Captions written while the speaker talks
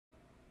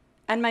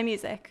and my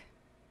music.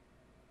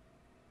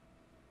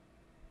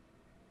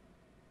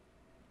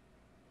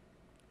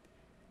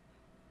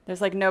 There's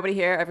like nobody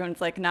here.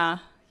 Everyone's like, nah,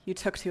 you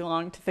took too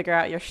long to figure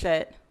out your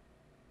shit.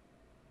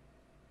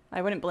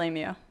 I wouldn't blame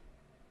you.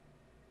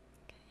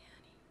 Okay,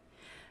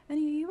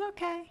 Annie. Annie, you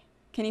okay?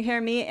 Can you hear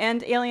me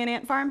and Alien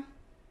Ant Farm?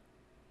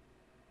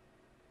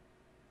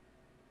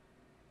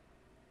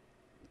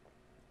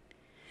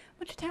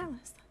 Would you tell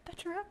us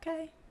that you're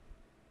okay?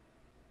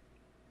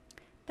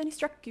 Then he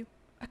struck you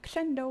a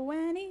crescendo,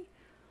 Annie.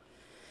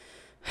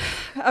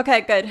 Okay,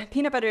 good.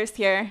 Peanut Butter's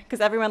here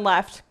because everyone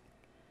left.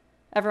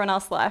 Everyone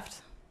else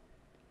left.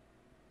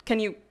 Can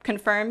you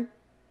confirm,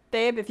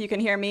 babe, if you can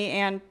hear me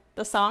and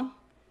the song?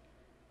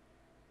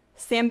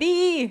 Sam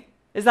B!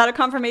 Is that a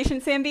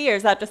confirmation, Sam B? Or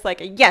is that just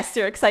like a yes,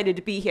 you're excited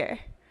to be here?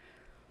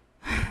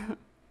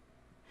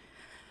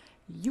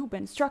 You've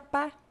been struck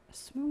by a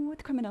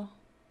smooth criminal.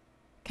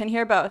 Can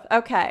hear both.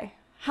 Okay.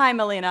 Hi,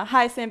 Melina.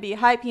 Hi, Sam B.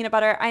 Hi, Peanut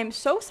Butter. I am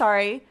so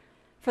sorry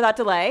for that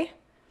delay.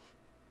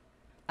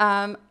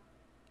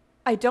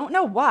 I don't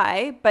know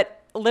why,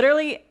 but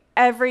literally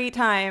every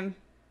time,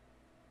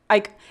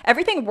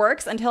 everything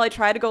works until I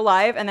try to go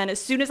live, and then as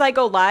soon as I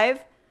go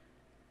live,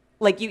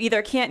 like you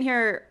either can't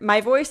hear my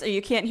voice or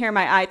you can't hear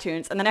my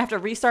iTunes, and then I have to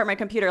restart my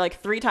computer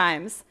like 3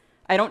 times.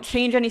 I don't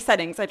change any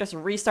settings. I just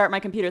restart my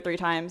computer 3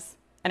 times,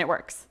 and it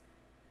works.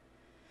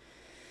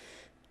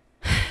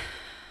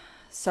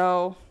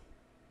 So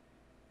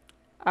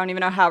I don't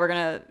even know how we're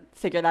going to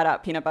figure that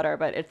out, Peanut Butter,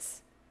 but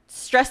it's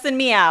stressing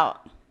me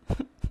out.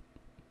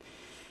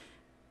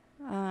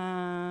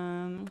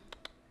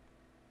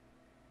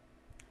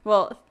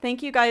 Well,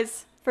 thank you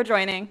guys for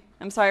joining.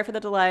 I'm sorry for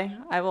the delay.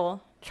 I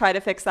will try to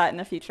fix that in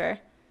the future.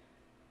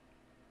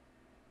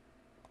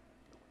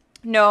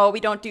 No,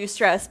 we don't do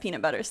stress,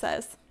 Peanut Butter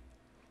says.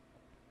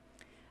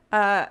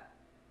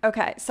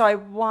 Okay, so I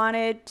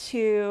wanted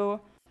to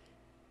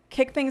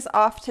kick things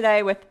off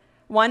today with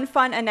one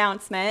fun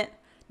announcement.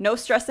 No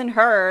stress in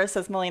her,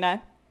 says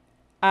Melina.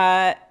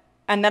 And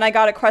then I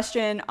got a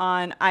question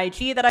on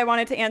IG that I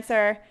wanted to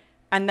answer,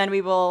 and then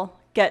we will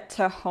get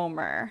to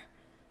Homer.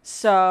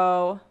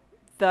 So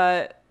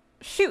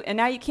shoot, and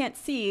now you can't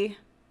see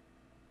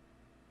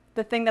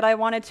the thing that I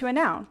wanted to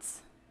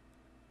announce.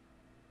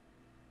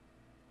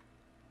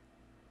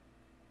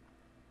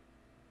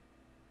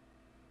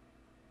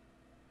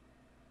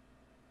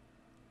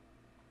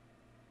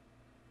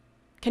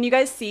 Can you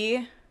guys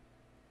see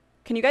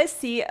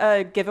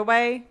a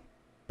giveaway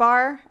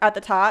bar at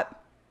the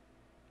top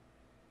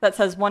that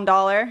says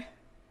 $1?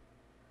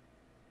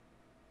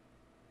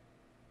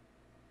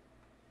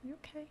 You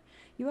okay?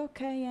 You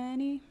okay,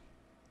 Annie?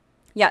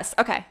 Yes,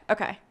 okay.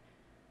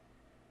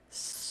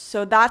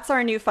 So that's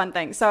our new fun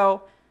thing.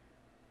 So,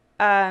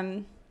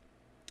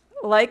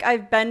 like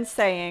I've been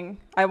saying,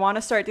 I want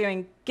to start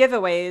doing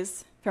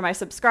giveaways for my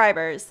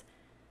subscribers.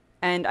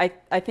 And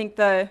I think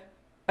a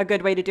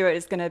good way to do it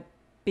is going to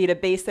be to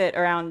base it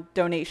around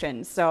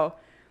donations. So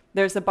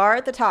there's a bar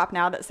at the top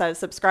now that says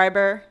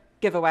subscriber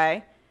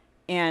giveaway,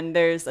 and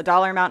there's a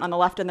dollar amount on the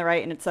left and the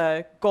right, and it's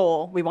a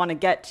goal. We want to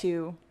get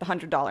to the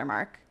 $100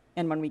 mark.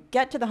 And when we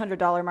get to the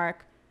 $100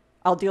 mark,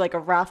 I'll do like a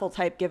raffle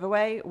type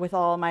giveaway with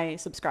all my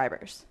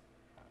subscribers.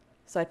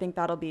 So I think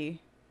that'll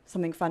be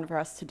something fun for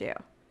us to do.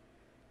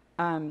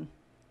 And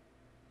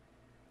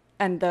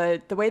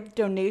the way the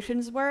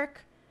donations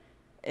work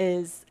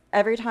is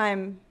every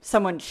time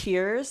someone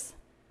cheers,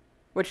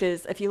 which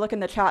is, if you look in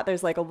the chat,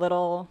 there's like a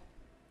little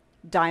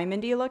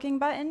diamondy looking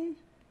button.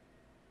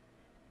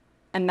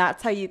 And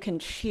that's how you can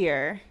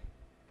cheer.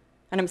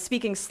 And I'm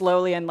speaking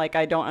slowly and like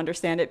I don't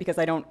understand it because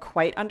I don't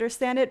quite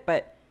understand it,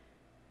 but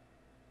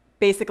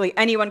basically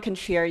anyone can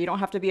cheer. You don't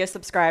have to be a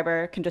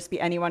subscriber. It can just be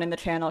anyone in the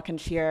channel can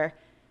cheer.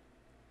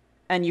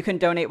 And you can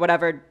donate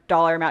whatever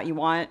dollar amount you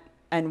want.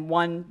 And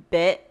 1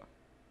 bit,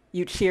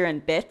 you cheer in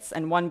bits,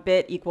 and 1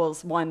 bit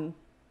equals $1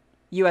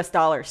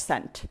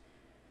 cent.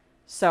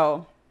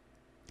 So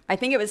I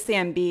think it was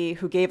Sam B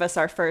who gave us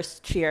our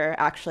first cheer,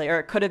 actually, or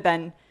it could have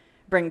been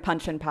Bring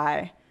Punch and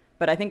Pie.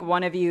 But I think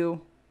one of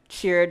you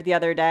cheered the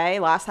other day,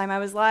 last time I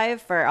was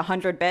live, for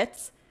 100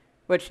 bits,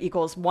 which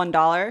equals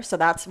 $1. So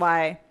that's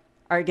why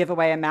our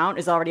giveaway amount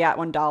is already at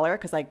 $1,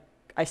 because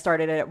I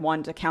started it at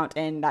 1 to count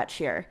in that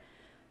cheer.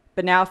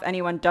 But now if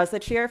anyone does the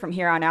cheer from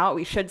here on out,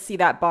 we should see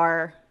that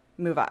bar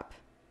move up.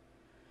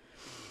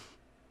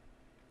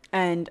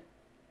 And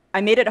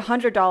I made it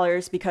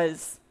 $100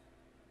 because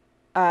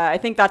I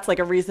think that's like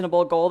a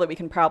reasonable goal that we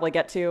can probably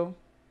get to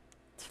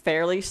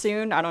fairly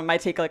soon. I don't know, it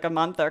might take like a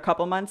month or a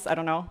couple months. I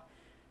don't know.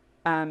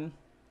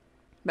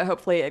 But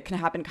hopefully it can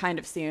happen kind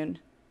of soon.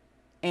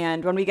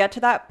 And when we get to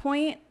that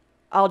point,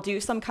 I'll do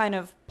some kind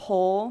of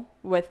poll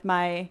with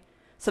my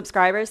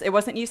subscribers. It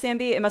wasn't you,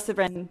 Samby. It must have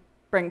been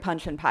Bring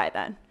Punch and Pie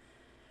then.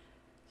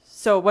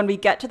 So when we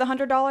get to the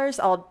 $100,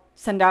 I'll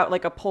send out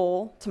like a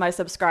poll to my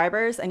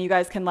subscribers, and you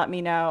guys can let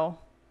me know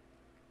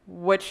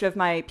which of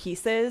my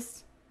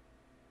pieces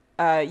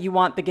you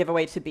want the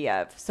giveaway to be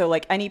of. So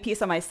like any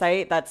piece on my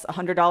site that's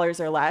 $100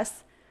 or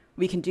less,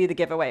 we can do the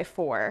giveaway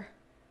for.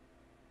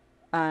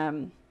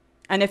 And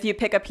And if you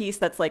pick a piece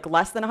that's like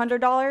less than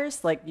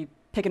 $100, like you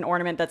pick an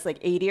ornament that's like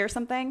 80 or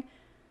something,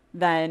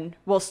 then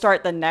we'll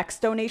start the next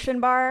donation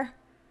bar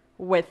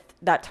with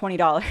that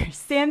 $20.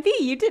 Sam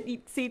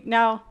B, see,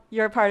 now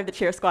you're a part of the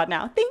cheer squad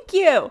now. Thank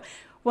you.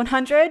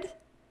 100,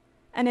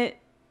 and it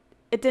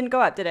didn't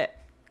go up, did it?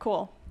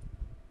 Cool.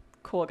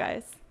 Cool,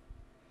 guys.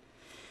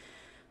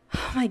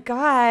 Oh my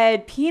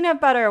God, peanut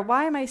butter.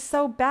 Why am I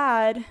so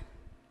bad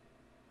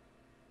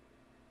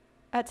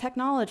at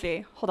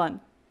technology? Hold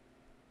on.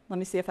 Let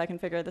me see if I can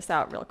figure this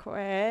out real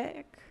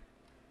quick.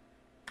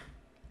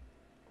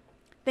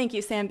 Thank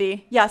you, Sam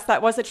B. Yes,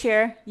 that was a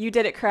cheer. You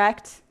did it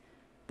correct.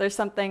 There's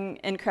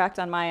something incorrect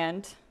on my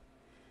end.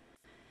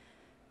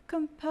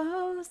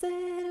 Compose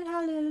it,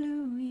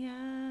 hallelujah,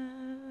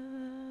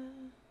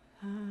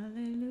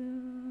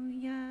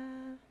 hallelujah,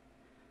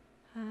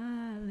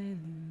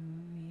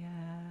 hallelujah,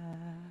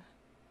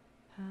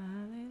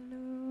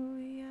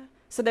 hallelujah.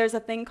 So there's a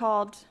thing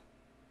called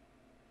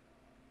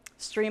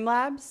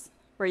Streamlabs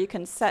where you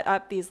can set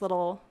up these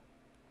little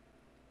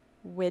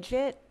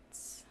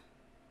widgets.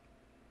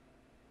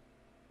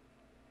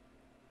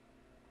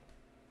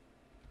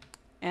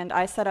 And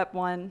I set up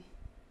one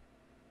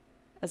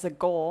as a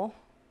goal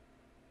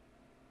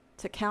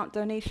to count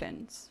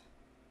donations.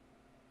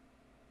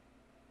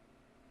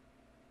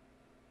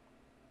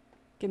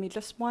 Give me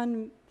just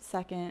 1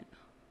 second.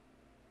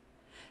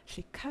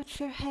 She cut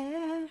your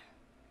hair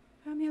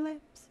from your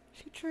lips,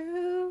 she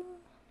drew.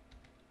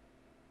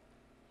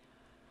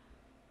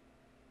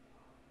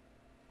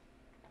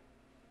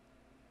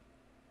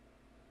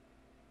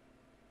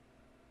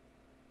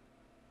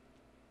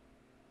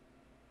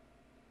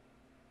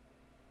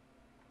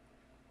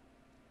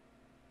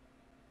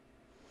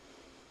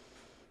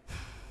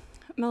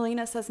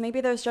 Melina says,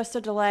 maybe there's just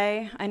a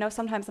delay. I know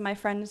sometimes in my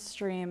friend's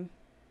stream,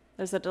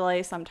 there's a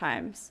delay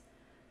sometimes.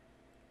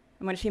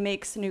 And when she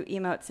makes new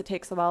emotes, it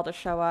takes a while to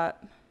show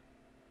up.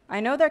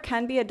 I know there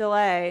can be a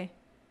delay,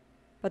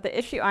 but the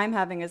issue I'm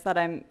having is that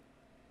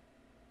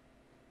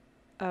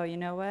oh, you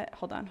know what?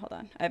 Hold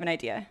on. I have an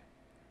idea.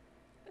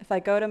 If I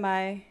go to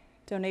my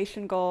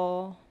donation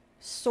goal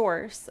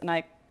source and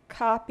I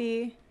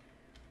copy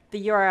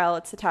the URL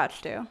it's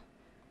attached to,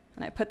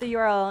 and I put the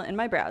URL in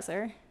my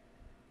browser,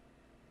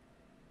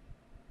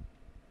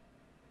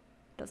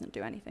 doesn't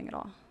do anything at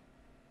all.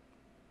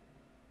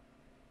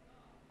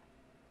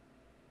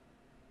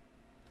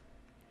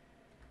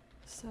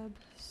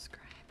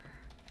 Subscriber.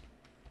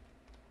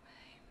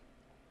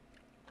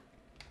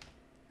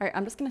 All right,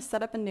 I'm just gonna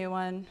set up a new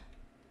one.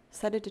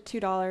 Set it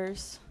to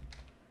 $2.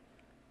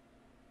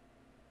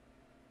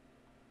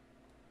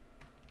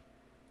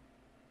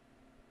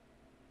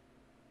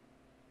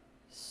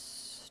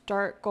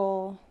 Start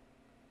goal.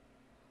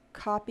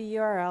 Copy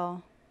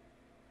URL.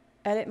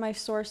 Edit my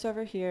source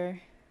over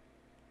here.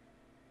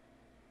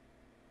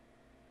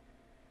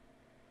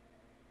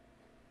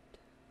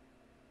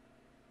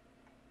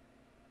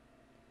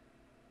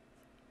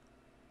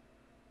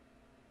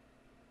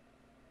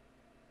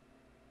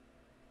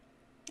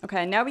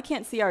 Okay, now we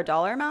can't see our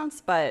dollar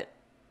amounts, but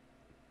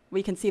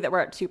we can see that we're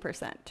at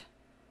 2%.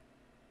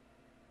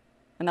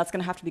 And that's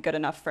going to have to be good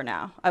enough for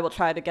now. I will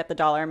try to get the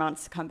dollar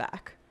amounts to come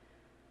back.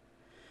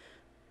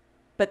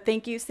 But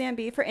thank you, Sam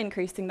B, for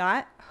increasing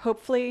that.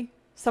 Hopefully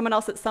someone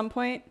else at some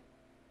point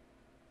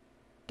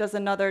does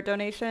another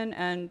donation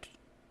and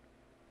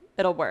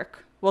it'll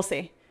work. We'll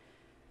see.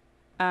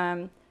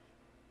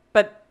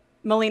 But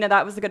Melina,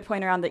 that was a good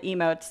point around the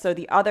emotes. So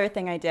the other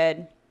thing I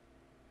did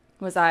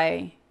was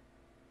I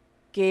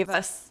gave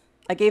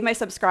my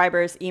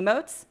subscribers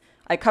emotes.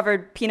 I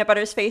covered Peanut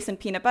Butter's face in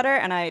peanut butter,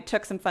 and I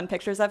took some fun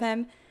pictures of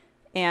him,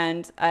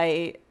 and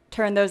I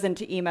turned those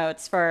into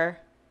emotes for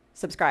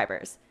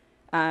subscribers.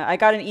 I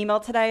got an email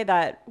today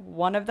that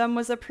one of them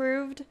was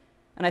approved,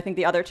 and I think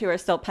the other two are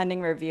still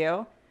pending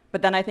review.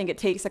 But then I think it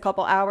takes a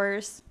couple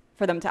hours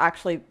for them to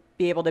actually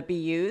be able to be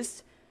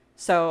used.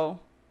 So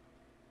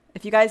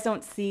if you guys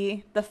don't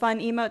see the fun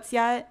emotes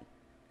yet,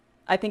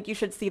 I think you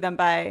should see them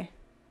by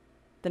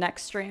the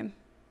next stream.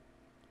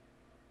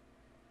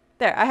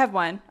 There, I have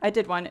one. I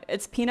did one.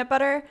 It's peanut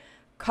butter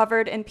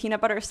covered in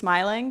peanut butter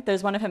smiling.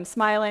 There's one of him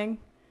smiling.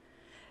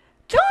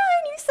 John,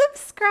 you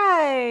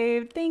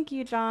subscribed. Thank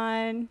you,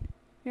 John.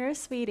 You're a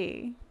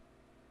sweetie.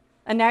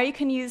 And now you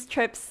can use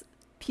Trip's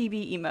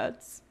PB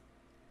emotes.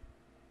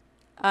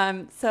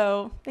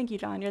 So thank you,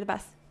 John. You're the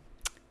best.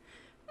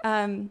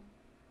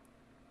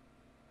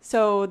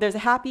 So there's a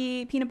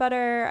happy peanut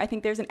butter. I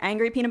think there's an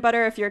angry peanut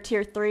butter if you're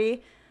tier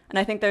 3. And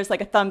I think there's like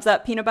a thumbs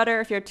up peanut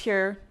butter if you're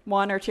tier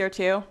 1 or tier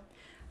 2.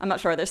 I'm not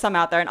sure. There's some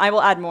out there, and I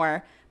will add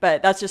more.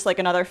 But that's just like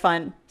another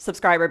fun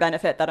subscriber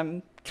benefit that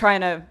I'm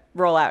trying to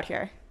roll out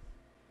here.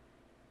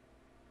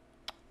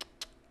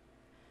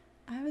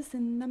 I was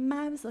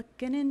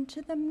looking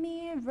into the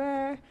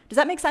mirror. Does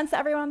that make sense to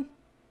everyone?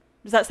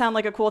 Does that sound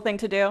like a cool thing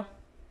to do?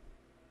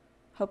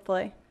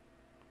 Hopefully.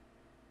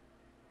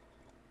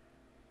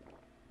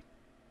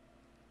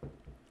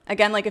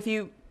 Again, like if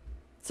you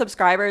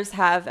subscribers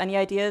have any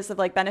ideas of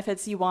like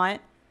benefits you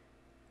want,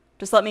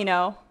 just let me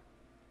know.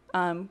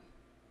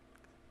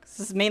 This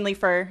is mainly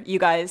for you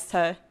guys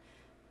to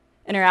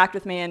interact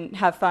with me and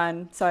have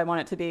fun, so I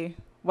want it to be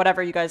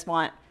whatever you guys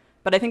want.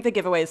 But I think the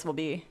giveaways will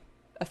be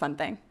a fun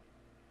thing.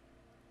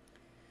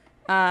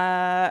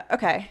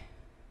 Okay.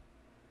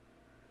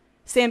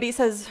 Sam B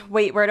says,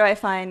 wait, where do I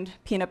find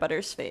Peanut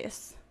Butter's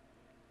face?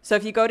 So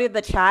if you go to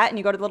the chat and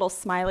you go to the little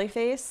smiley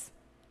face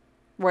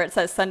where it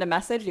says send a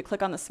message, you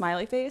click on the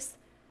smiley face.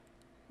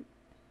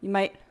 You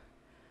might...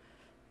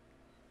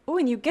 Oh,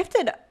 and you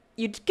gifted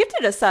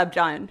a sub,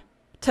 John,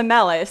 to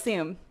Mel, I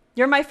assume.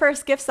 You're my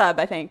first gift sub,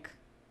 I think.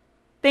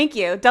 Thank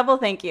you. Double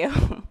thank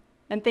you.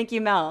 And thank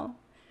you, Mel.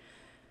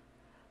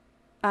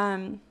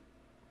 Samby,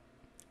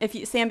 if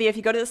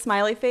you go to the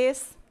smiley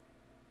face,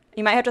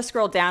 you might have to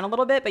scroll down a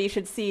little bit, but you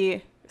should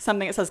see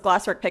something that says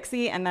Glasswork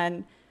Pixie and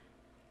then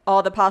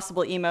all the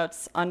possible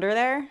emotes under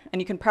there.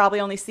 And you can probably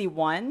only see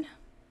one.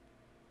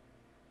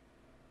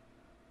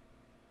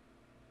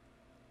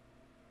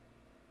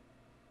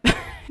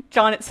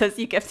 John, it says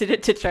you gifted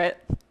it to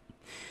Trit.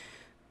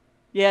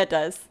 Yeah, it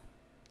does.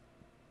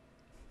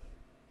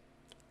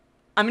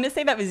 I'm going to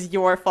say that was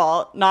your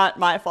fault, not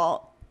my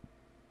fault.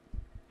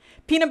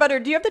 Peanut Butter,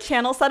 do you have the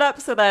channel set up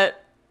so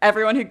that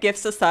everyone who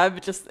gifts a sub,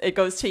 it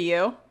goes to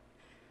you?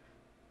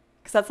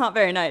 Because that's not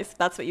very nice if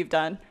that's what you've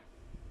done.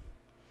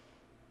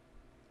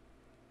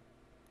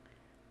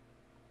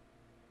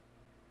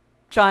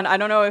 John, I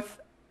don't know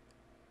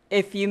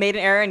if you made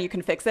an error and you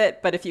can fix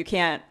it, but if you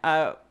can't,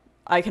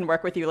 I can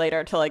work with you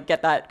later to like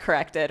get that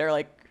corrected or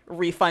like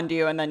refund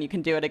you and then you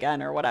can do it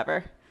again or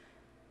whatever.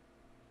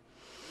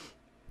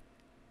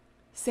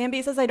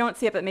 Samby says I don't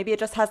see it, but maybe it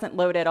just hasn't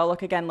loaded. I'll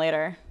look again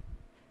later.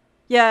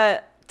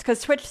 Yeah,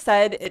 because Twitch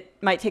said it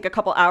might take a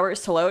couple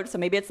hours to load, so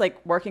maybe it's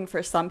like working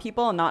for some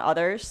people and not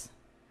others.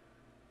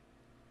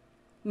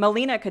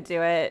 Melina could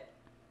do it.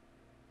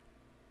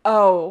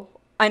 Oh,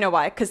 I know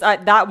why. Because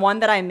that one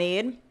that I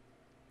made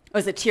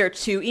was a tier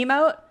 2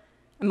 emote.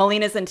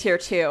 Melina's in tier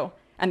 2,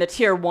 and the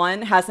tier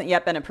 1 hasn't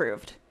yet been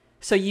approved.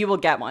 So you will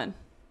get one.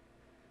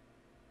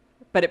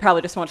 But it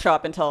probably just won't show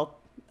up until,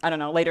 I don't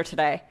know, later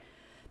today.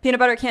 Peanut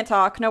Butter can't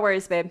talk. No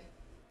worries, babe.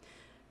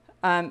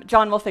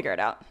 John will figure it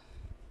out.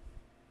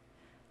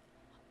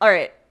 All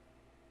right.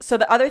 So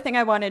the other thing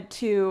I wanted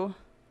to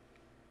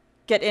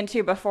get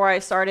into before I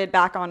started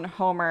back on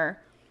Homer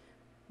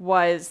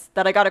was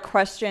that I got a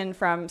question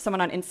from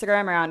someone on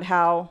Instagram around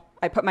how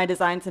I put my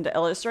designs into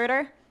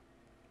Illustrator.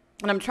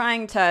 And I'm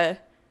trying to,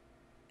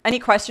 any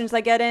questions I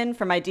get in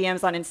from my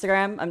DMs on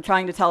Instagram, I'm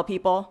trying to tell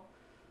people.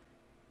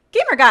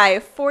 Gamer Guy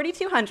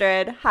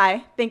 4200,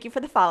 hi, thank you for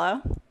the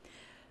follow.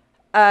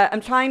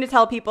 I'm trying to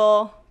tell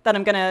people that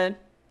I'm going to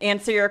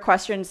answer your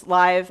questions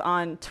live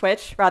on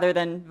Twitch rather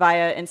than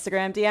via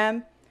Instagram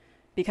DM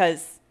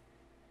because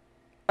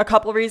a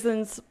couple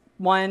reasons.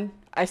 One,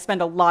 I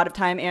spend a lot of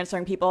time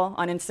answering people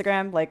on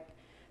Instagram, like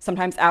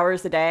sometimes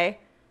hours a day.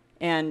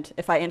 And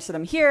if I answer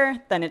them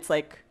here, then it's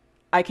like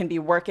I can be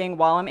working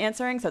while I'm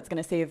answering. So it's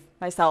going to save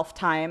myself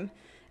time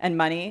and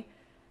money.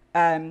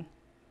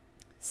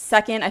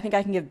 Second, I think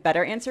I can give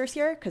better answers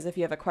here because if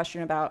you have a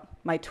question about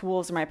my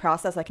tools or my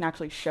process, I can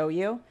actually show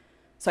you.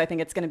 So I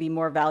think it's going to be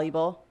more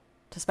valuable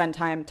to spend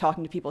time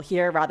talking to people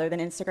here rather than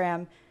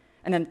Instagram.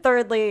 And then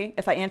thirdly,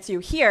 if I answer you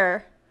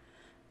here,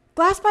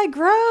 Glass by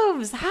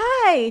Groves,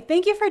 hi,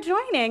 thank you for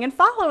joining and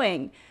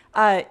following.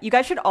 You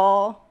guys should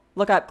all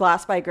look up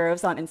Glass by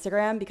Groves on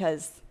Instagram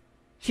because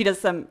she does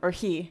some, or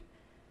he,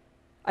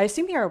 I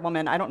assume you're a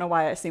woman, I don't know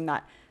why I assume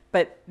that,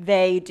 but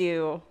they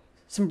do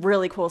some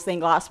really cool stained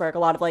glass work, a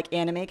lot of like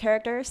anime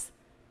characters.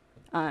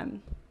 I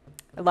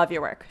love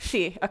your work.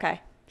 She. I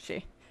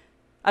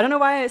don't know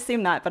why I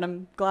assumed that, but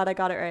I'm glad I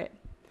got it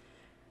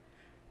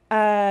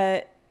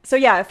right. So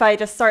yeah, if I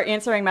just start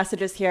answering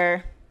messages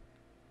here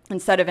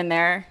instead of in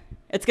there,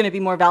 it's going to be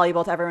more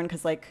valuable to everyone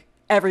because like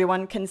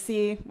everyone can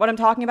see what I'm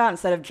talking about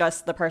instead of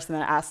just the person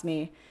that asked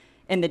me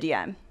in the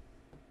DM.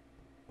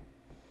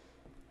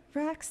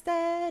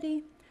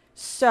 Rocksteady.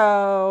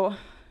 So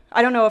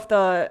I don't know if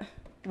the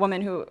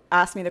woman who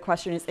asked me the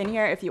question is in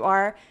here. If you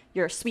are,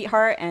 you're a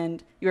sweetheart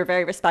and you are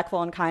very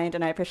respectful and kind,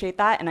 and I appreciate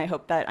that, and I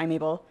hope that I'm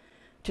able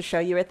to show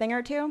you a thing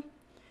or two.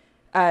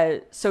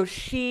 So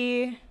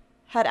she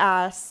had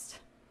asked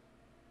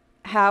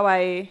how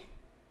I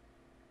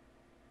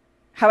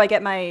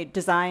get my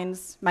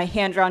designs, my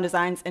hand-drawn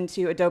designs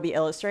into Adobe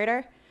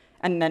Illustrator,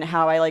 and then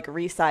how I like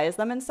resize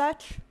them and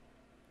such.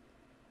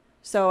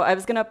 So I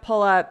was gonna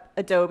pull up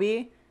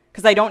Adobe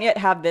because I don't yet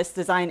have this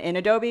design in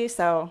Adobe,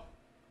 so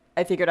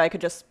I figured I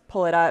could just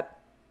pull it up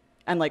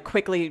and like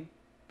quickly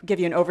give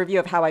you an overview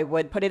of how I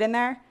would put it in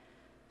there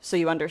so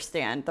you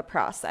understand the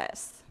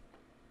process.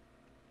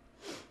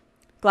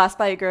 Glass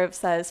by Grove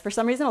says, for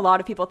some reason, a lot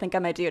of people think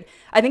I'm a dude.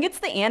 I think it's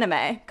the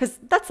anime, because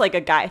that's like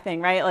a guy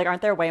thing, right? Like,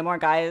 aren't there way more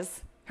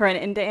guys who are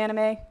into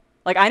anime?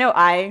 Like, I know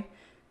I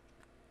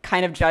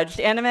kind of judged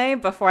anime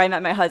before I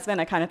met my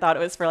husband. I kind of thought it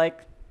was for like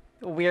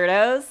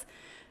weirdos.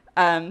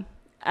 And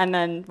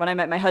then when I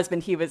met my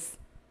husband, he was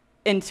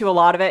into a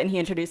lot of it and he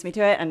introduced me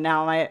to it. And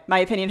now my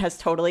opinion has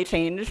totally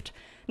changed.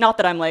 Not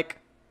that I'm like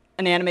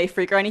an anime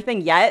freak or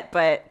anything yet,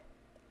 but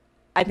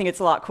I think it's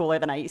a lot cooler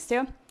than I used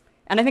to.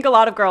 And I think a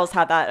lot of girls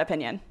have that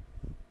opinion.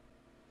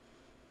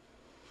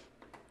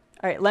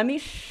 All right, let me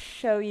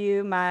show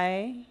you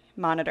my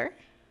monitor.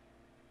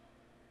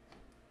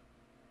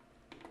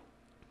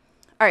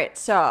 All right,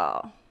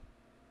 so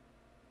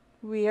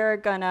we are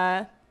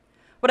gonna,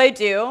 what I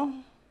do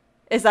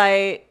is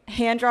I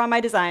hand draw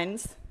my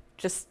designs,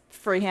 just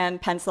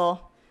freehand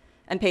pencil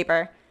and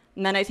paper,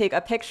 and then I take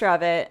a picture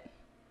of it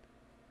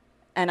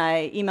and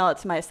I email it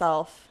to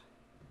myself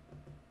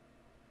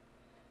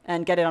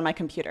and get it on my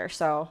computer.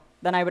 So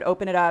then I would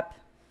open it up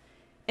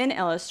in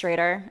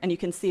Illustrator, and you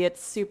can see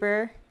it's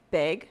super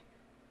big.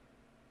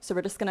 So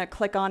we're just gonna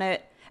click on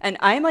it. And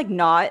I'm like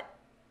not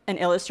an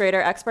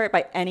Illustrator expert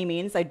by any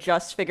means. I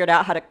just figured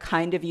out how to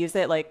kind of use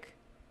it like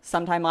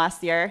sometime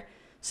last year.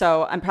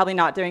 So I'm probably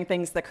not doing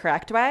things the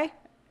correct way,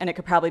 and it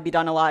could probably be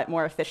done a lot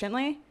more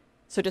efficiently.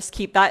 So just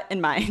keep that in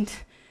mind.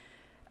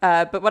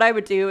 But what I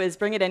would do is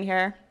bring it in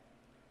here,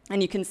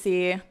 and you can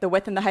see the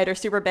width and the height are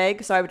super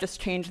big. So I would just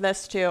change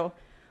this to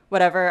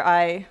whatever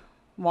I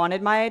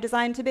wanted my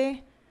design to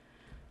be.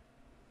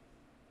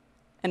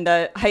 And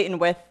the height and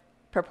width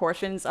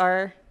proportions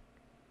are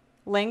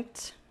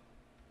linked.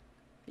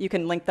 You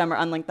can link them or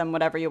unlink them,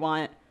 whatever you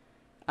want.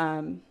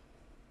 But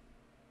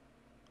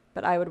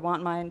I would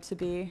want mine to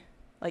be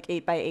like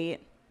 8 by 8.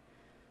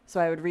 So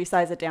I would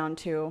resize it down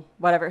to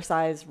whatever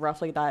size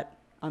roughly that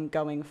I'm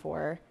going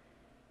for.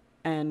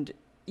 And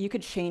you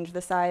could change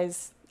the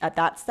size at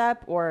that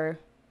step or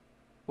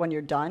when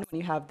you're done,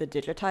 when you have the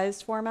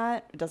digitized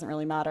format. It doesn't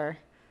really matter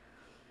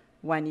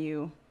when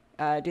you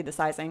do the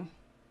sizing.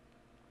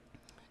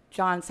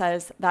 John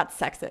says, that's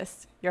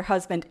sexist. Your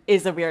husband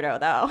is a weirdo,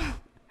 though.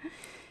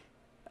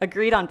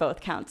 Agreed on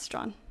both counts,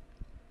 John.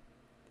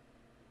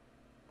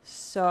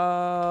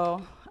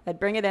 So I'd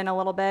bring it in a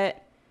little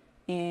bit,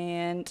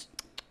 and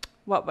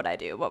what would I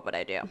do? What would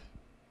I do?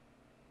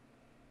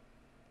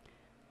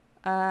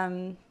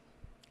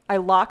 I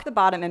lock the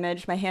bottom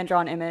image, my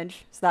hand-drawn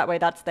image, so that way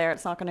that's there.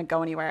 It's not going to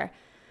go anywhere.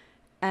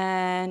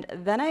 And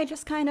then I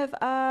just kind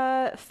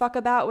of fuck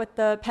about with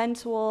the pen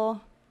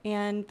tool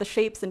and the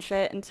shapes and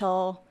shit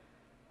until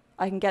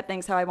I can get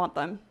things how I want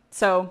them.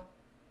 So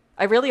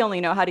I really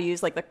only know how to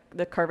use like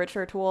the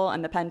curvature tool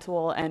and the pen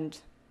tool and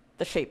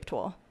the shape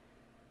tool.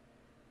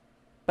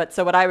 But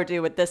so what I would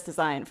do with this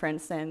design, for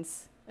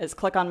instance, is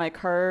click on my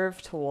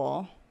curve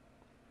tool.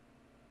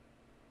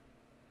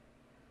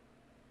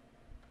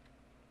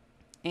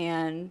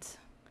 And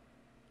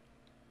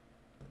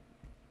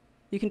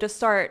you can just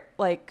start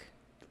like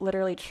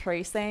literally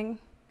tracing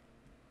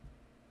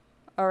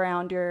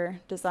around your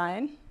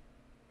design.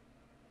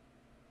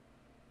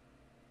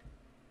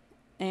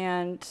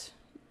 And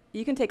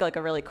you can take like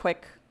a really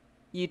quick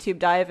YouTube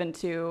dive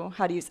into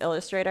how to use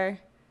Illustrator.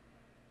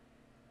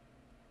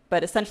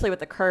 But essentially with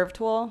the curve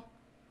tool,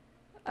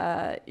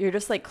 you're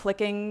just like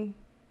clicking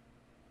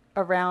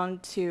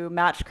around to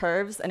match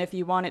curves. And if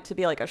you want it to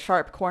be like a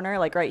sharp corner,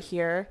 like right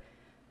here,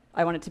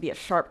 I want it to be a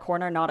sharp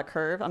corner, not a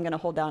curve. I'm going to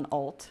hold down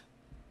Alt.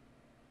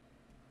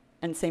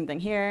 And same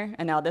thing here.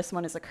 And now this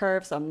one is a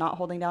curve, so I'm not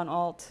holding down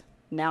Alt.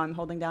 Now I'm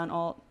holding down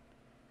Alt.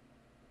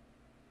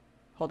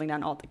 Holding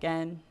down Alt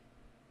again.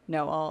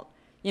 No Alt.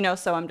 You know,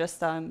 so I'm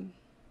just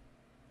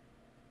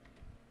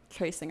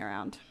tracing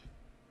around.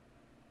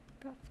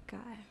 Buff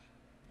guy.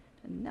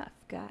 Enough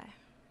guy.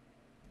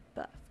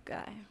 Buff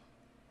guy.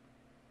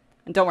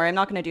 And don't worry, I'm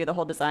not going to do the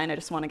whole design. I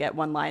just want to get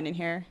one line in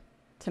here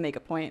to make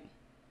a point.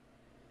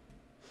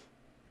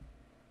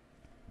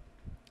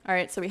 All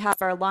right, so we have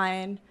our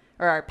line,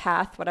 or our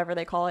path, whatever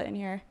they call it in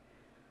here.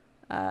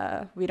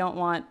 We don't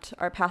want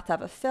our path to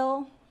have a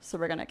fill, so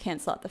we're going to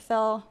cancel out the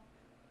fill.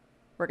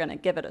 We're going to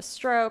give it a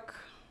stroke.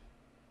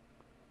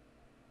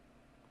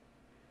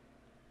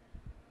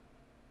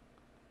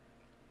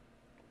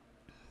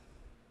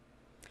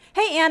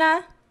 Hey,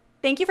 Anna.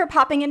 Thank you for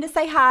popping in to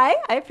say hi.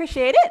 I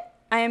appreciate it.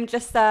 I am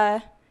just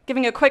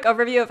giving a quick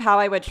overview of how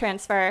I would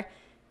transfer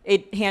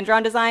a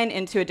hand-drawn design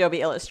into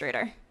Adobe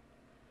Illustrator.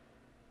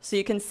 So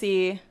you can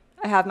see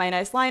I have my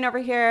nice line over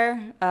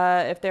here.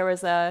 If there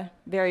was a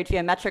very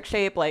geometric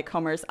shape, like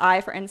Homer's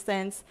eye, for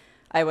instance,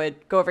 I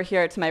would go over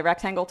here to my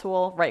rectangle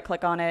tool,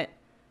 right-click on it,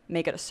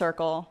 make it a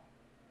circle,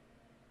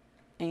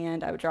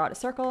 and I would draw out a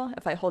circle.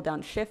 If I hold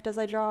down Shift as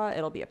I draw,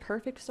 it'll be a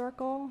perfect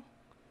circle.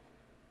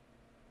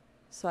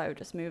 So I would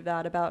just move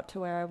that about to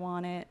where I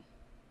want it.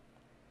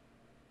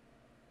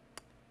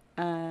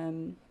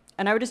 And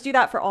I would just do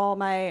that for all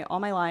my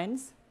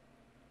lines.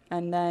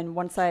 And then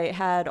once I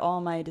had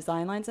all my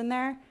design lines in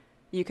there,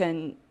 you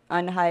can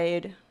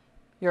unhide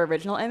your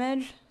original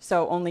image,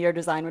 so only your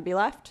design would be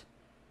left.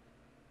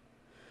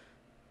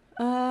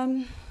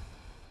 And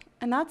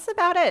that's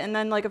about it. And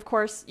then, like, of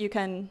course, you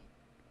can,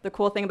 the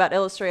cool thing about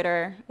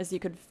Illustrator is you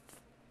could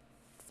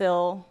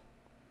fill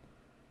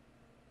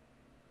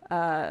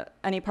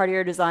any part of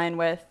your design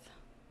with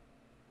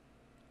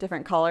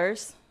different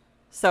colors.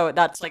 So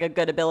that's like a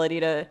good ability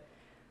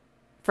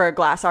for a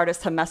glass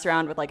artist to mess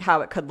around with like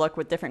how it could look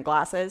with different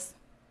glasses.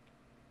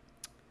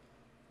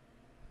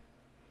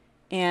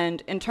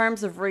 And in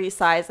terms of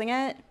resizing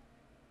it,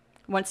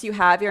 once you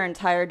have your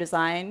entire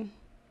design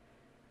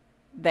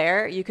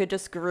there, you could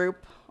just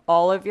group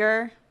all of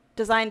your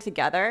design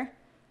together,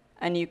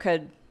 and you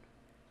could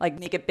like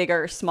make it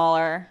bigger or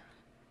smaller.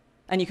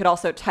 And you could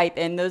also type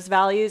in those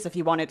values if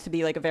you want it to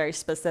be like a very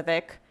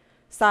specific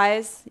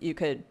size, you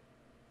could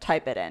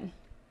type it in.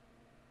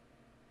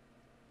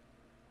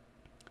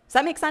 Does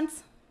that make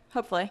sense?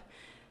 Hopefully.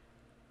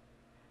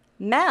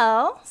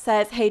 Mel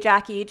says, hey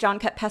Jackie, John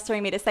kept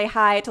pestering me to say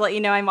hi to let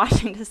you know I'm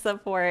watching to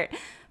support.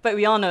 But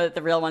we all know that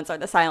the real ones are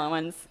the silent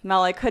ones.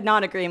 Mel, I could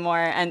not agree more.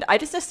 And I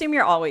just assume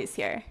you're always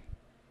here.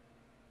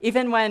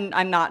 Even when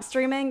I'm not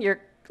streaming, you're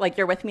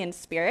with me in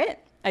spirit.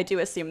 I do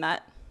assume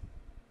that.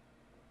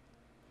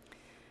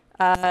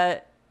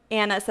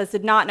 Anna says,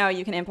 did not know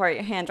you can import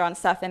your hand-drawn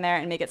stuff in there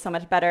and make it so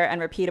much better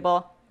and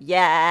repeatable.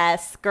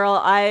 Yes,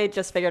 girl, I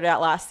just figured it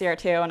out last year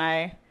too, and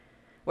I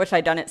wish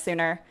I'd done it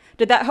sooner.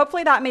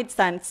 Hopefully that made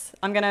sense.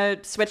 I'm gonna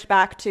switch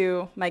back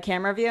to my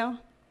camera view,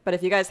 but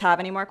if you guys have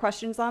any more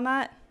questions on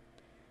that,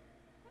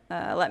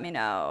 let me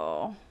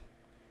know.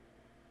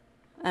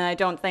 And I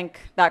don't think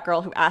that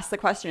girl who asked the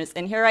question is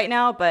in here right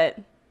now, but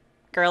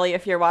girlie,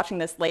 if you're watching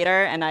this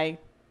later and I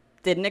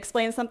didn't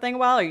explain something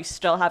well, or you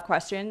still have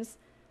questions,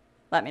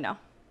 let me know.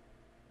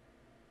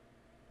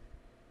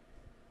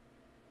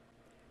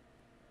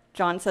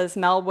 John says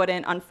Mel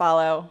wouldn't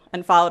unfollow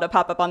to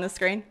pop up on the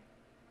screen.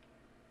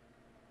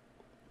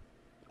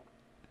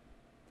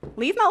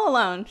 Leave Mel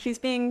alone. She's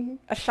being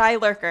a shy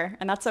lurker,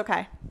 and that's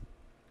okay.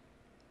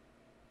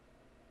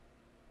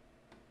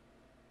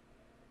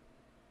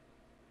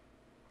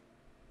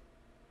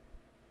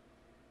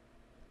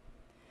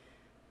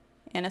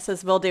 Anna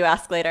says, will do,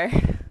 ask later.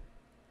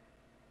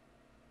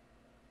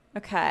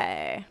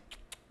 Okay.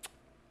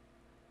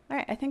 All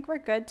right, I think we're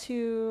good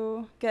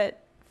to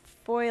get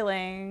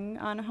foiling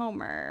on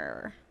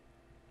Homer.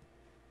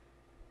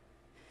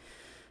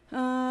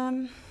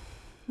 Let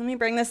me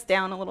bring this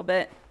down a little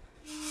bit.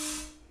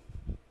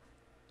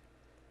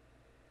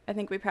 I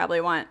think we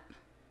probably want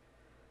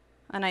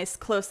a nice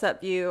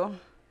close-up view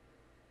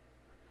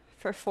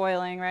for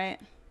foiling, right?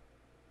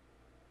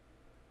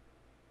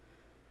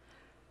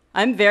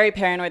 I'm very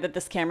paranoid that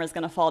this camera is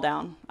going to fall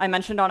down. I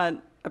mentioned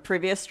on a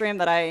previous stream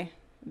that I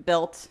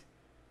built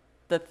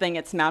the thing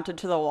it's mounted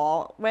to the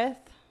wall with,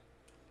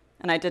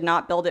 and I did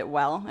not build it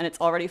well, and it's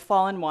already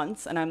fallen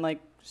once, and I'm like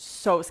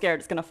so scared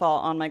it's going to fall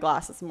on my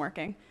glasses and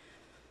working.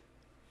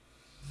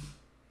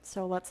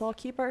 So let's all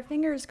keep our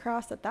fingers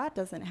crossed that that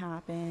doesn't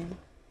happen.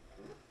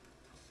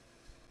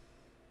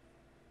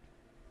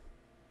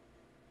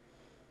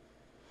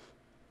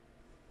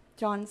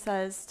 John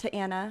says to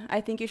Anna,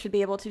 I think you should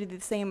be able to do the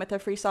same with a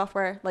free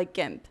software like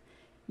GIMP.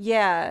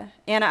 Yeah,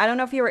 Anna, I don't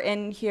know if you were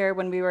in here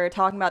when we were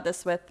talking about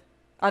this with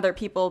other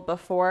people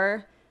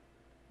before,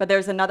 but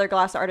there's another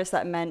glass artist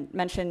that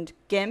mentioned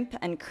GIMP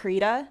and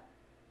Krita.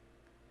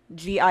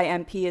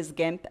 G-I-M-P is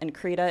GIMP and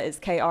Krita is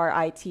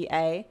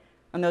K-R-I-T-A.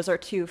 And those are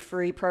two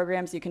free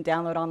programs you can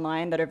download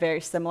online that are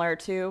very similar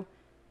to,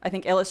 I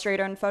think,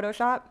 Illustrator and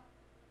Photoshop.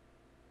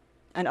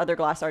 And other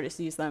glass artists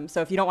use them.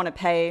 So if you don't want to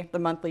pay the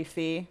monthly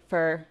fee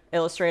for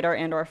Illustrator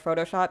and or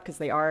Photoshop, because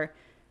they are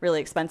really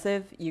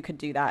expensive, you could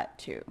do that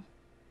too.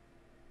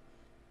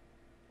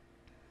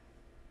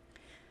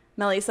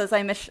 Melly says,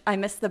 I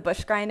missed the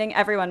bush grinding.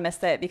 Everyone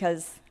missed it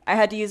because I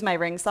had to use my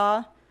ring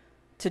saw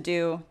to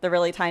do the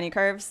really tiny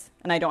curves,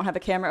 and I don't have a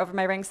camera over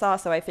my ring saw,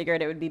 so I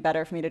figured it would be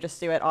better for me to just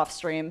do it off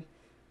stream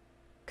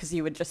because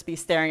you would just be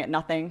staring at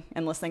nothing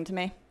and listening to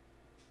me.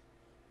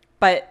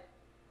 But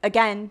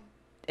again,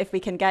 if we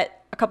can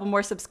get a couple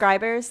more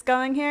subscribers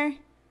going here,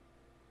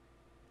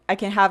 I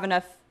can have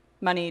enough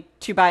money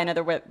to buy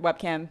another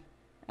webcam,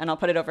 and I'll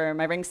put it over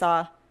my ring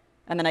saw,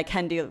 and then I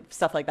can do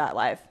stuff like that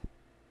live.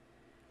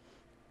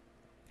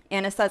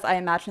 Anna says, I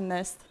imagine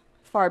this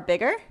far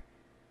bigger.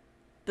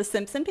 The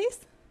Simpson piece?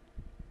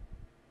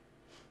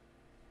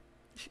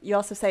 You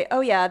also say,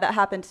 oh yeah, that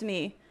happened to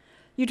me.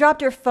 You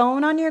dropped your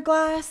phone on your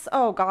glass?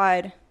 Oh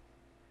God,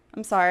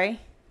 I'm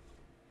sorry.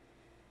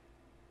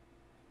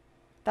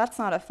 That's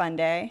not a fun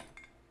day.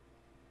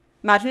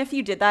 Imagine if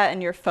you did that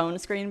and your phone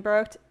screen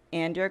broke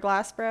and your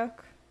glass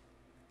broke.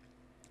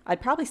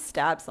 I'd probably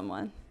stab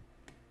someone.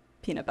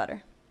 Peanut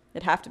butter.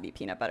 It'd have to be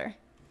peanut butter.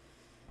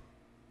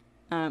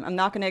 I'm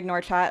not going to ignore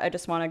chat. I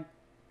just want to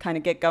kind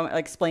of get going,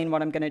 explain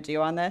what I'm going to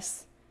do on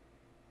this.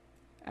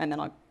 And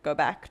then I'll go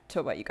back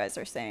to what you guys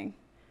are saying.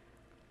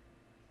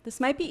 This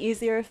might be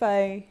easier if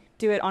I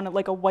do it on a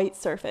white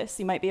surface.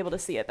 You might be able to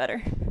see it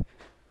better.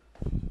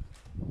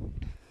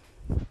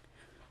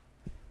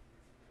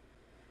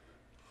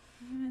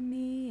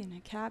 Me in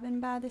a cabin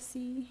by the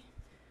sea.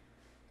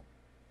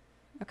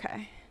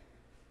 Okay.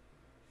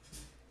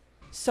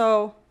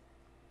 So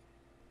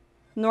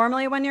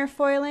normally when you're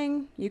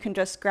foiling, you can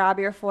just grab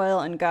your foil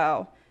and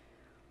go.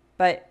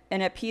 But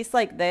in a piece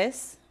like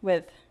this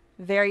with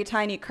very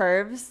tiny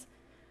curves,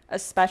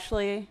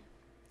 especially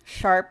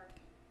sharp,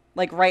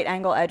 right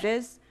angle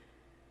edges,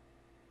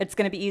 it's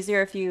going to be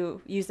easier if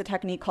you use a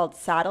technique called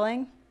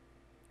saddling.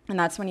 And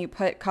that's when you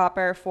put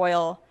copper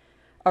foil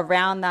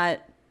around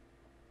that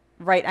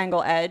right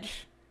angle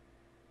edge,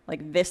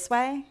 like this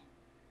way,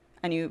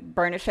 and you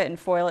burnish it and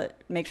foil it,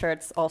 make sure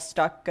it's all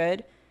stuck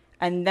good.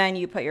 And then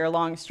you put your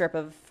long strip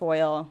of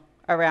foil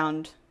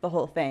around the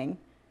whole thing.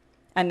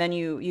 And then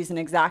you use an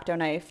X-Acto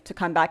knife to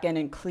come back in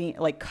and clean,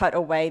 like cut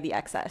away the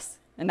excess.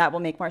 And that will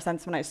make more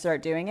sense when I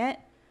start doing it.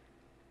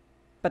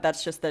 But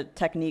that's just the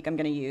technique I'm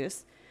going to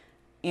use.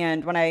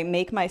 And when I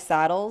make my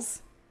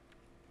saddles,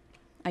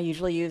 I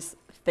usually use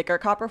thicker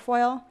copper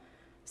foil.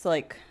 So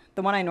like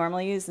the one I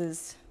normally use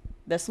is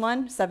this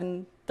one,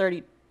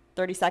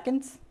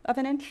 32/32 of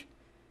an inch.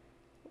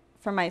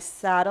 For my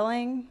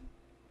saddling,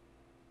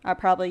 I'll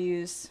probably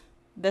use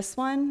this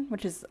one,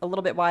 which is a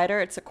little bit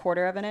wider. It's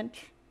 1/4 of an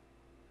inch.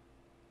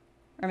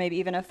 Or maybe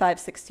even a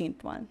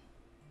 5/16 one.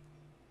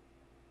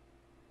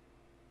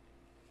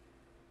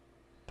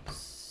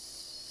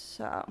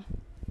 So.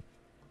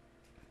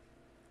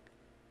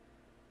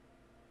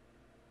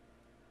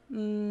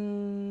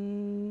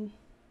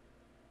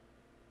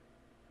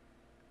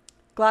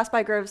 Glass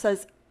by Grove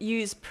says,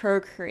 use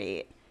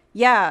Procreate.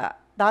 Yeah,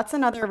 that's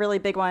another really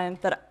big one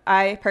that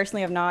I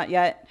personally have not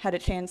yet had a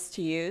chance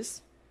to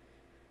use.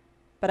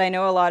 But I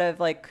know a lot of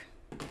like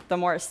the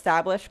more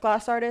established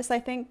glass artists, I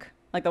think,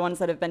 like the ones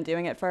that have been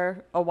doing it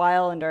for a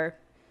while and are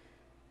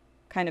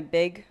kind of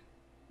big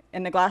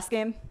in the glass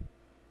game.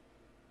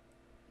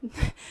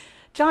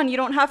 John, you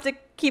don't have to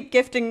keep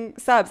gifting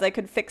subs. I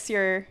could fix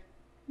your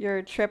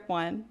trip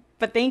one,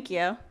 but thank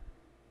you.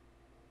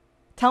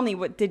 Tell me,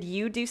 what did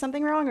you do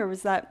something wrong, or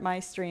was that my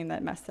stream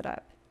that messed it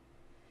up?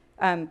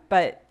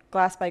 But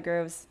Glass by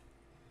Groves,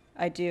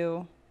 I've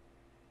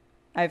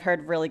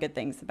heard really good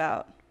things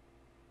about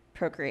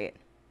Procreate.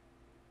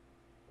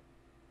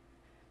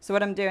 So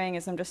what I'm doing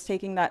is I'm just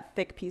taking that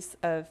thick piece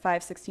of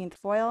 5/16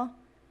 foil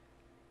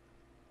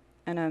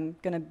and I'm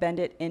gonna bend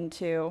it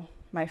into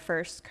my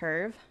first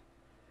curve.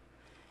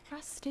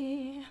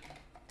 Rusty.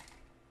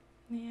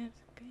 Yeah,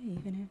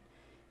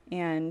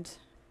 and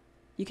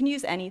you can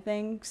use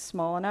anything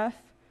small enough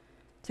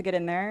to get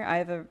in there. I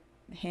have a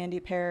handy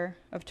pair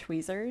of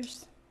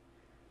tweezers.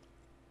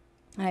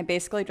 And I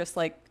basically just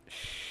like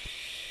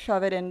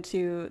shove it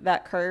into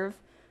that curve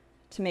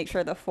to make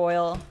sure the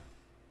foil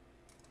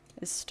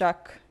is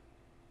stuck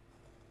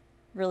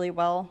really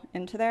well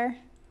into there.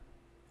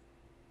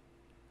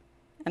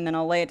 And then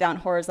I'll lay it down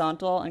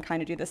horizontal and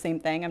kind of do the same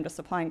thing. I'm just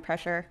applying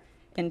pressure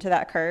into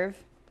that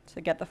curve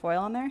to get the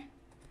foil on there.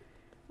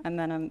 And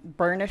then I'm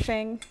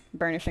burnishing.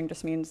 Burnishing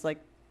just means like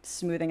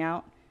smoothing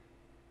out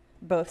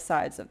both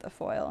sides of the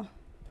foil.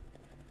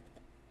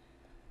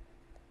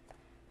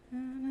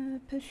 Gonna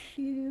push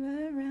you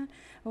around.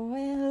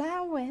 Well,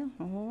 I will.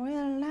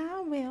 Well, I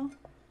will.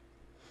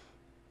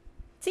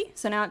 See?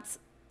 So now it's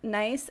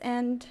nice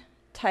and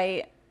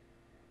tight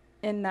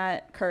in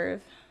that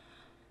curve.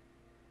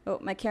 Oh,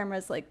 my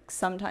camera's like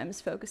sometimes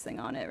focusing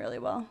on it really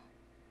well.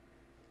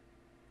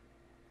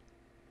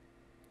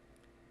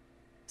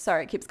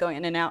 Sorry, it keeps going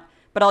in and out.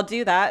 But I'll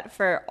do that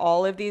for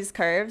all of these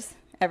curves,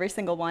 every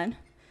single one.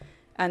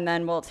 And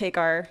then we'll take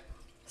our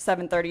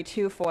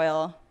 732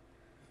 foil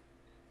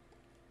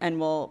and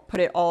we'll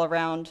put it all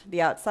around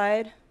the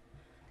outside.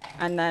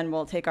 And then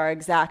we'll take our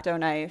X-Acto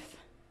knife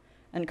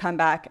and come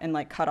back and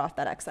like cut off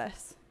that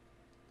excess.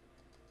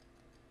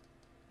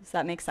 Does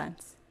that make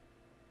sense?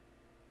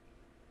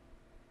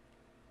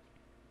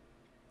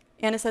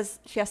 Anna says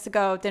she has to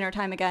go, dinner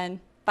time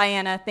again. Bye,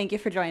 Anna. Thank you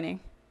for joining.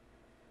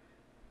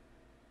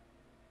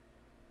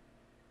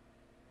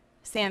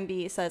 Sam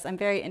B says, I'm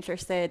very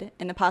interested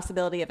in the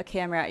possibility of a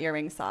camera at your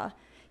ring saw.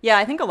 Yeah,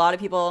 I think a lot of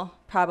people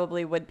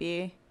probably would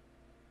be.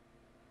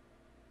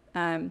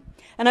 And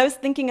I was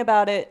thinking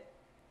about it.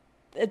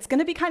 It's going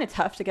to be kind of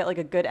tough to get like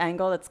a good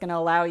angle that's going to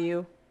allow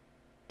you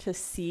to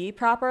see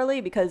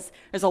properly because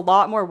there's a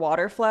lot more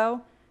water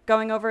flow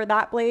going over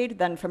that blade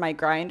than for my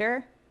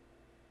grinder.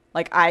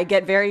 Like I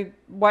get very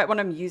wet when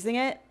I'm using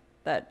it.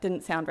 That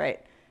didn't sound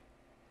right.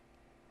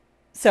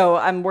 So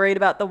I'm worried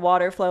about the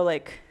water flow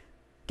like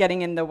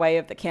getting in the way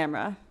of the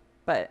camera.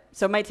 But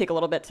so it might take a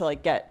little bit to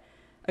like get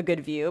a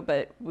good view,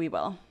 but we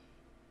will.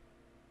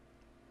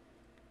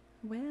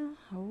 Well,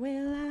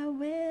 I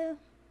will.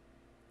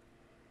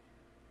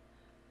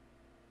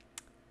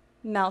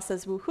 Mel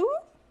says, woohoo.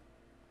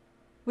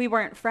 We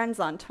weren't friends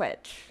on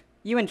Twitch.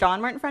 You and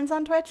John weren't friends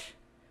on Twitch?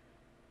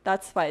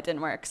 That's why it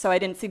didn't work. So I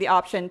didn't see the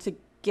option to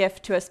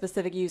gift to a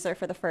specific user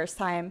for the first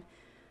time.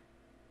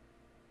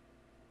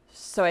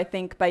 So I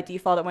think by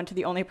default it went to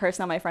the only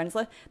person on my friends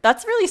list.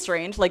 That's really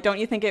strange. Like, don't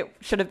you think it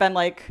should have been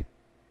like,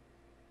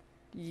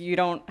 you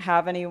don't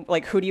have any,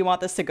 like, who do you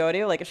want this to go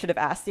to? Like, it should have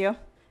asked you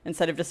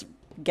instead of just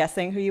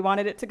guessing who you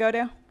wanted it to go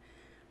to.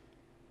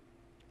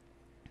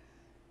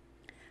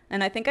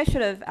 And I think I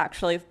should have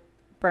actually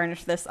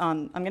burnished this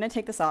on, I'm going to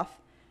take this off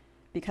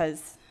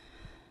because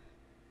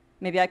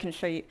maybe I can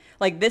show you.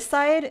 Like this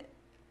side,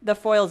 the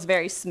foil is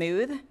very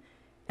smooth.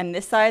 And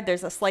this side,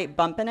 there's a slight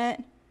bump in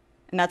it.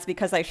 And that's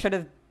because I should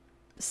have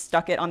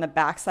stuck it on the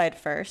back side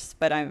first,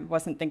 but I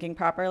wasn't thinking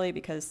properly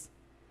because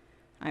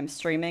I'm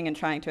streaming and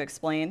trying to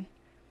explain.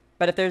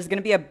 But if there's going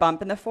to be a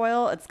bump in the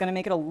foil, it's going to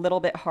make it a little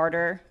bit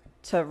harder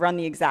to run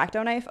the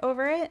X-Acto knife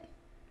over it.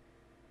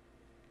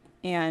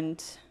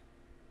 And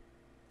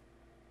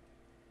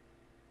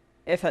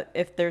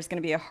if there's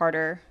going to be a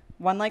harder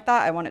one like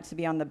that, I want it to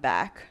be on the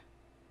back,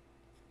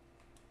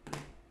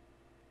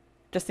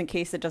 just in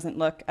case it doesn't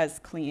look as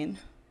clean.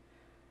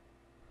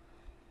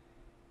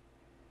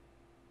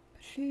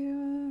 Push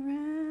you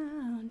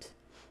around.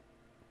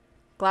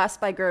 Glass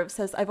by Grove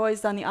says, I've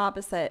always done the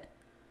opposite.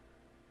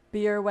 Be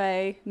your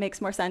way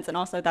makes more sense. And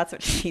also that's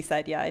what she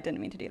said. Yeah, I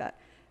didn't mean to do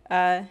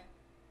that.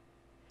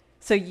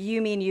 So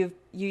you mean you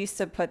used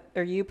to put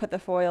the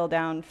foil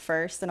down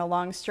first in a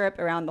long strip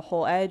around the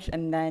whole edge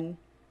and then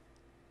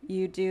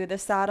you do the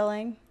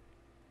saddling?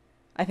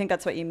 I think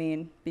that's what you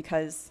mean,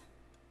 because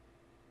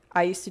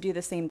I used to do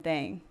the same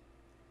thing.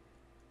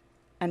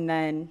 And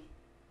then,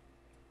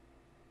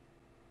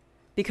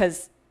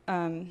 because,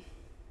 how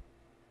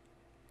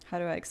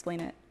do I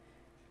explain it?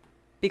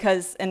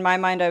 Because in my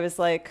mind, I was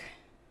like,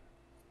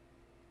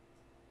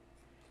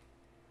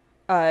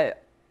 the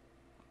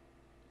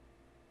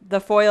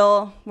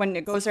foil, when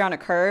it goes around a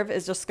curve,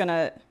 is just going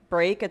to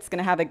break. It's going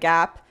to have a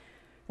gap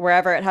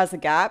wherever it has a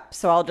gap.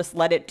 So I'll just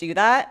let it do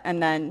that.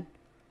 And then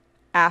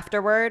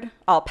afterward,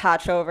 I'll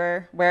patch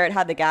over where it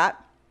had the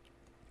gap.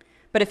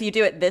 But if you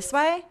do it this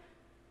way,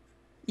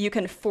 you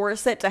can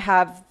force it to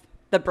have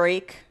the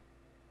break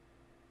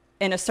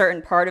in a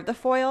certain part of the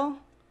foil.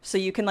 So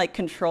you can like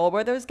control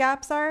where those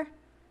gaps are.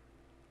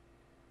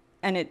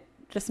 And it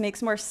just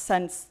makes more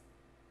sense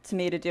to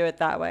me to do it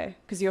that way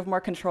because you have more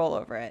control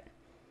over it.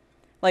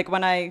 Like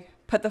when I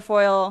put the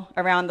foil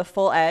around the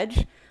full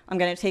edge, I'm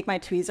going to take my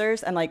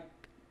tweezers and like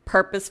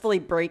purposefully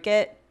break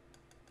it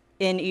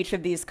in each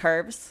of these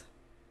curves.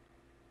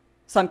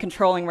 So I'm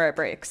controlling where it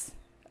breaks,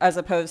 as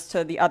opposed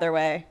to the other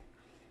way.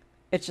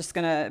 It's just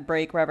going to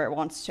break wherever it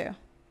wants to.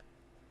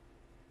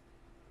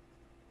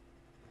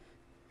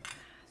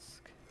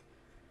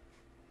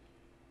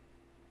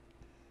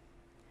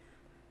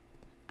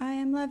 I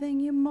am loving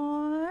you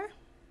more.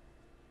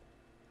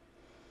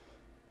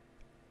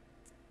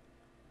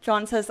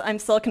 John says, I'm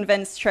still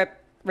convinced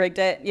Tripp rigged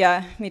it.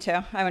 Yeah, me too.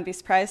 I wouldn't be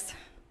surprised.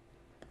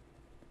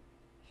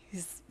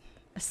 He's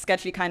a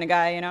sketchy kind of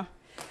guy, you know?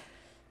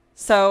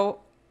 So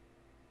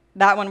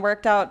that one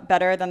worked out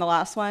better than the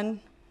last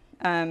one.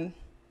 I'm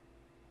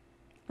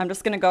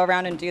just going to go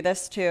around and do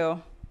this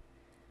to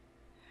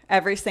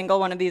every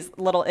single one of these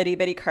little itty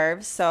bitty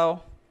curves.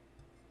 So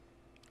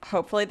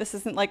hopefully this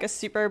isn't like a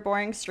super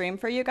boring stream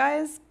for you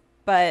guys,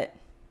 but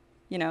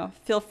you know,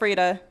 feel free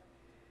to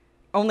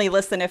only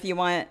listen if you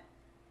want,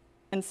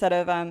 instead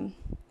of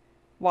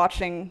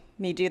watching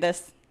me do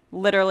this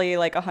literally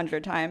like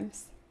 100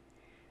 times.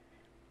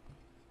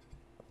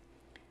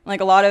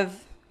 Like a lot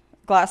of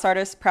glass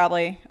artists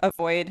probably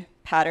avoid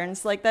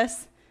patterns like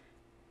this,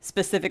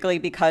 specifically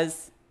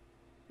because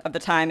of the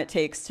time it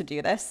takes to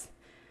do this,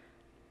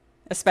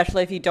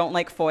 especially if you don't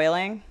like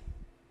foiling.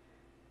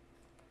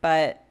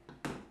 But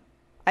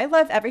I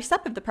love every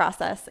step of the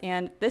process,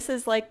 and this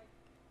is like,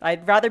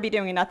 I'd rather be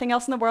doing nothing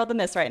else in the world than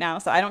this right now,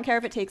 so I don't care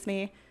if it takes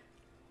me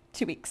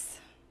 2 weeks.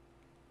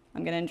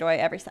 I'm going to enjoy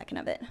every second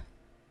of it.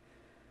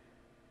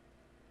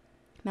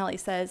 Melly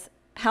says,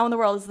 how in the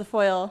world is the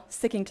foil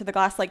sticking to the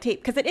glass like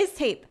tape? Because it is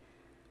tape.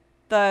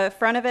 The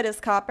front of it is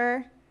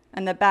copper,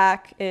 and the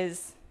back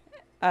is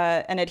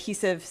an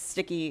adhesive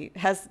sticky,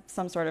 has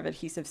some sort of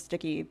adhesive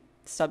sticky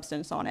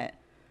substance on it.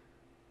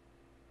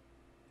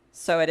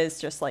 So it is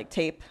just like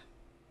tape.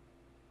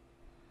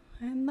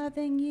 I'm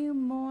loving you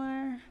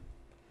more.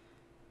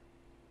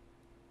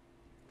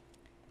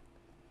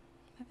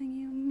 Loving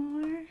you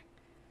more.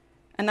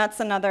 And that's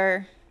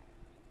another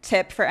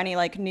tip for any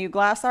like new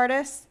glass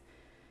artists.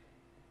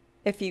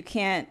 If you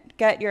can't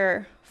get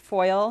your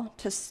foil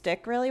to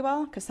stick really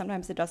well, because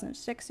sometimes it doesn't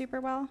stick super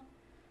well,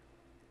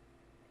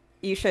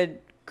 you should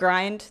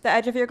grind the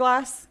edge of your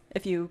glass.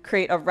 If you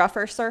create a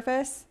rougher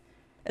surface,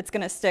 it's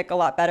going to stick a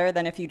lot better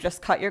than if you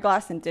just cut your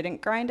glass and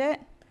didn't grind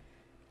it.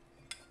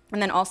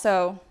 And then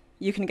also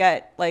you can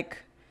get like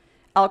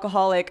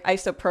alcoholic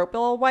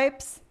isopropyl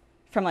wipes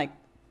from like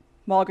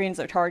Walgreens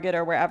or Target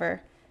or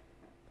wherever,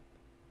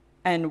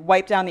 and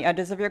wipe down the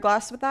edges of your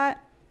glass with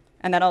that,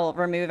 and that'll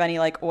remove any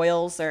like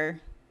oils or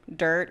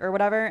dirt or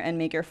whatever and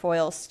make your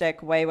foil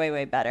stick way, way,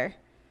 way better.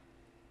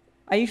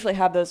 I usually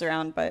have those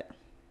around, but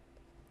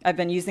I've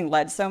been using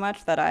lead so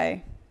much that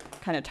I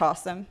kind of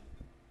toss them.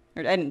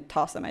 Or I didn't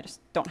toss them, I just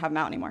don't have them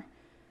out anymore.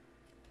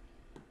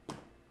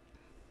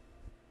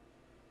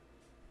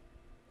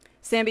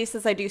 Samby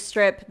says I do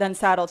strip, then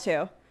saddle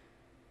too.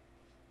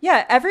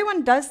 Yeah,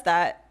 everyone does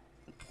that.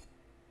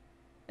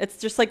 It's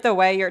just like the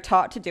way you're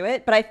taught to do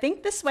it. But I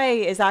think this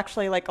way is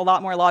actually like a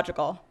lot more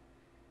logical.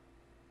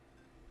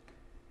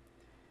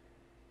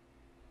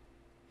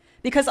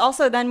 Because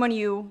also then when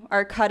you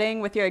are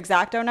cutting with your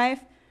X-Acto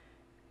knife,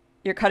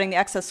 you're cutting the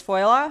excess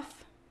foil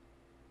off.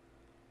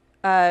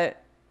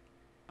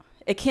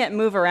 It can't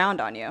move around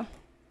on you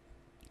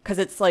because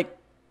it's like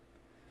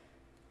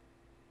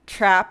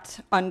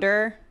trapped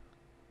under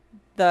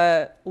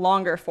the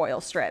longer foil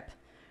strip.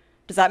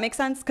 Does that make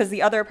sense? Because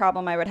the other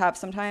problem I would have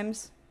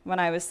sometimes when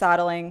I was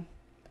saddling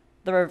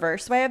the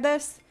reverse way of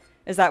this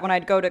is that when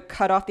I'd go to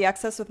cut off the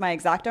excess with my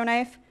X-Acto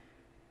knife,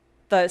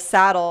 the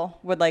saddle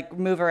would like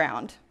move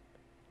around.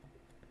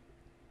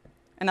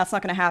 And that's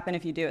not going to happen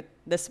if you do it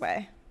this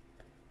way.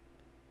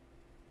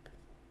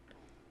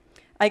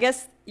 I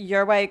guess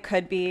your way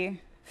could be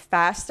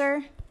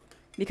faster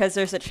because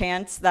there's a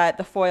chance that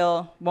the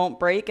foil won't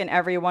break in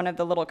every one of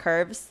the little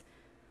curves.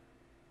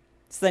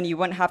 So then you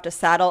wouldn't have to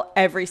saddle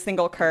every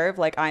single curve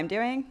like I'm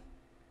doing.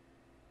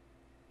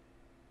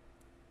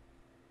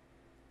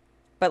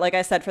 But like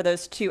I said, for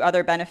those two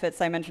other benefits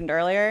I mentioned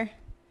earlier,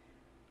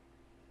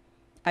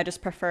 I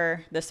just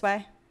prefer this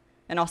way.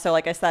 And also,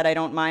 like I said, I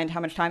don't mind how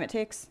much time it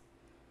takes,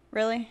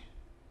 really.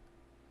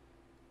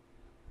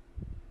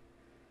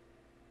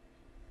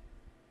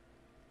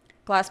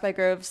 Glass by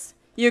Groves,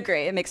 you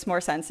agree, it makes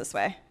more sense this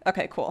way.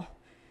 Okay, cool.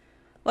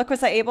 Look,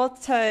 was I able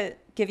to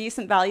give you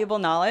some valuable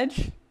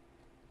knowledge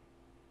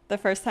the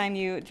first time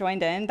you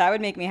joined in? That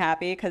would make me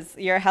happy because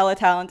you're hella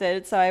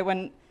talented, so I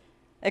wouldn't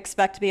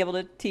expect to be able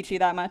to teach you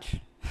that much.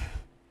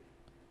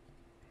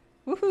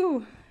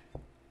 Woohoo!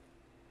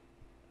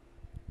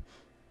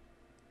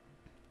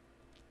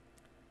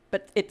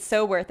 But it's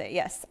so worth it.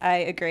 Yes, I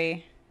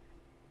agree.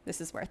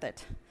 This is worth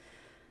it.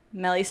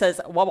 Melly says,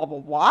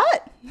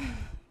 what?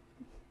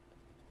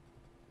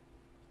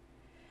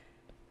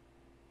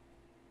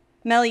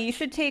 Melly, you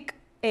should take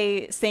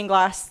a stained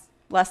glass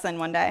lesson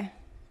one day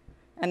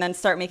and then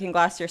start making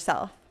glass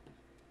yourself.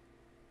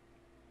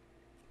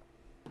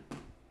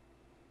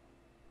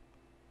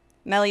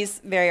 Melly's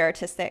very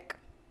artistic.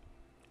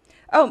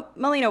 Oh,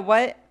 Melina,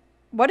 what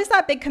is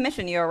that big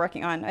commission you were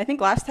working on? I think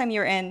last time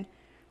you were in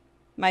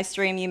my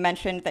stream, you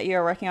mentioned that you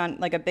were working on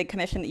like a big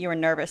commission that you were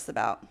nervous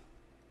about.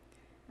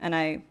 And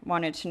I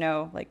wanted to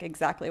know like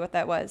exactly what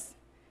that was.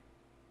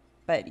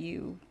 But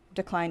you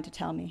declined to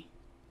tell me.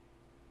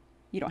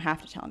 You don't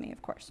have to tell me,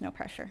 of course, no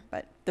pressure,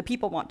 but the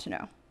people want to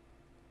know.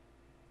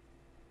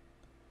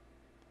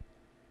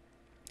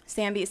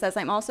 Samby says,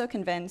 I'm also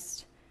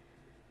convinced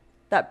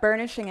that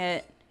burnishing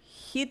it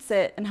heats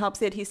it and helps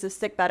the adhesive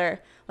stick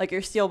better, like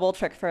your steel wool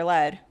trick for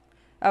lead.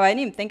 Oh, I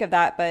didn't even think of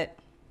that, but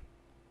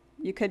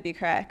you could be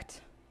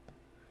correct.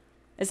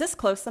 Is this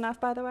close enough,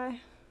 by the way?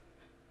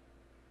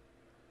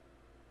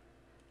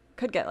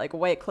 Could get like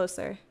way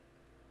closer.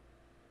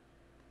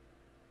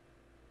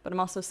 But I'm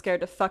also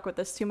scared to fuck with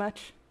this too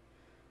much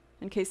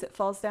in case it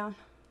falls down.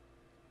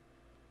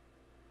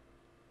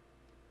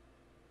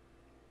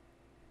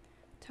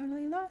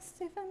 Totally lost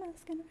if I'm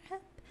asking for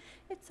help.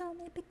 It's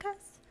only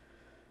because.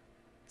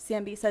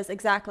 CMB says,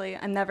 exactly.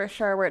 I'm never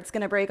sure where it's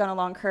going to break on a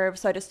long curve,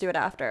 so I just do it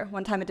after.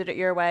 One time I did it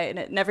your way, and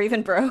it never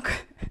even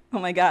broke. Oh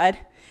my God.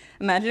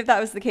 Imagine if that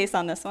was the case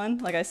on this one.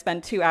 Like I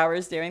spend 2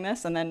 hours doing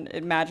this, and then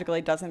it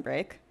magically doesn't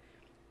break.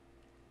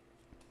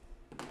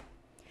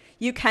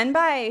 You can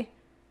buy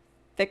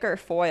thicker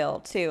foil,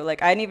 too.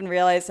 Like I didn't even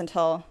realize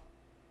until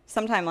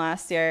sometime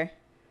last year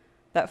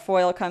that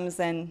foil comes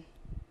in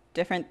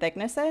different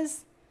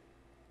thicknesses.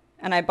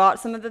 And I bought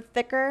some of the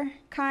thicker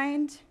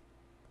kind,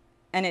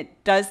 and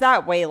it does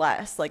that way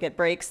less. Like it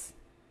breaks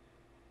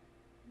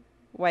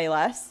way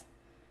less.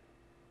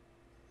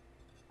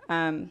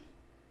 But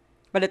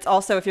it's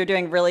also, if you're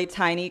doing really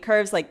tiny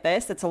curves like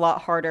this, it's a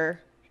lot harder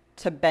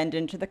to bend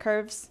into the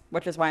curves,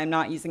 which is why I'm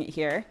not using it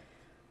here.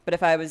 But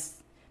if I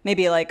was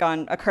maybe like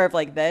on a curve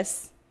like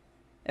this,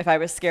 if I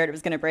was scared it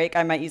was going to break,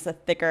 I might use a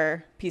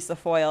thicker piece of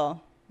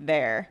foil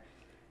there.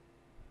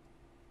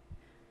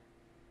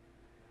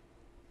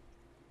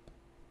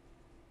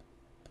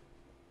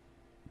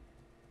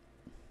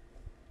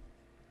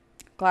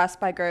 Glass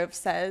by Grove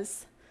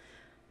says,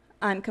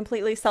 I'm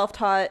completely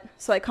self-taught,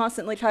 so I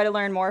constantly try to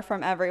learn more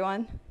from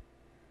everyone.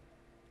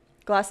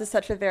 Glass is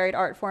such a varied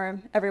art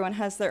form. Everyone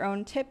has their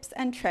own tips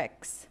and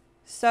tricks.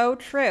 So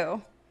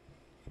true.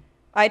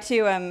 I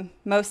too am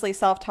mostly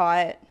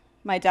self-taught.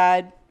 My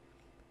dad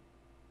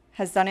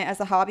has done it as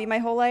a hobby my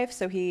whole life,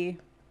 so he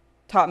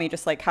taught me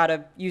just like how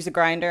to use a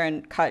grinder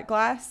and cut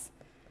glass.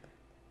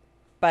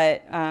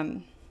 But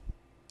I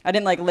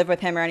didn't like live with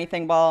him or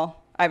anything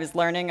while I was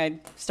learning. I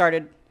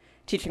started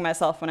teaching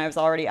myself when I was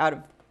already out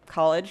of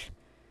college.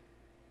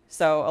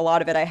 So a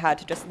lot of it I had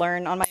to just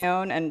learn on my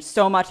own, and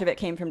so much of it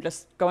came from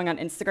just going on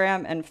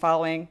Instagram and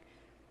following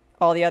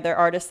all the other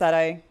artists that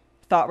I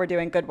thought were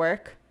doing good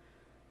work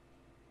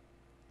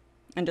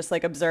and just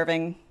like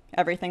observing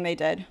everything they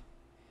did.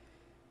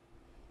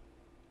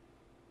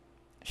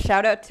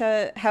 Shout out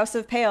to House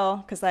of Pale,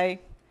 because I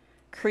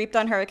creeped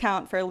on her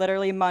account for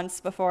literally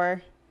months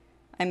before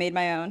I made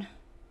my own.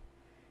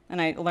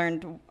 And I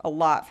learned a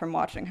lot from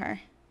watching her.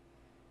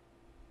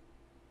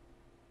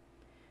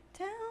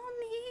 Tell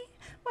me,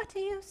 what do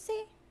you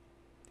see?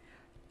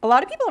 A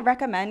lot of people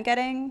recommend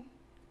getting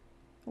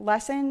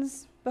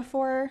lessons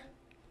before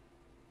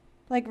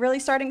like really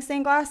starting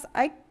stained glass.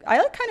 I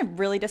like kind of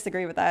really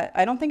disagree with that.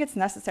 I don't think it's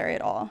necessary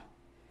at all.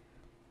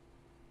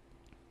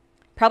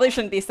 Probably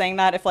shouldn't be saying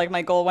that if like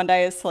my goal one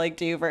day is to like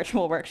do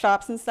virtual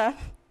workshops and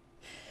stuff.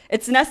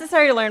 It's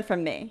necessary to learn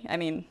from me. I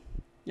mean,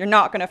 you're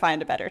not going to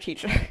find a better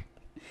teacher.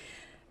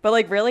 But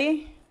like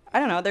really, I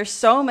don't know. There's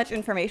so much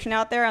information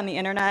out there on the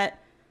internet.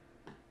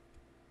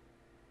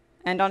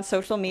 And on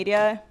social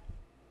media,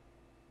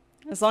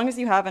 as long as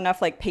you have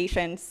enough like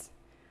patience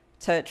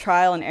to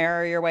trial and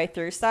error your way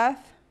through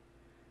stuff,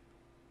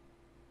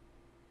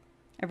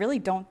 I really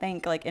don't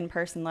think like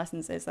in-person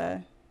lessons is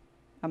a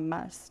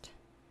must.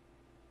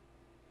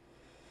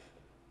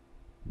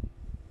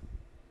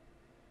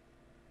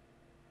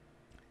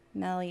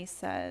 Melly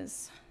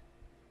says,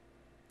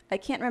 I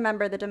can't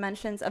remember the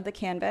dimensions of the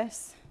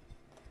canvas,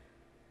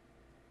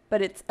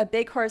 but it's a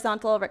big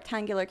horizontal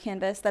rectangular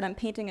canvas that I'm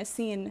painting a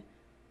scene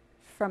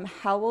from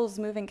Howl's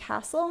Moving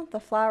Castle, the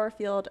flower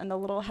field, and the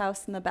little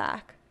house in the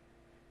back.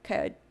 Okay,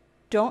 I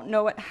don't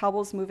know what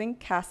Howl's Moving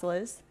Castle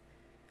is,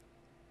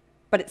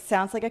 but it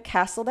sounds like a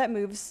castle that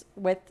moves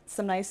with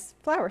some nice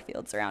flower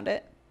fields around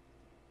it.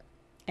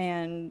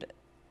 And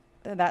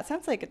that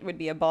sounds like it would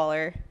be a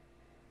baller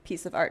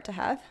piece of art to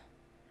have.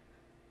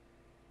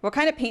 What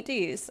kind of paint do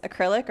you use?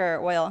 Acrylic or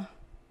oil?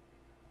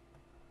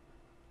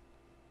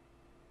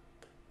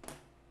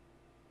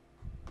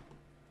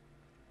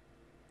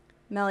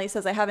 Melly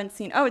says, I haven't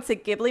seen... Oh, it's a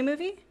Ghibli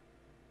movie?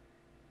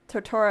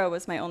 Totoro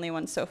was my only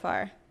one so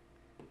far.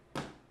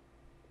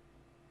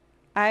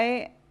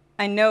 I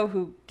know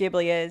who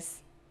Ghibli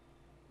is.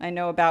 I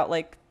know about,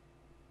 like,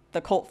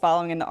 the cult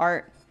following and the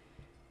art.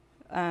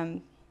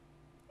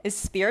 Is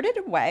Spirited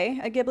Away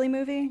a Ghibli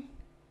movie?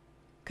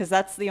 Because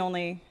that's the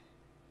only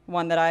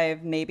one that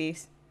I've maybe...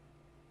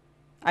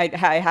 I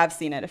have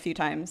seen it a few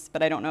times,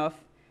 but I don't know if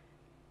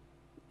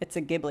it's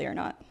a Ghibli or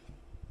not.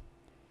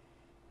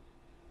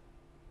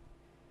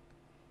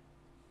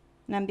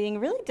 And I'm being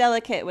really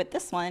delicate with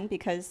this one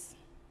because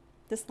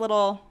this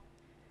little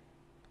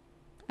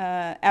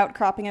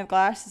outcropping of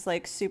glass is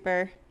like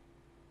super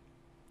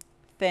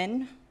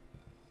thin.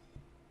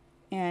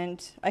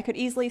 And I could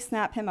easily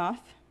snap him off.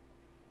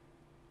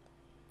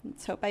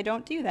 Let's hope I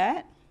don't do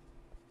that.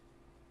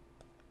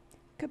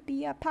 Could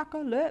be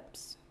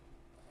apocalypse.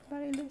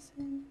 Everybody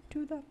listen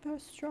to the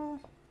first straw.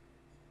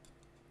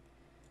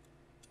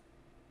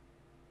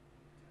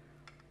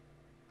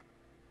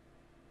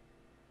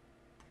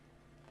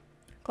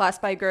 Glass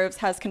by Groves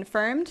has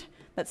confirmed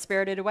that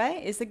Spirited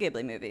Away is a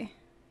Ghibli movie.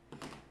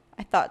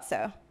 I thought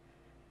so.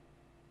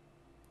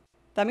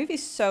 That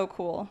movie's so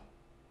cool.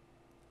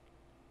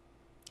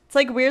 It's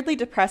like weirdly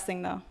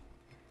depressing though.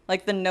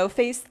 Like the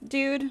no-face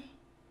dude. I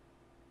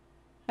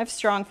have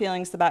strong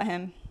feelings about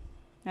him.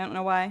 I don't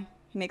know why.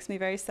 He makes me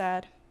very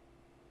sad.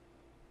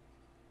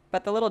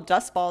 But the little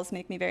dust balls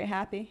make me very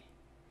happy.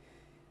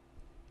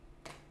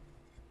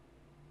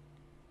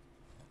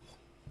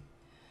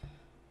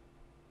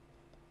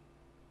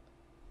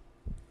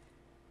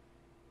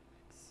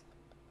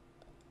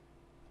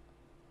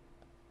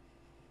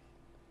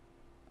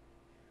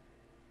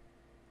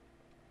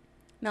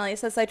 Melly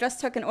says, I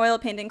just took an oil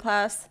painting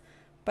class,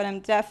 but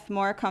I'm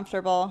more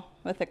comfortable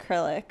with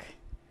acrylic.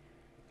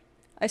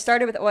 I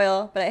started with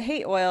oil, but I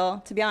hate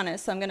oil, to be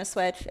honest, so I'm going to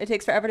switch. It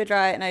takes forever to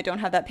dry, and I don't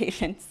have that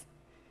patience.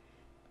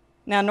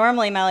 Now,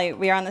 normally, Melly,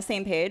 we are on the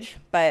same page,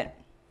 but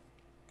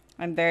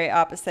I'm very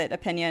opposite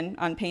opinion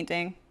on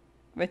painting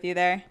with you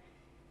there.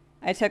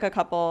 I took a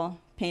couple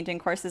painting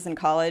courses in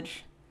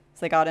college,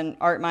 so I got an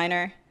art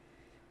minor,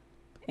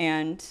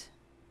 and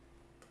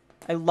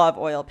I love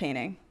oil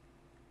painting.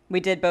 We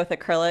did both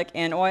acrylic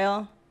and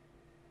oil,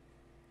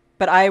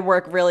 but I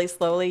work really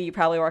slowly. You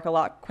probably work a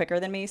lot quicker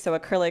than me. So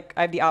acrylic,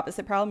 I have the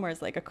opposite problem,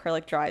 whereas like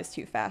acrylic dries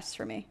too fast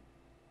for me.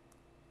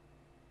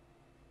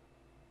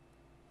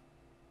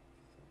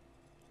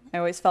 I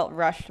always felt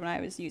rushed when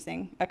I was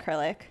using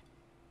acrylic.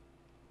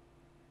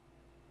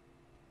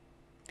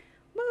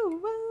 Woo,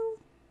 woo.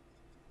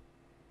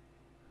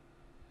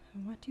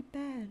 I want you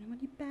bad, I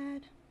want you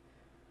bad.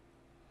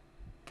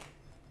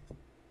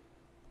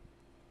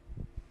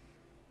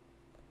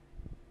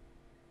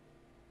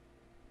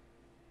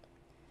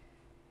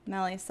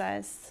 Melly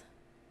says,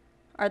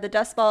 are the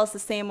dust balls the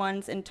same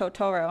ones in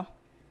Totoro?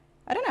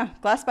 I don't know.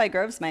 Glass by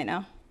Groves might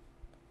know.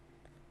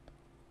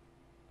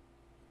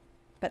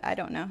 But I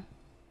don't know.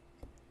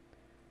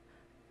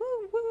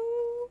 Woo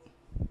woo.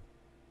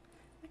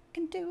 I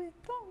can do it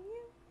for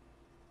you.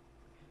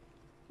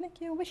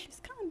 Make your wishes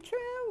come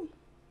true.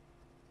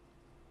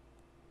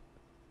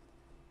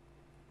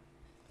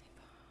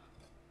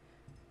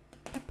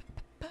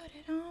 Put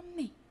it on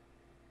me.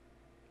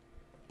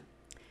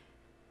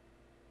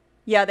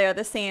 Yeah, they're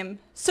the same.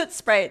 Soot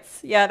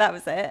sprites. Yeah, that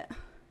was it.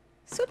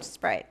 Soot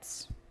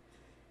sprites.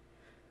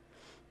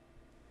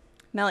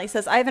 Melly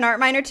says, I have an art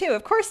minor too.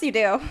 Of course you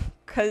do,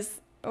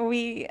 because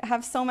we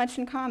have so much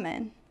in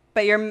common.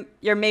 But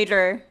your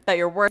major that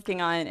you're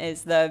working on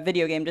is the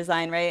video game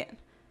design, right?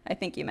 I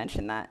think you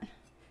mentioned that.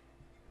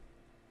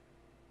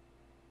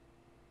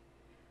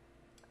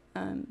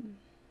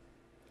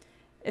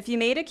 If you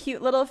made a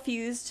cute little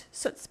fused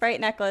soot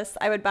sprite necklace,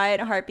 I would buy it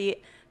in a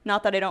heartbeat.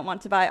 Not that I don't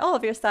want to buy all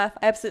of your stuff.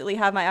 I absolutely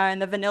have my eye on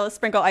the vanilla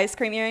sprinkle ice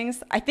cream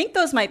earrings. I think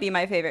those might be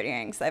my favorite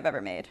earrings I've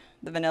ever made.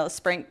 The vanilla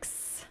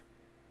sprinks.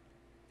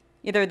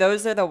 Either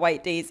those or the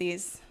white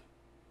daisies.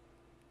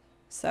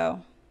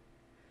 So,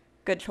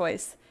 good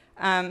choice.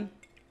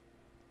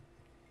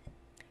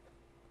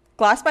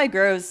 Glass by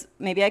Groves,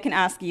 maybe I can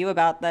ask you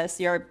about this,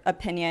 your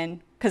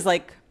opinion, because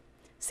like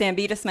Sam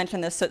B just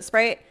mentioned this soot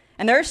sprite,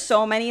 and there are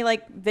so many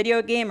like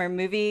video game or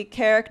movie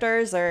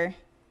characters, or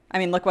I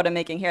mean, look what I'm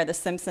making here, the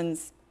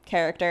Simpsons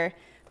character,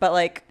 but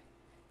like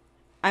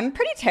I'm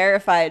pretty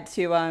terrified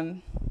to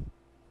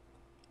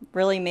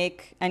really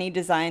make any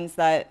designs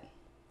that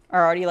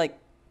are already like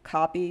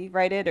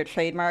copyrighted or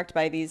trademarked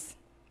by these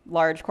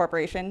large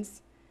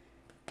corporations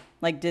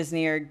like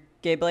Disney or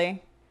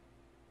Ghibli.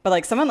 But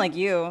like someone like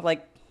you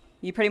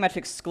pretty much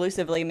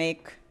exclusively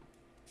make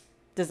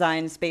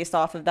designs based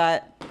off of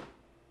that.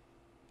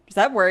 Does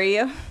that worry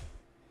you?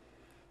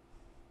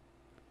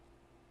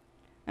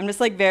 I'm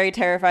just like very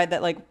terrified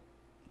that like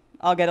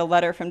I'll get a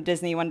letter from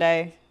Disney one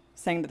day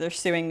saying that they're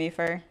suing me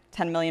for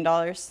 $10 million.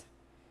 I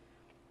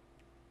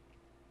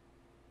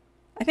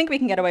think we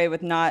can get away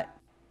with not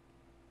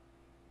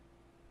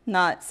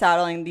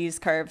saddling these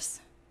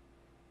curves.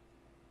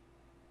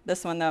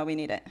 This one though, we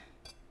need it.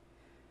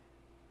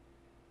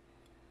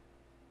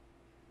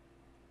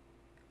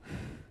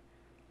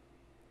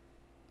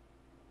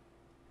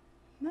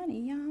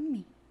 Money on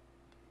me.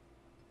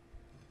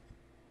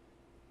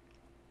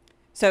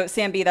 So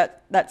Sam B,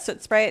 that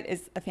soot sprite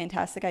is a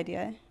fantastic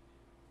idea,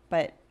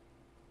 but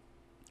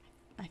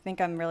I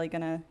think I'm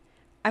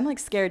like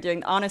scared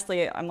doing,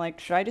 honestly, I'm like,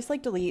 should I just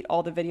like delete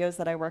all the videos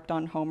that I worked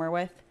on Homer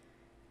with?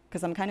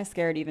 Because I'm kind of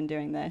scared even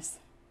doing this.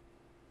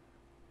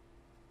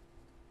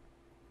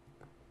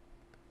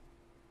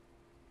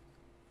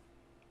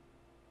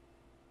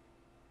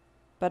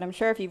 But I'm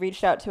sure if you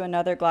reached out to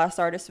another glass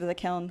artist with a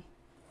kiln,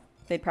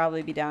 they'd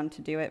probably be down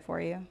to do it for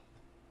you.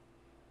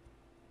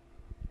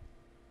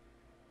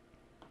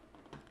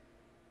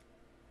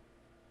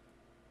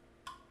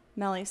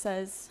 Melly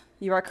says,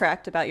 you are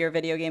correct about your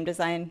video game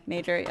design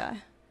major, yeah.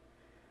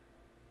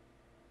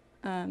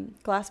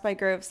 Glass by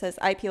Grove says,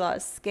 IP law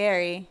is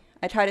scary.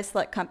 I try to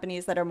select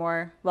companies that are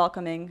more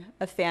welcoming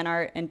of fan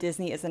art, and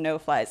Disney is a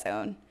no-fly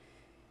zone.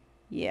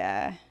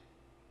 Yeah.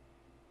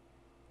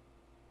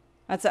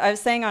 That's what I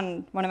was saying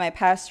on one of my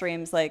past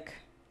streams, like,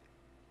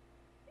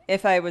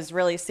 if I was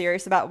really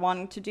serious about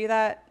wanting to do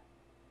that,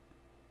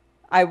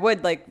 I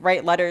would like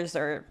write letters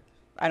or,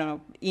 I don't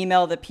know,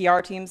 email the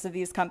PR teams of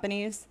these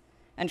companies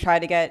and try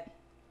to get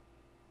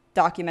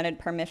documented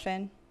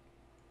permission.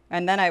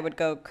 And then I would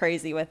go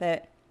crazy with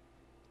it.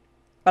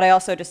 But I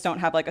also just don't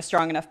have like a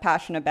strong enough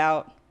passion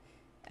about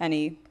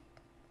any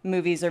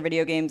movies or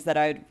video games that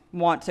I'd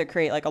want to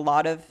create like a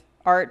lot of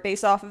art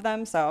based off of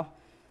them. So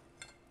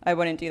I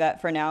wouldn't do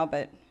that for now,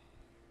 but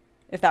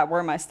if that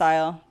were my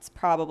style, it's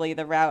probably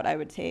the route I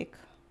would take.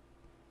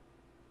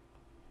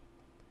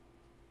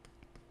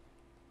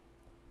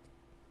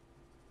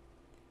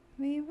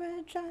 We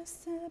were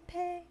just a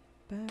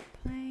paper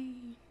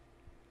plane,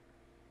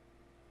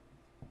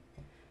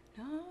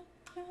 not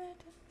good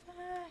to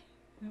fly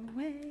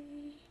away.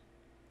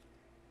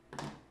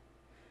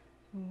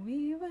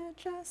 We were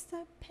just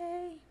a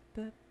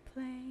paper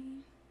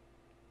plane.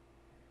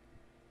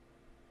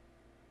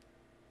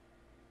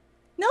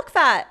 Milk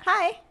Fat,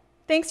 hi.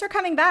 Thanks for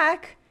coming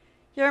back.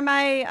 You're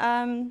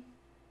my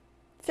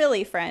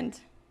Philly friend.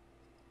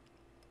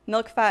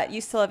 Milk Fat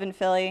used to live in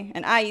Philly,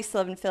 and I used to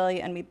live in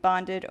Philly, and we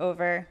bonded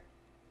over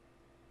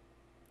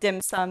Dim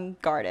Sum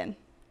Garden,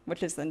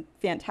 which is a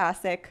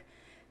fantastic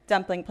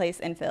dumpling place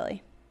in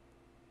Philly.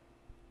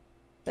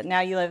 But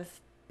now you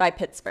live by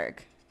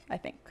Pittsburgh, I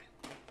think.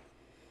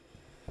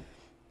 I'm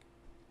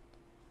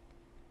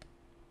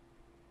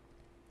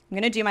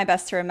going to do my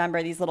best to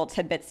remember these little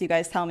tidbits you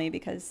guys tell me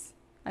because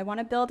I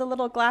want to build a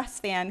little glass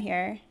fan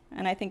here,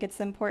 and I think it's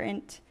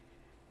important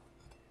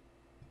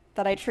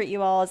that I treat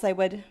you all as I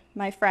would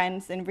my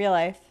friends in real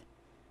life,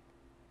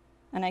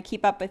 and I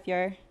keep up with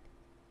your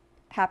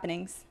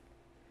happenings.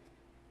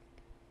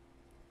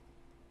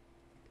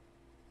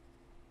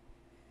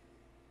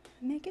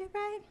 Make it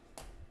right.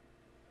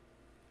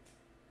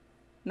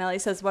 Melly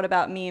says, what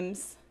about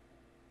memes?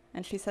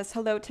 And she says,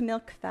 hello to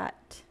Milk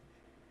Fat.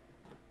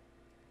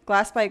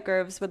 Glass by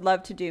Groves would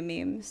love to do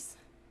memes.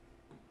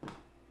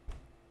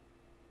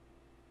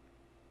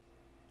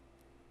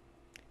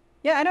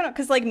 Yeah, I don't know,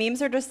 because like memes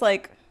are just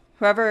like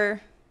whoever,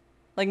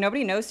 like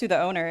nobody knows who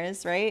the owner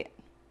is, right?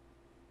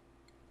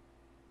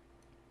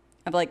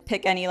 Of like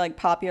pick any like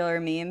popular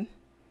meme.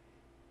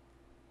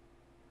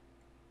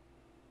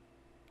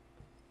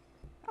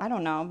 I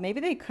don't know. Maybe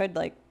they could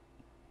like,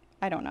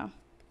 I don't know.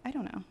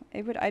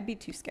 I'd be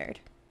too scared.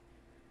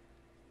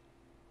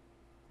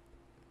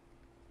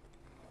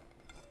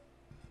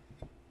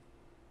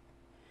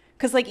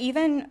 Cause like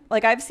even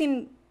like I've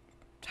seen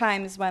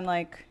times when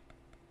like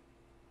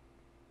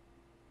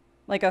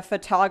a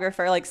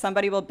photographer, like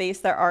somebody will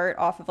base their art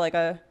off of like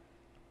a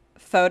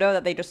photo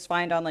that they just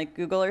find on like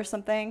Google or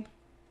something,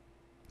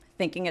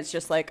 thinking it's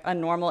just like a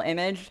normal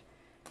image.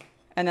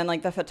 And then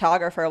like the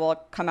photographer will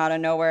come out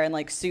of nowhere and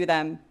like sue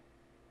them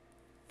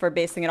for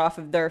basing it off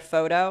of their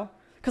photo.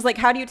 Cause like,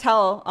 how do you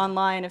tell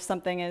online if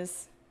something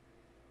is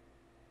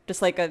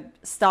just like a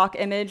stock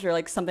image or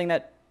like something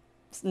that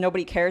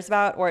nobody cares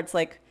about, or it's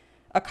like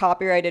a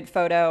copyrighted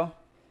photo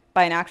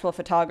by an actual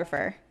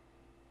photographer?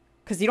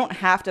 because you don't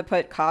have to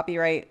put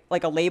copyright,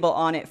 like a label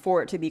on it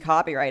for it to be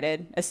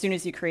copyrighted. As soon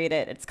as you create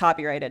it, it's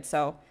copyrighted.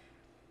 So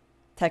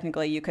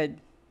technically you could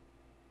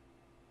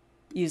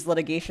use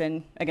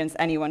litigation against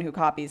anyone who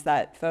copies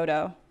that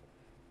photo.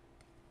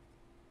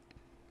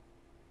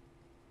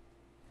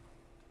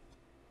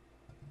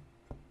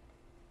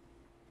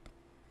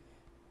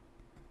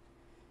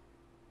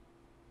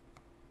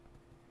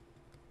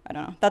 I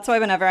don't know. That's why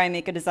whenever I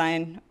make a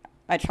design,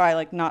 I try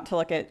like not to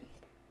look at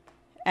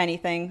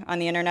anything on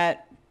the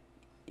internet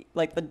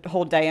like the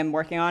whole day I'm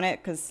working on it,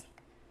 because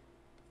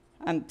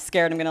I'm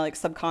scared I'm gonna like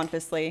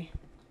subconsciously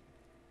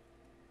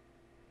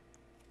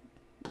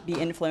be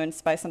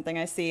influenced by something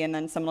I see and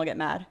then someone will get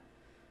mad.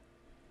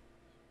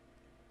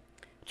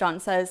 John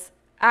says,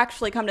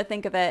 actually, come to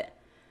think of it,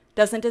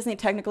 doesn't Disney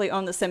technically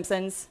own The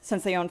Simpsons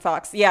since they own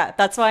Fox? Yeah,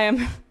 that's why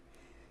I'm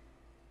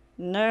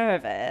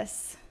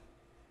nervous.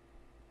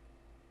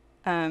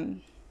 I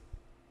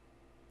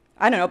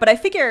don't know, but I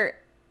figure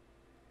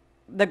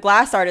the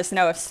glass artists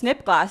know if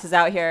Snip Glass is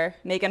out here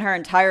making her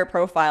entire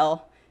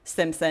profile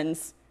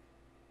Simpsons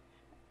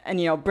and,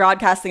 you know,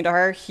 broadcasting to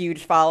her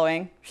huge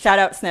following. Shout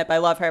out Snip. I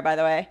love her, by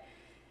the way.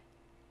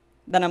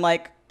 Then I'm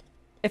like,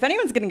 if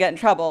anyone's going to get in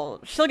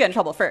trouble, she'll get in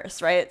trouble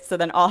first, right? So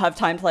then I'll have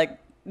time to like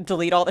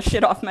delete all the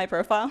shit off my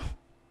profile.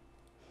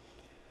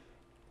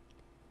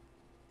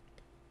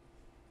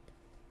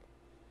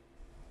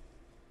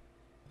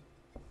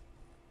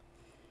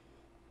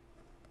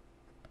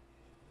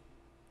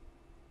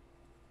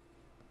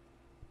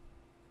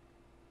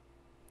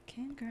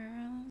 Okay,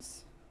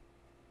 girls.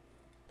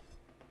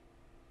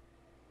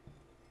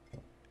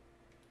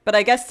 But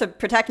I guess to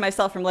protect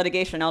myself from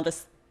litigation, I'll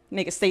just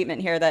make a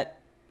statement here that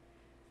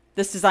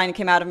this design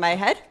came out of my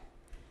head,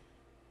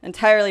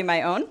 entirely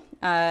my own.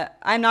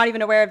 I'm not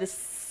even aware of the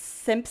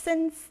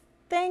Simpsons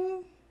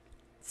thing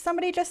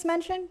somebody just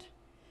mentioned.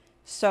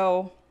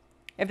 So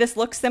if this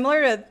looks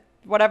similar to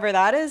whatever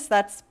that is,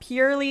 that's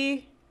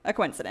purely a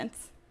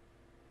coincidence.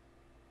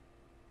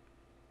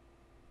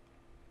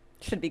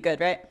 Should be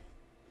good, right?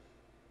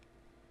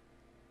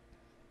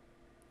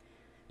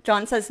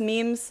 John says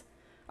memes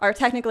are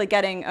technically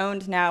getting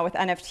owned now with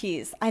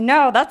NFTs. I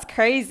know, that's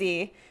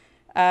crazy.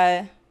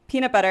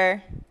 Peanut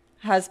Butter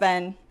has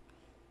been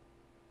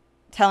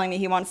telling me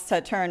he wants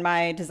to turn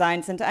my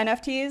designs into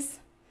NFTs,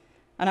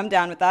 and I'm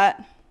down with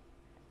that.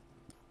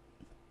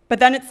 But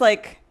then it's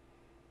like,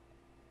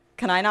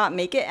 can I not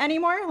make it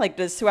anymore? Like,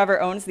 does whoever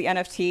owns the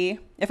NFT,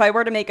 if I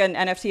were to make an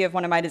NFT of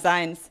one of my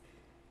designs,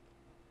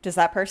 does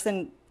that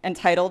person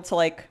entitled to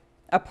like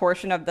a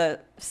portion of the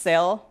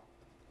sale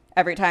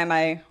every time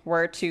I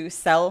were to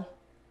sell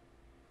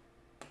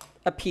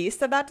a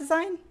piece of that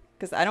design?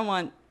 Because I don't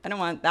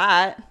want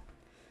that.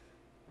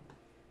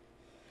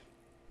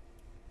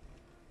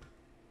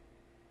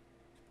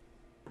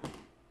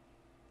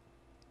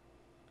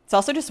 It's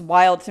also just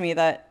wild to me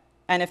that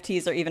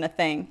NFTs are even a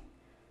thing.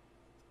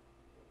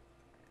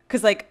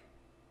 Because like,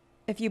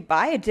 if you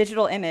buy a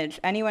digital image,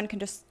 anyone can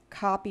just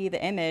copy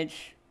the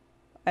image.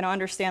 I don't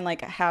understand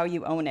like how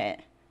you own it.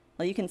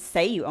 Like, you can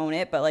say you own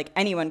it, but like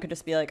anyone could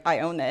just be like, I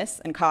own this,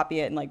 and copy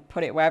it and like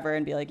put it wherever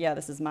and be like, yeah,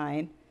 this is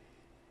mine.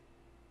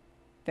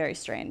 Very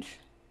strange.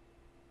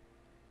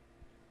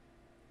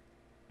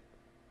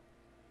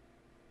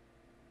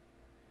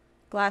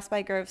 Glass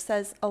by Grove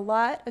says a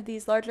lot of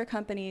these larger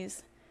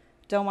companies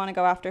don't want to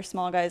go after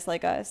small guys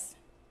like us.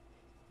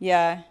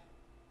 Yeah.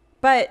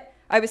 But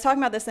I was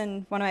talking about this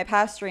in one of my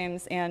past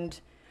streams, and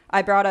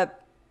I brought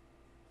up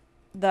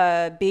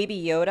the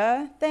Baby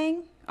Yoda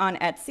thing on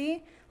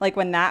Etsy. Like,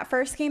 when that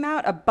first came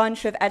out, a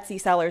bunch of Etsy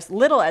sellers,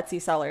 little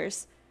Etsy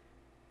sellers,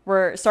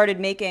 started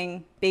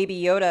making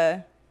Baby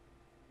Yoda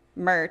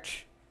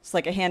merch. It's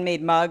like a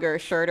handmade mug or a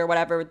shirt or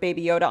whatever with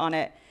Baby Yoda on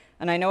it.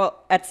 And I know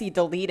Etsy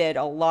deleted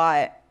a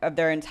lot of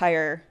their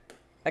entire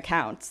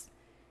accounts.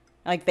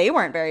 Like, they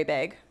weren't very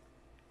big.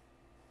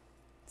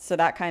 So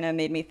that kind of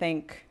made me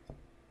think,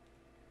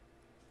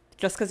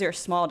 just because you're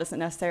small doesn't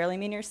necessarily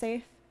mean you're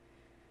safe.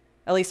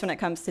 At least when it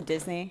comes to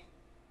Disney.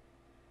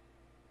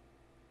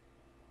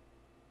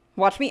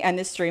 Watch me end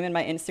this stream and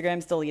my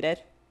Instagram's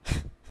deleted.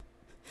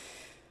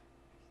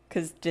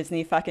 Because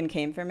Disney fucking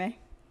came for me.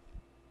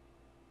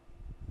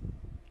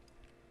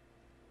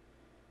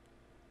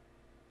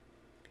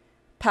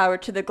 Power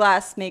to the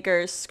glass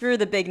makers. Screw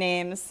the big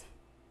names.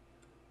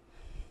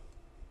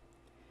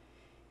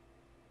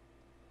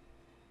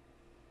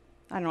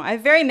 I don't know. I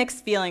have very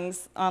mixed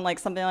feelings on like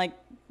something like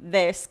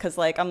this, because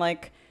like I'm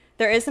like,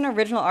 there is an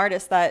original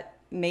artist that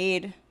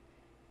made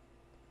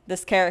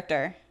this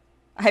character,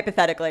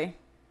 hypothetically,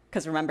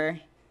 because remember,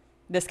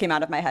 this came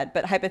out of my head,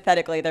 but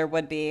hypothetically there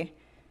would be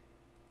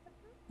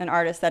an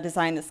artist that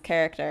designed this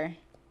character,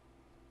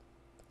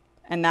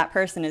 and that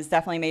person has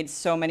definitely made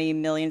so many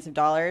millions of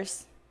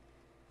dollars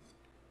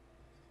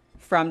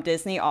from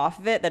Disney off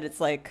of it that it's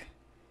like,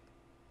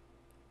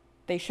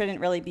 they shouldn't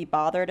really be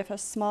bothered if a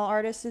small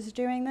artist is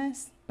doing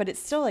this, but it's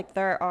still like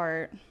their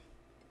art.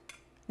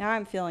 Now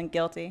I'm feeling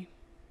guilty.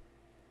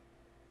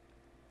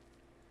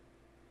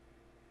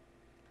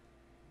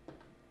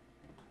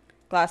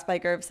 Glass by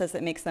Grove says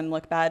it makes them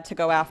look bad to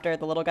go after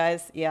the little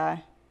guys. Yeah.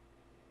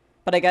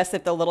 But I guess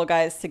if the little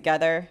guys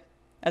together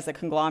as a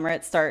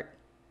conglomerate start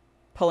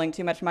pulling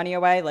too much money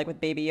away, like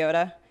with Baby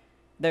Yoda,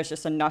 there's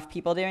just enough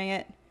people doing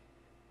it,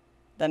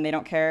 then they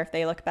don't care if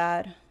they look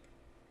bad.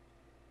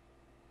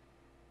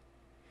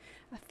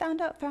 I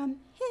found out from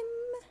him,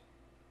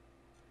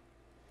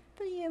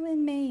 for you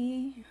and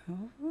me,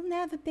 will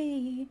never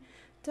be.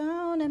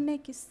 Don't I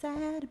make you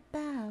sad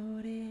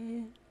about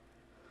it?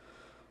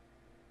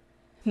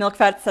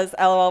 Milkfat says,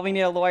 LOL, we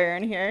need a lawyer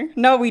in here.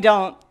 No, we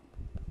don't.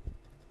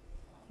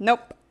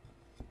 Nope.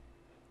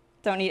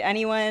 Don't need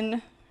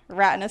anyone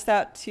ratting us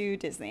out to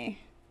Disney.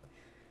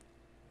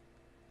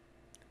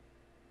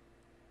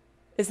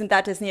 Isn't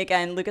that Disney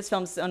again?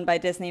 Lucasfilm's owned by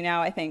Disney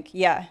now, I think.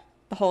 Yeah,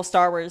 the whole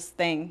Star Wars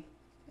thing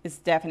is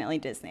definitely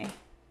Disney.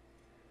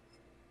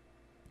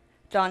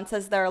 John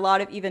says there are a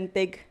lot of even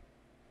big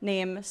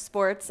name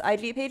sports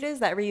IG pages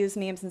that reuse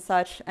memes and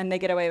such, and they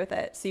get away with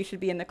it, so you should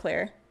be in the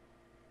clear.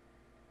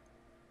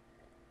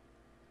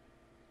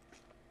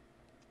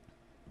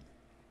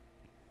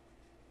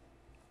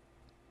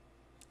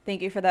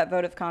 Thank you for that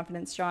vote of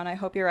confidence, John. I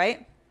hope you're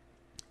right.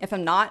 If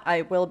I'm not,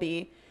 I will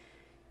be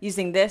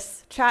using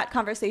this chat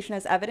conversation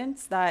as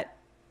evidence that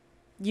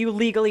you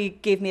legally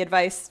gave me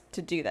advice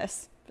to do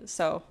this.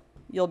 So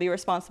you'll be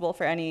responsible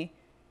for any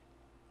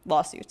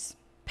lawsuits,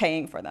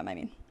 paying for them, I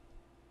mean.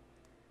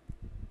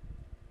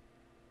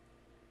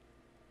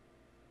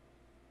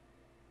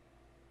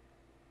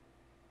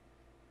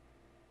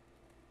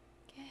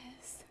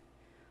 Yes.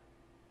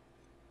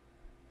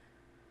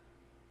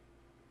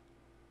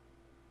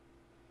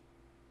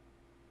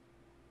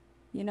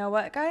 You know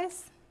what,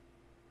 guys?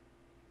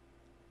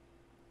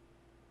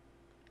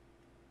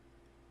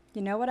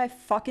 You know what I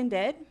fucking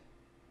did?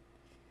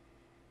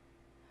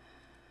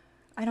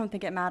 I don't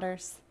think it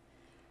matters.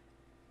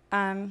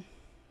 I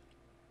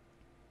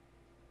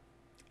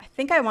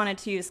think I wanted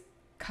to use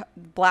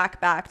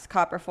black-backed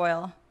copper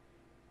foil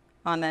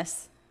on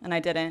this, and I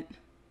didn't.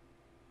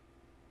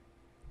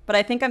 But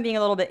I think I'm being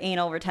a little bit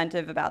anal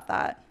retentive about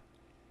that.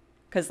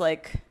 Because,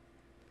 like,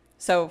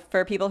 so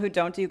for people who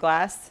don't do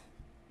glass,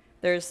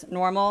 there's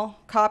normal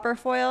copper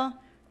foil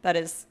that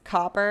is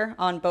copper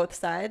on both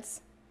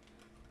sides.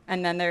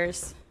 And then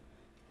there's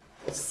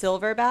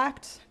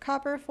silver-backed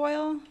copper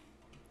foil,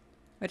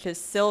 which is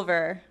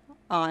silver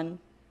on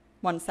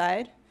one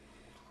side.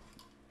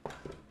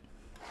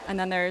 And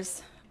then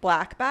there's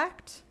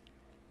black-backed,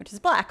 which is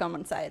black on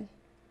one side.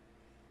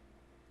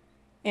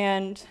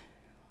 And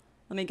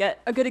let me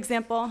get a good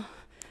example.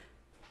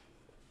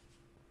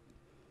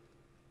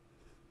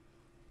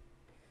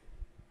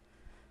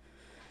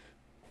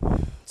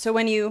 So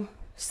when you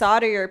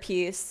solder your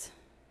piece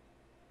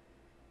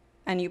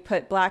and you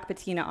put black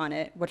patina on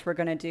it, which we're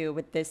going to do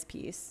with this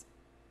piece,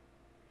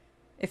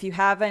 if you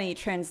have any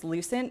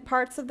translucent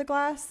parts of the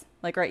glass,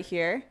 like right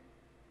here,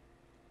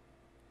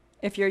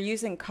 if you're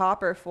using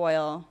copper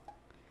foil,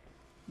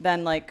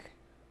 then like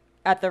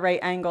at the right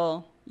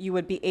angle, you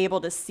would be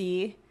able to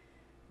see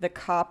the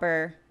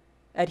copper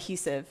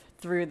adhesive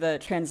through the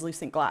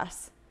translucent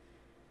glass.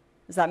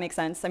 Does that make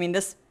sense? I mean,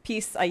 this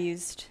piece I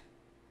used,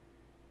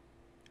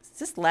 is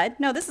this lead?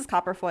 No, this is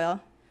copper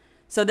foil.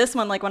 So this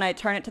one, like when I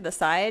turn it to the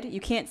side, you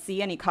can't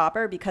see any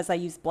copper because I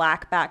use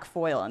black back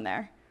foil in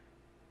there.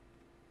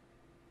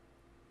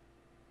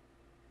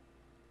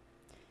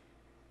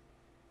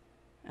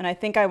 And I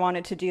think I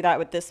wanted to do that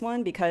with this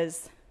one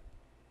because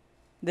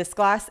this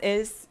glass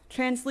is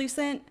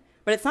translucent,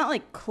 but it's not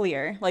like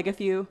clear. Like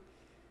if you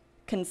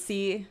can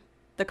see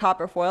the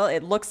copper foil,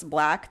 it looks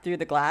black through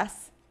the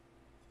glass.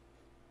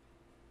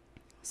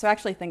 So I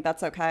actually think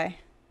that's okay.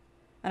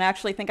 And I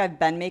actually think I've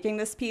been making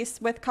this piece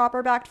with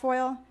copper backed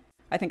foil.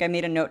 I think I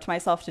made a note to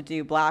myself to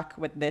do black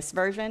with this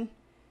version.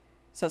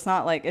 So it's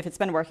not like, if it's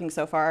been working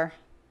so far,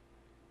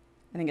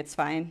 I think it's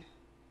fine.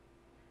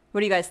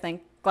 What do you guys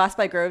think? Glass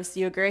by Groves, do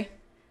you agree?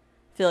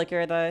 I feel like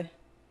you're the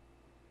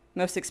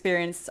most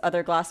experienced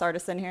other glass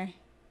artist in here.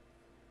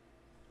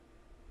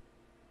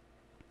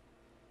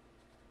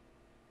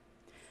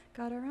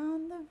 Got her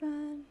on the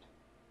run,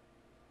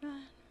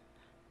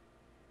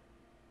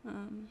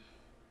 run.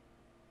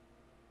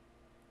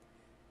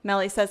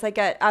 Melly says, I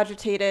get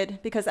agitated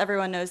because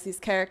everyone knows these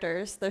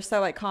characters. They're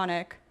so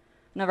iconic,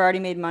 and I've already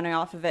made money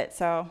off of it,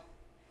 so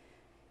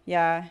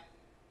yeah.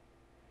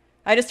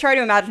 I just try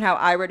to imagine how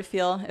I would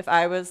feel if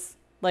I was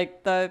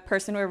like the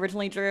person who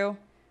originally drew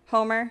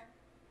Homer.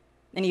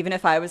 And even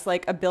if I was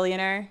like a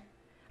billionaire,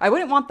 I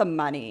wouldn't want the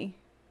money,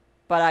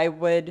 but I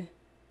would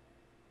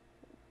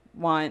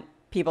want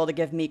people to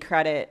give me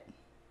credit.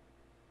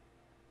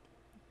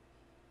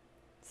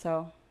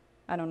 So,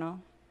 I don't know.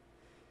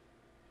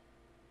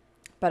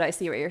 But I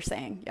see what you're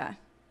saying, yeah.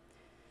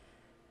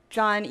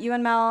 John, you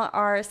and Mel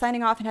are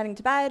signing off and heading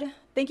to bed.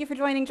 Thank you for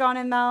joining, John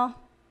and Mel.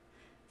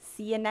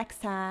 See you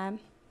next time.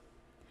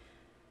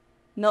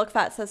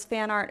 Milkfat says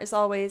fan art is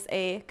always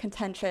a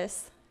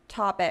contentious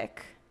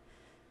topic.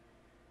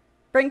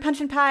 Bring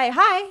Punch and Pie.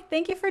 Hi,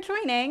 thank you for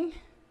joining.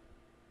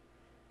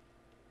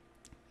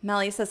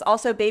 Melly says,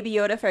 also Baby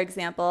Yoda, for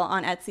example,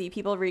 on Etsy,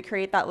 people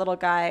recreate that little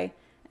guy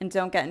and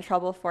don't get in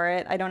trouble for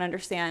it. I don't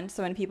understand.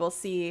 So when people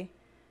see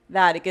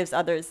that, it gives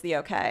others the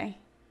okay.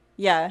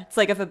 Yeah, it's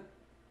like if a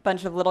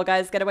bunch of little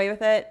guys get away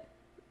with it,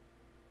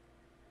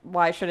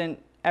 why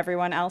shouldn't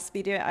everyone else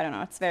be doing it? I don't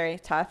know. It's very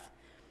tough.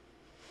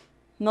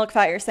 Milk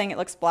Fat, you're saying it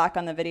looks black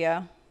on the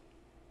video.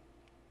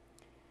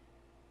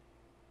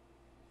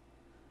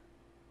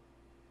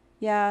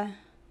 Yeah.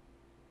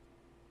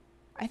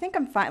 I think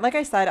I'm fine. Like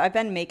I said, I've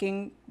been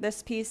making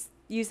this piece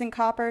using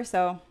copper,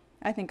 so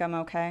I think I'm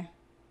okay.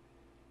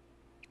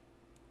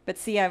 But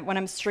see, when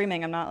I'm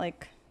streaming, I'm not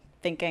like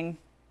thinking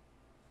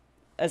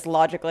as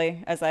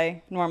logically as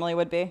I normally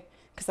would be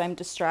because I'm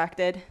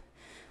distracted.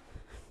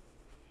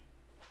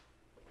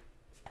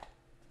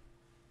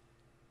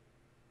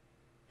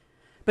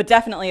 But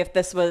definitely if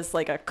this was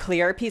like a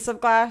clear piece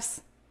of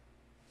glass,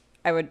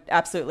 I would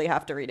absolutely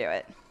have to redo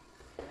it.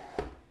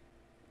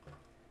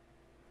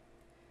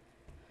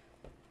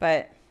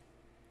 But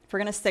if we're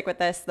going to stick with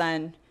this,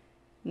 then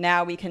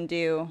now we can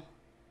do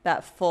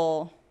that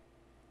full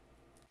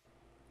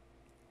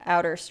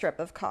outer strip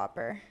of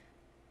copper.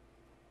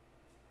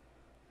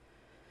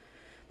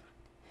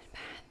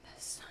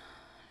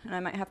 And I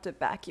might have to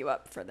back you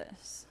up for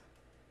this.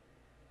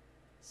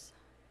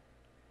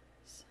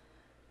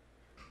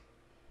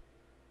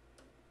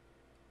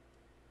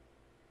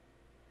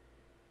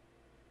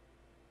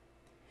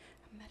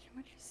 Imagine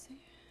what you see.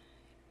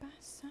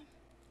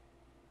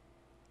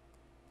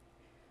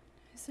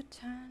 Is a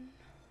 10.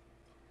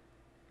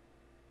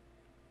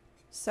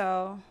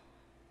 So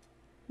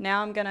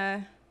now I'm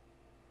gonna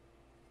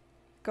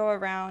go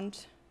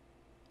around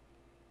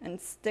and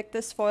stick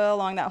this foil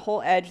along that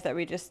whole edge that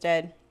we just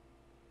did.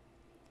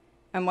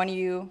 And when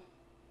you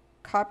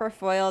copper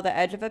foil the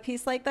edge of a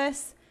piece like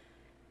this,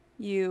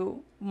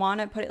 you want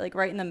to put it like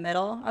right in the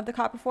middle of the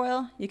copper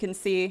foil. You can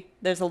see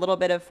there's a little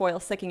bit of foil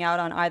sticking out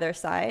on either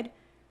side,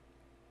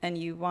 and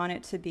you want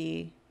it to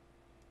be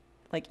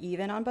like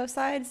even on both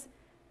sides,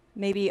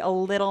 maybe a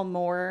little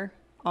more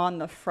on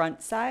the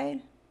front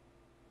side.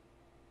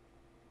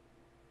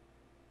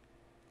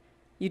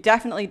 You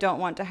definitely don't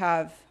want to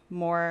have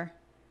more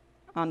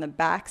on the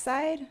back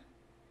side,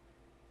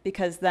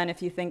 because then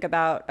if you think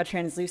about a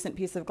translucent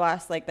piece of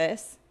glass like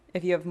this,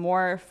 if you have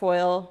more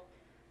foil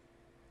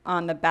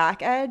on the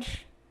back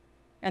edge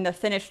and the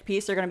finished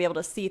piece, you're going to be able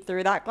to see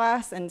through that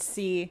glass and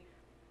see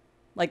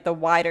like the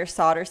wider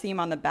solder seam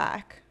on the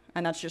back.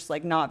 And that's just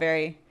like not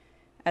very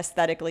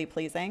aesthetically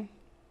pleasing.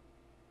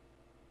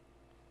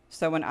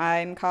 So when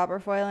I'm copper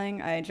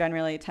foiling, I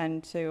generally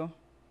tend to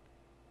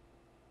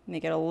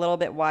make it a little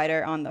bit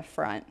wider on the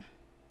front.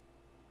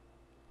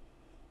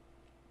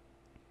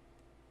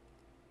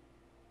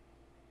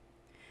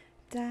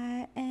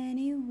 Die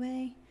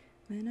anyway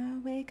when I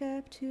wake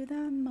up to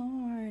the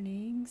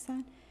morning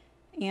sun.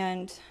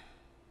 And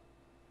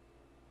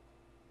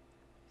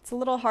it's a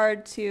little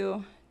hard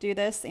to do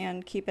this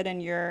and keep it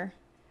in your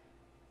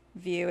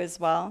view as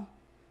well.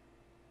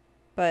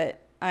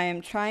 But I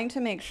am trying to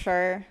make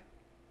sure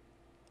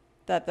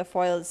that the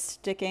foil is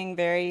sticking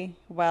very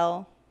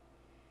well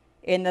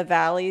in the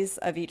valleys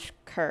of each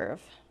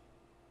curve.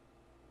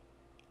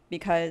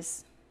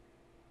 Because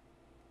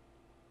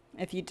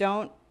if you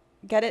don't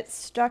get it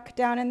stuck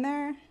down in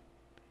there,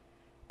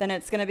 then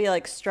it's going to be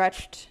like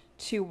stretched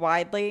too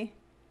widely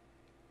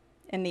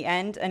in the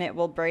end, and it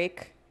will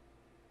break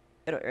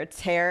or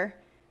tear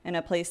in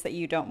a place that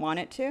you don't want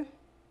it to.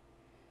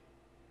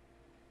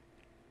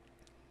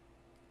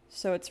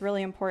 So it's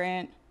really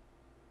important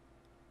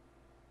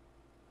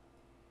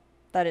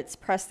that it's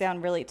pressed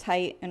down really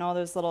tight in all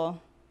those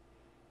little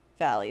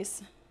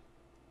valleys.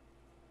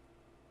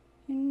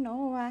 You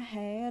know I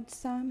had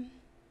some.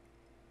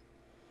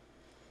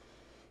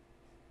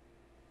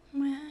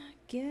 When I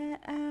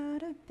get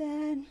out of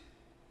bed,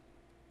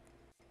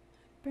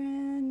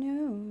 brand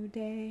new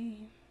day.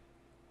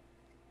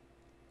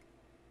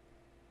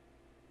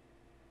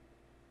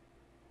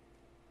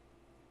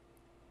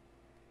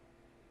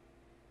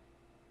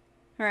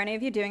 Are any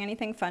of you doing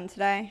anything fun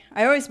today?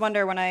 I always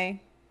wonder when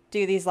I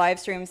do these live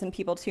streams and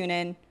people tune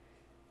in,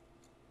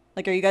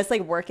 like, are you guys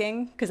like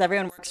working? Because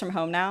everyone works from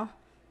home now,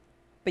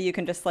 but you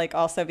can just like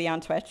also be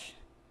on Twitch.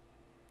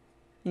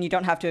 And you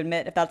don't have to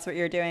admit if that's what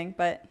you're doing,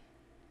 but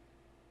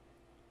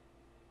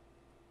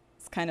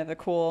it's kind of a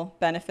cool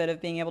benefit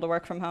of being able to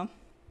work from home.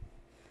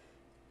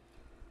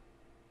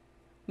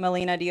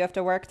 Melina, do you have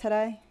to work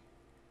today?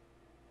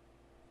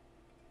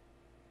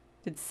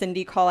 Did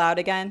Cindy call out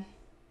again?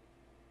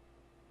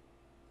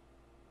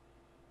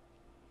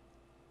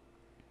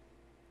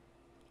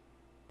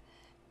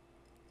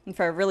 And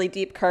for a really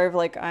deep curve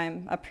like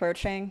I'm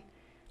approaching,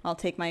 I'll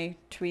take my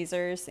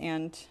tweezers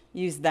and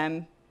use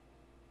them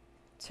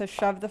to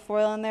shove the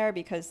foil in there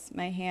because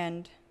my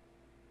hand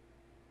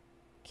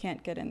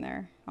can't get in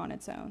there on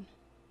its own.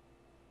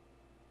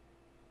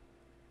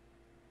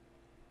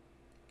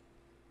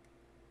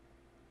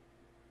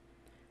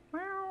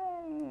 Wow,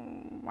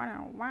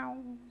 wow, wow.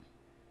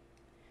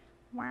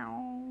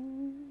 Wow,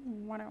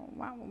 wow,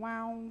 wow,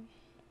 wow.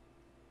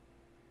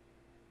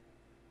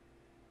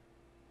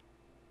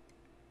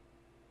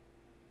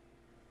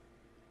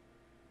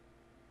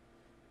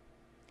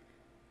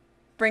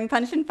 Bring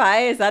punch and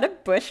pie. Is that a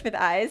bush with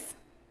eyes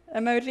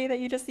emoji that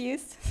you just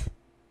used?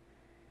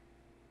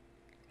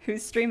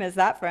 Whose stream is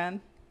that from?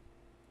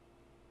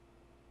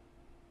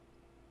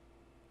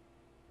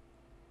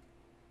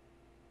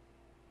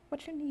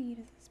 What you need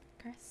is this,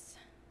 Chris.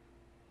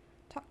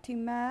 Talk too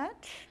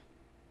much.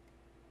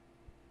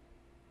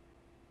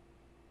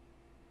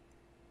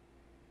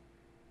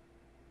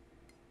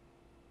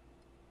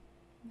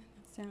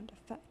 Sound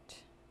effect.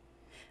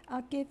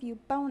 I'll give you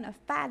bona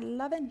fide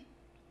lovin'.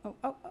 Oh,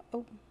 oh, oh,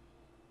 oh.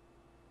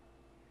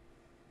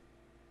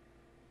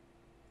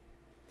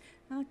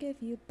 I'll give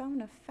you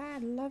bona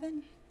fide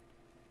lovin'.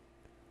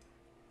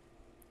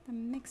 That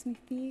makes me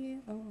feel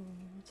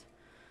old.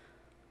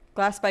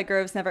 Glass by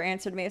Groves never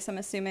answered me, so I'm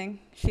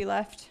assuming she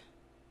left.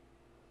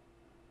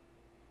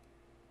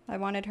 I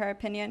wanted her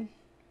opinion.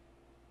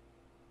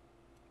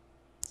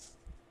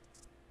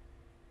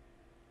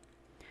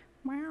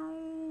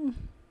 Wow.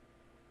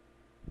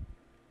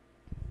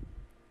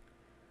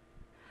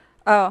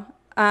 Oh,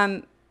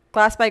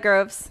 Glass by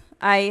Groves.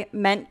 I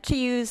meant to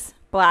use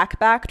black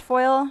backed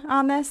foil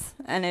on this,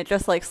 and it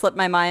just like slipped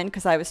my mind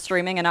because I was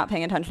streaming and not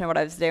paying attention to what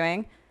I was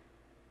doing.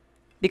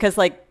 Because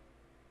like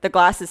the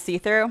glass is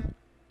see-through,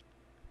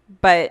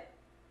 but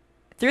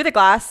through the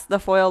glass, the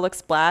foil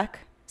looks black.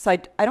 So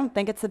I don't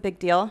think it's a big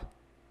deal.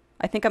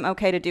 I think I'm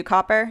okay to do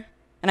copper.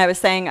 And I was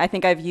saying I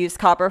think I've used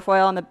copper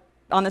foil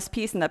on this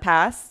piece in the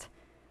past.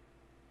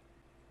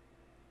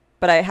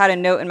 But I had a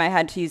note in my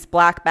head to use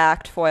black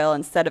backed foil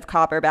instead of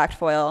copper backed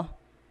foil.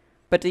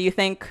 But do you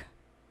think,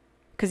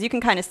 because you can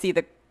kind of see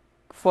the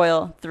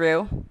foil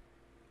through.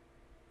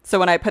 So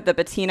when I put the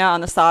patina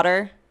on the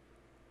solder,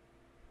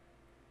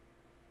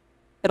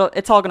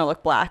 it's all going to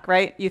look black,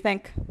 right? You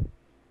think?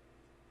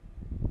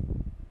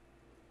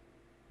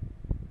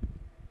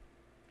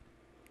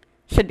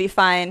 Should be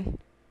fine.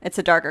 It's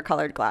a darker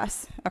colored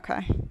glass.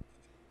 Okay.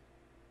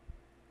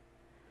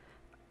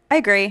 I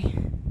agree.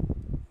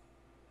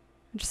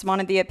 I just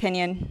wanted the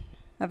opinion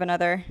of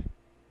another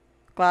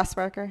glass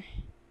worker.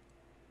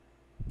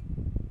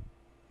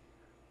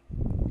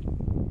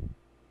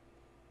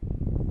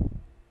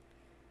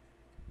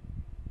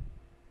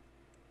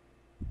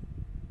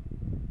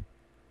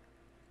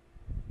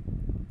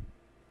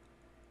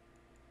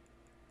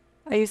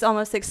 I use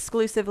almost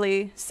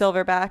exclusively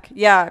silverback.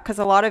 Yeah, because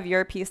a lot of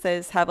your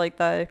pieces have like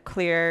the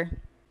clear,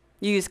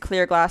 you use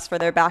clear glass for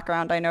their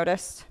background, I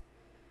noticed.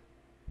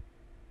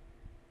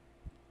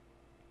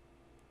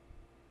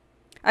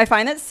 I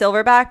find that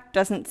silverback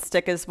doesn't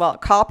stick as well.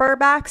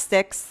 Copperback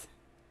sticks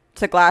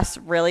to glass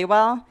really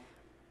well,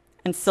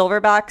 and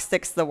silverback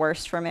sticks the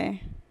worst for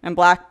me. And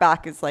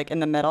blackback is like in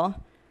the middle.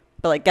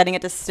 But like getting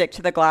it to stick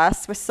to the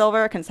glass with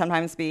silver can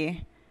sometimes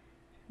be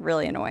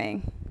really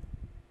annoying.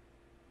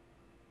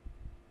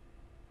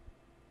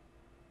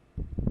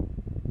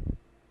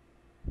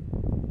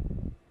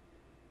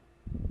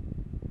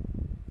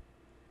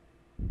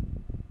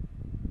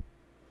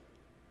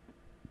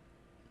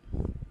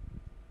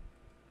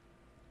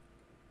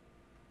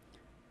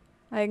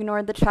 I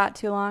ignored the chat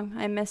too long.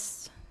 I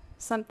missed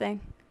something.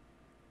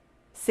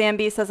 Sam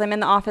B says, I'm in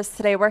the office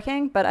today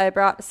working, but I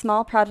brought a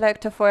small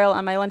project to foil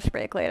on my lunch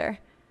break later.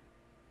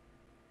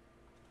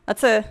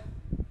 That's a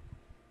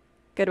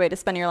good way to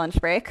spend your lunch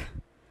break.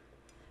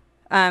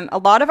 A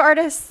lot of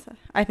artists,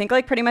 I think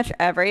like pretty much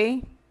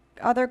every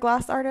other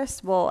glass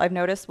artist I've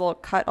noticed will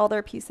cut all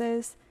their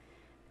pieces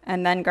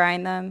and then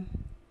grind them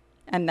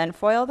and then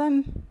foil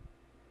them.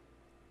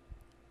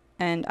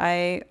 And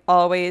I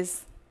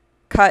always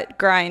cut,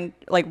 grind,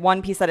 like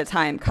one piece at a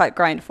time, cut,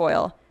 grind,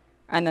 foil,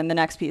 and then the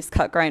next piece,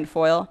 cut, grind,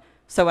 foil.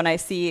 So when I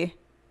see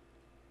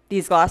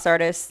these glass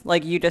artists,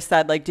 like you just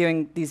said, like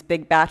doing these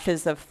big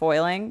batches of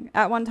foiling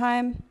at one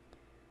time,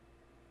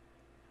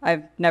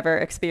 I've never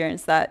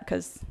experienced that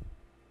because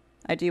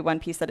I do one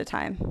piece at a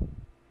time.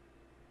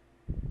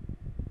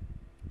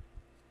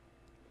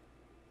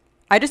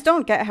 I just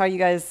don't get how you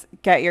guys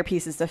get your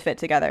pieces to fit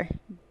together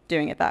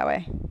doing it that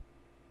way.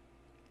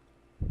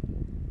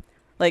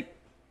 Like,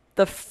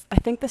 I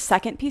think the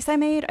second piece I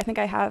made, I think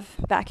I have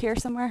back here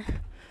somewhere.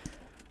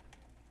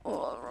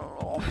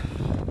 Oh,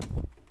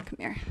 come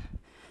here.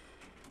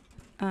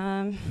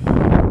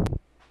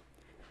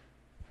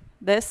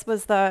 This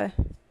was I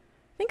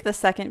think the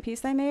second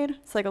piece I made.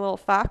 It's like a little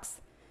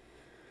fox.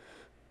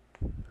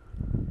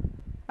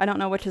 I don't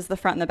know which is the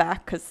front and the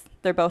back because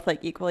they're both like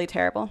equally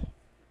terrible.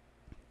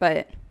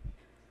 But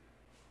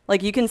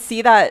like you can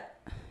see that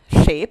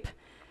shape.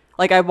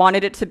 Like I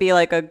wanted it to be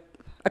like a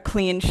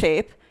clean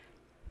shape.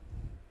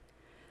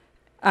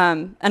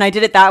 And I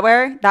did it that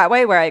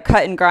way where I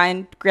cut and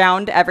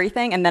ground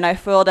everything, and then I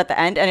foiled at the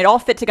end, and it all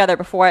fit together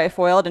before I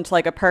foiled into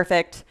like a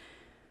perfect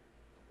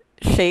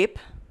shape.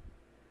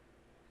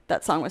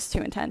 That song was too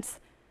intense.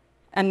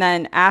 And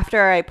then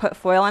after I put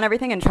foil on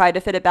everything and tried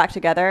to fit it back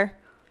together,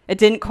 it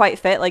didn't quite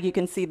fit. Like you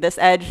can see this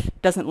edge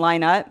doesn't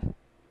line up,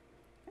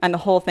 and the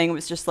whole thing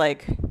was just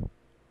like,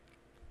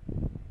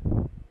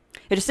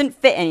 it just didn't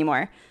fit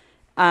anymore.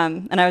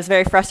 And I was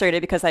very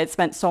frustrated because I had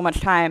spent so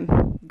much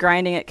time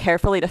grinding it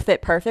carefully to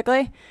fit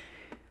perfectly.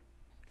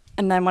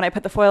 And then when I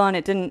put the foil on,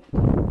 it didn't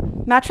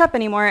match up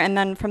anymore. And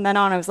then from then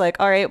on, I was like,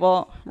 all right,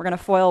 well, we're going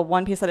to foil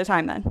one piece at a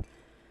time then.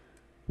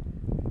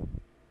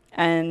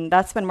 And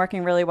that's been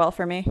working really well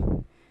for me.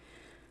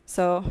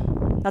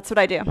 So that's what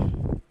I do.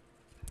 And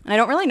I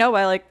don't really know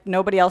why like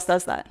nobody else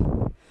does that.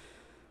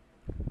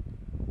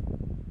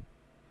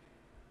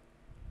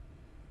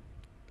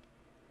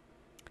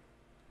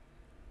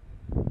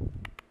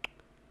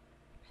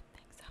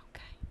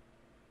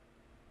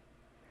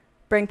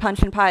 Bring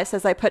Punch and Pie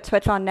says, I put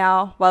Twitch on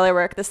now while I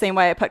work the same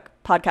way I put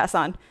podcasts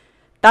on.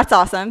 That's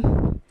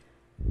awesome.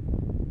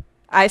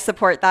 I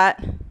support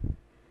that.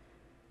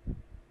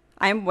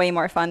 I'm way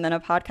more fun than a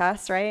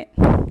podcast, right?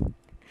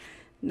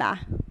 Nah.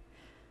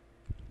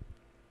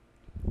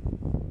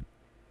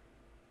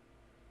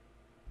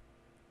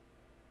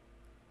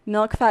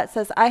 Milk Fat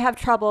says, I have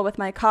trouble with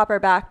my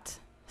copper backed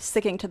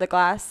sticking to the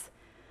glass,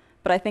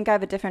 but I think I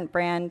have a different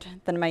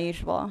brand than my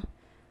usual.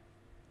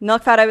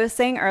 Milk Fat, I was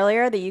saying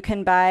earlier that you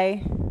can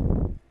buy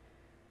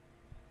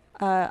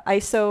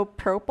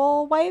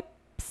isopropyl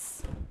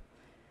wipes,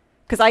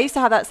 because I used to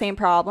have that same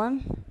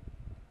problem.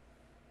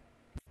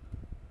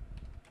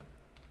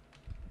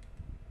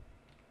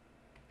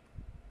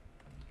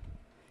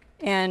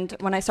 And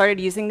when I started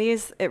using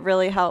these, it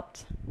really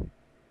helped.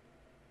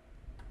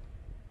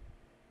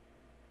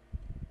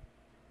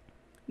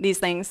 These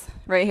things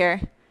right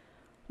here.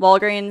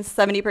 Walgreens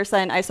 70%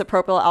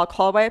 isopropyl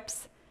alcohol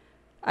wipes.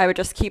 I would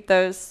just keep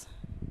those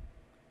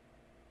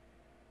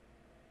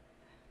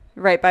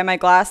right by my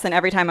glass, and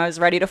every time I was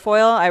ready to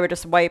foil, I would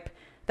just wipe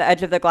the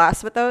edge of the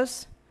glass with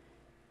those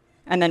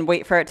and then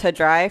wait for it to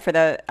dry for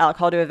the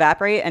alcohol to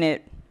evaporate, and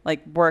it like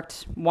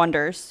worked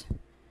wonders.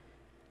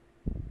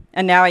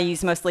 And now I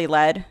use mostly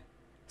lead,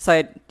 so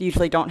I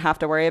usually don't have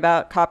to worry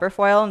about copper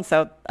foil, and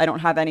so I don't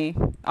have any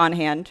on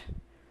hand.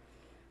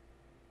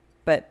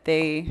 But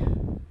they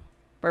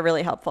were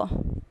really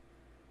helpful.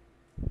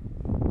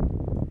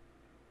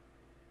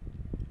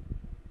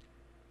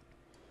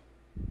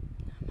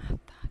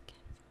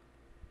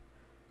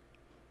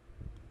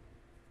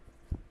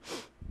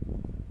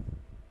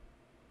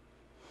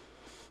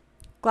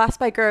 Glass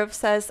by Grove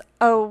says,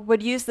 oh,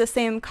 would use the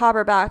same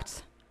copper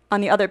backed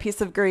on the other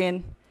piece of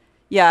green.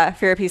 Yeah,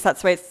 for your piece,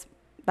 that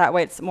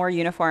way it's more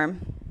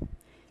uniform.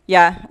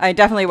 Yeah, I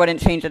definitely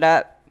wouldn't change it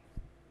up.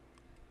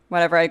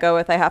 Whatever I go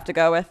with, I have to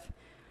go with.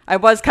 I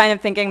was kind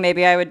of thinking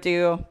maybe I would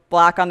do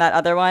black on that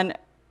other one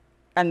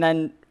and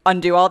then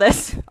undo all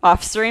this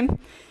off stream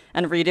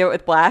and redo it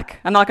with black.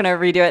 I'm not going to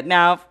redo it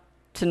now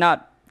to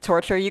not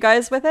torture you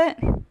guys with it.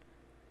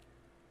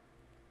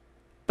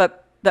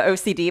 But the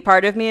OCD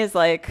part of me is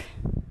like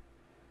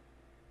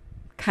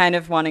kind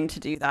of wanting to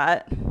do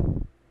that.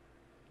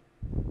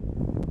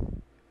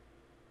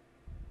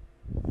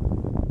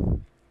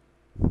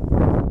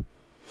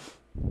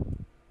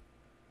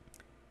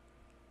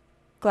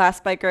 Glass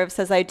by Grove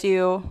says, I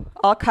do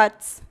all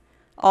cuts,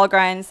 all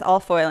grinds, all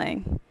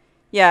foiling.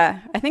 Yeah,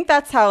 I think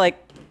that's how like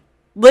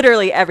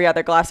literally every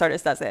other glass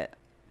artist does it.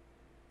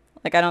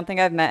 Like, I don't think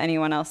I've met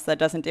anyone else that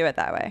doesn't do it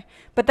that way.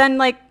 But then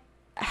like,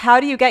 how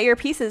do you get your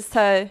pieces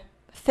to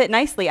fit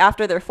nicely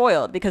after they're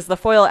foiled? Because the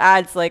foil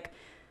adds like,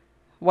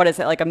 what is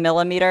it, like a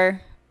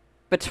millimeter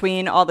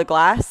between all the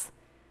glass?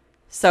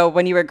 So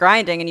when you were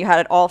grinding and you had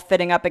it all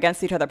fitting up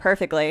against each other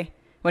perfectly,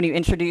 when you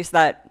introduce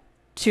that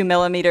 2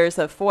 millimeters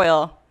of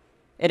foil,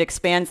 it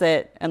expands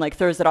it and like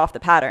throws it off the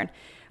pattern.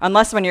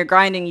 Unless when you're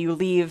grinding, you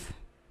leave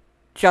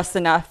just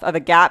enough of a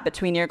gap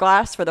between your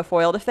glass for the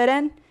foil to fit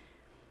in.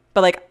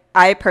 But like,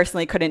 I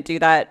personally couldn't do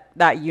that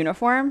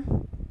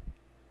uniform.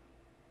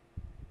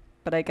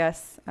 But I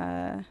guess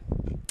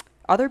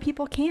other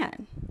people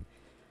can.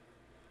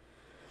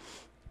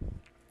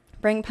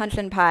 Bring Punch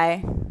and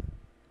Pie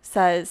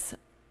says,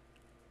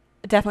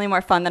 definitely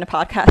more fun than a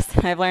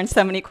podcast. I've learned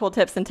so many cool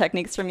tips and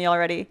techniques from you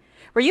already.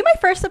 Were you my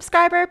first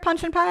subscriber,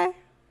 Punch and Pie?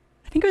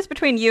 I think it was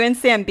between you and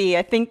Sam B.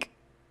 I think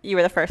you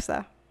were the first,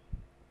 though.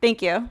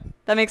 Thank you.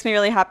 That makes me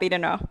really happy to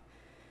know.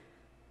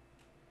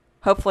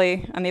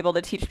 Hopefully, I'm able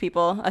to teach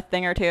people a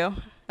thing or two.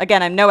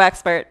 Again, I'm no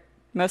expert,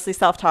 mostly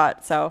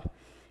self-taught, so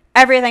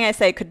everything I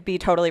say could be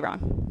totally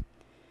wrong.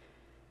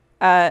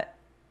 What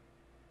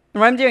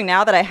I'm doing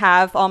now that I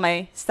have all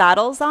my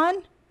saddles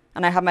on,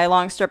 and I have my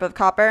long strip of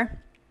copper,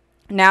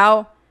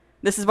 now,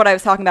 this is what I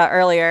was talking about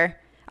earlier.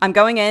 I'm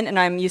going in and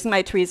I'm using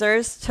my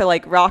tweezers to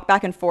like rock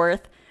back and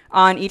forth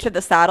on each of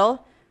the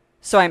saddle.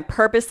 So I'm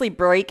purposely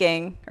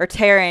breaking or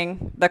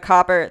tearing the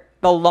copper,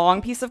 the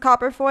long piece of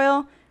copper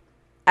foil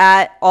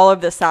at all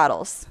of the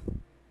saddles.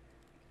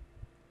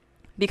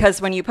 Because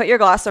when you put your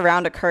glass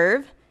around a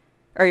curve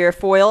or your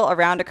foil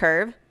around a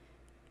curve,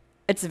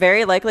 it's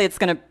very likely it's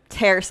going to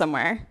tear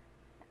somewhere.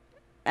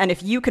 And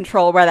if you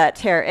control where that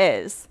tear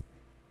is,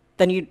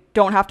 then you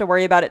don't have to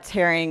worry about it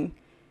tearing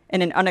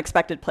in an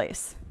unexpected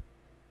place.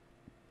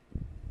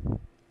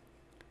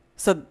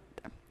 So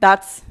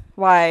that's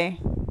why,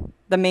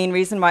 the main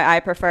reason why I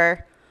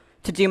prefer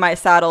to do my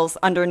saddles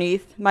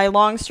underneath my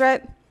long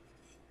strip.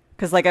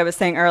 Because like I was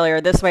saying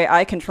earlier, this way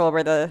I control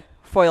where the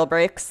foil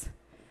breaks,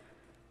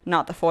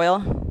 not the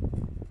foil.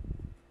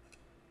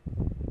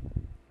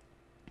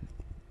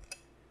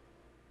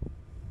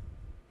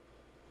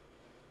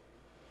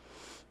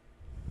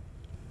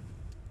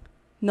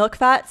 Milk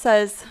Fat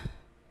says,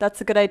 that's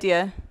a good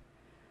idea.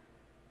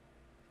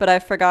 But I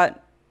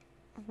forgot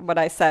what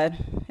I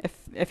said,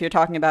 if you're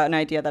talking about an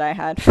idea that I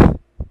had.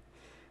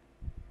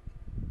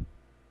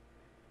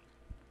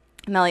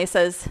 Melly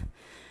says,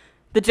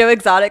 the Joe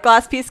Exotic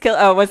glass piece kill.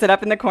 Oh, was it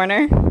up in the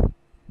corner?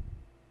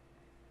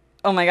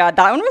 Oh my God,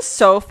 that one was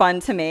so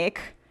fun to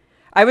make.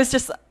 I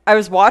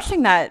was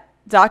watching that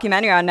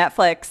documentary on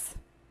Netflix,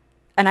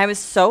 and I was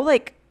so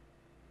like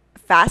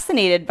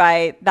fascinated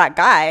by that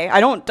guy.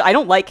 I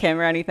don't like him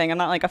or anything. I'm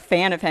not like a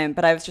fan of him,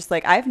 but I was just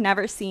like, I've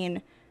never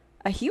seen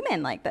a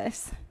human like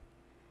this.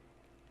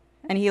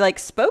 And he like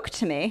spoke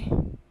to me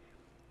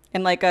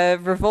in like a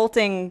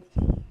revolting,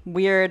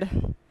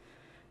 weird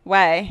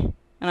way.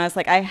 And I was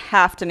like, I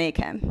have to make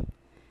him.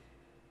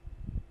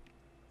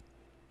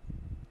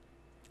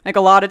 Like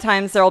a lot of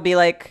times there'll be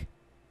like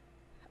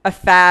a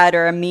fad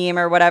or a meme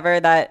or whatever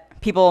that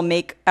people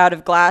make out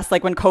of glass.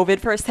 Like when COVID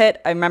first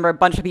hit, I remember a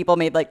bunch of people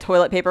made like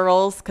toilet paper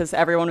rolls because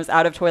everyone was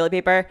out of toilet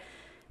paper.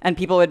 And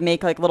people would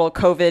make like little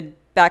COVID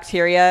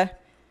bacteria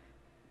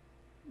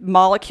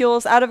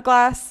molecules out of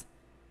glass.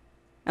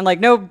 And like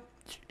no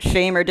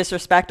shame or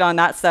disrespect on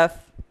that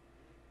stuff.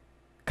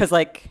 Because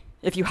like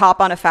if you hop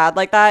on a fad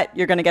like that,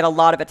 you're going to get a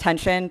lot of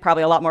attention,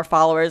 probably a lot more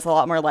followers, a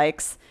lot more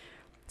likes.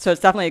 So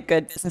it's definitely a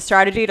good business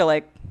strategy to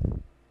like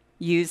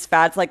use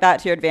fads like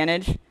that to your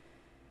advantage.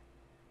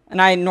 And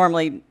I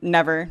normally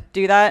never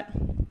do that.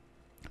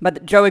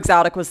 But Joe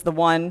Exotic was the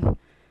one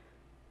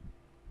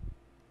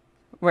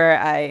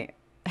where I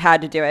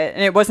had to do it.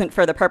 And it wasn't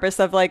for the purpose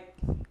of like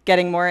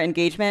getting more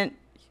engagement,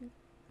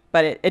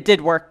 but it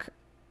did work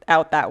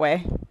out that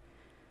way.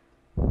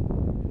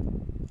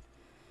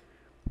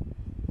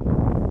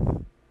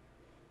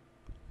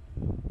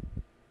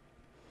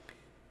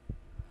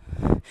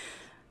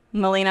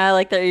 Melina, I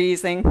like that you're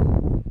using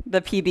the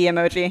PB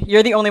emoji.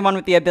 You're the only one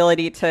with the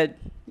ability to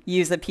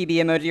use a PB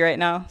emoji right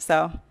now,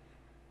 so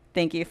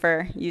thank you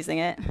for using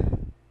it.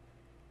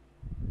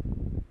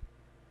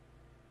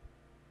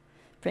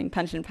 Bring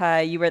punch and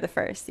pie. You were the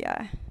first,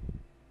 yeah.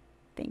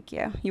 Thank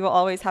you. You will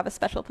always have a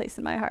special place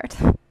in my heart.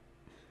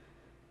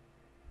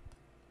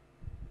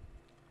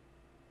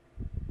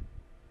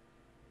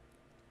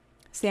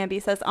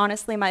 Samby says,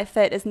 honestly, my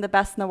fit isn't the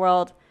best in the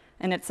world,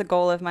 and it's a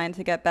goal of mine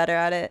to get better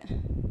at it.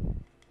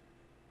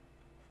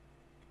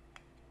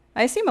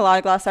 I assume a lot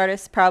of glass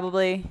artists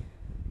probably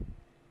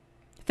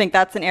think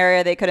that's an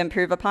area they could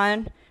improve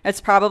upon.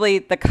 It's probably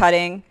the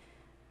cutting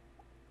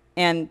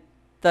and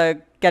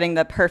the getting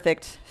the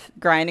perfect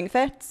grinding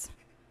fits.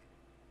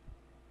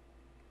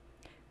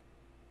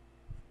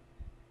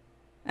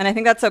 And I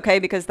think that's okay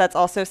because that's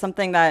also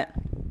something that,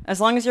 as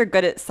long as you're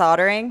good at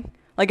soldering,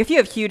 like if you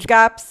have huge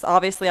gaps,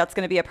 obviously that's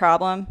going to be a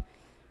problem.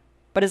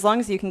 But as long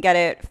as you can get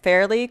it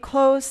fairly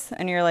close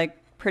and you're like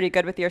pretty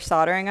good with your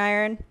soldering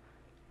iron,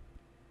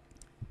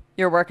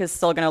 your work is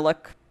still going to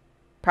look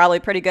probably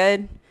pretty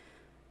good.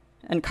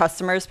 And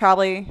customers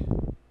probably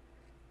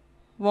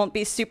won't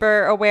be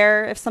super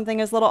aware if something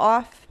is a little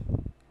off.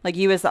 Like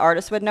you as the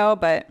artist would know,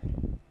 but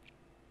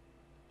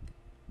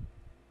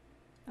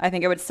I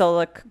think it would still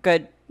look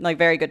good, like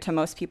very good to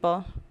most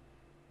people.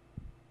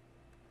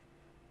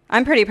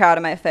 I'm pretty proud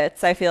of my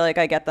fits. I feel like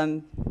I get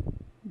them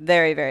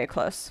very, very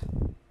close.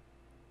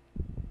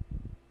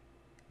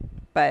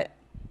 But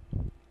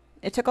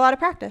it took a lot of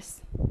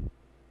practice.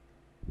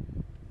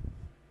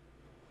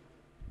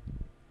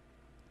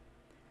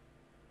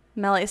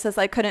 Melly says,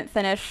 I couldn't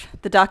finish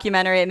the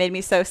documentary. It made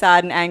me so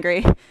sad and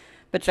angry.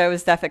 But Joe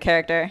was deaf a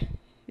character.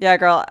 Yeah,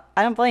 girl,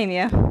 I don't blame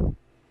you.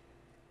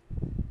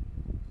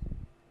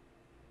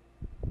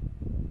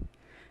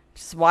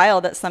 It's just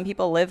wild that some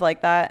people live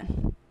like that.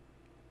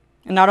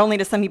 And not only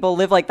do some people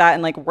live like that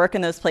and like work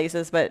in those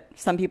places, but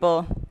some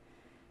people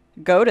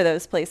go to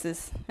those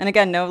places. And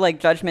again, no like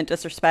judgment,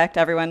 disrespect.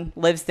 Everyone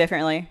lives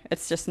differently.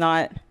 It's just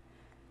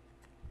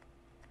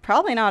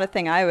probably not a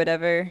thing I would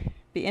ever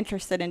be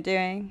interested in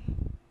doing.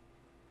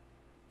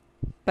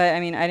 But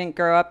I mean, I didn't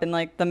grow up in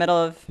like the middle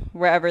of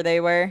wherever they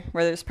were,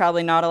 where there's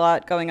probably not a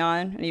lot going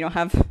on and you don't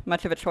have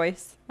much of a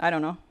choice. I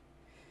don't know.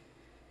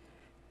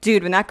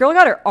 Dude, when that girl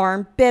got her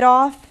arm bit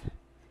off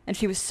and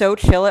she was so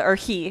chill, or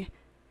he,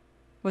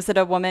 was it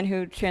a woman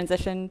who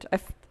transitioned?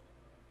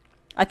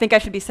 I think I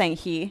should be saying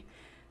he.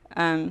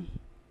 When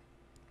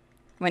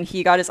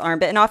he got his arm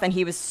bitten off and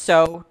he was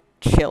so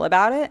chill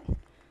about it,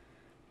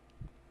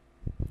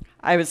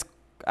 I was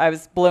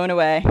blown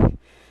away.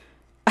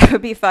 I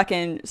would be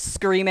fucking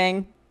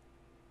screaming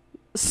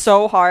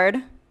so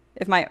hard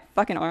if my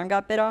fucking arm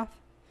got bit off.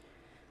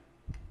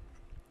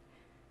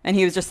 And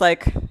he was just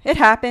like, it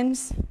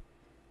happens.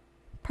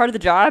 Part of the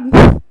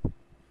job.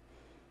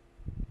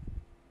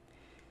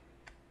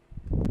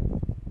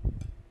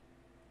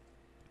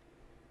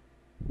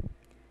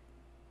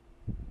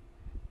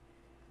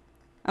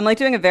 I'm like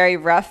doing a very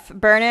rough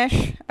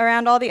burnish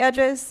around all the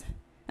edges.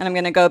 And I'm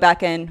going to go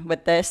back in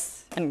with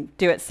this and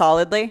do it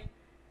solidly.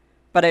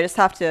 But I just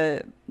have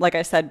to, like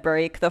I said,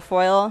 break the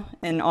foil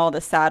in all the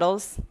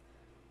saddles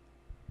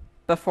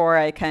before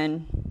I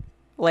can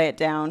lay it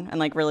down and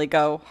like really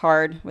go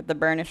hard with the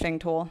burnishing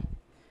tool.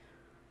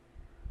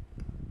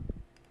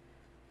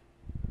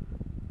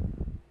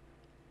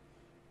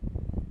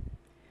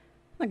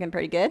 Looking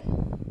pretty good.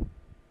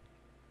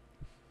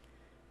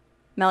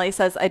 Melly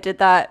says, I did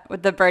that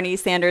with the Bernie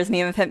Sanders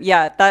meme of him.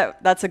 Yeah,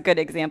 that's a good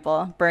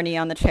example. Bernie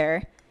on the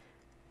chair.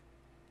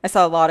 I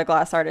saw a lot of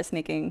glass artists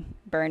making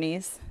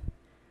Bernies.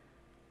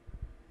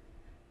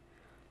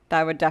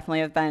 That would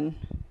definitely have been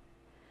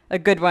a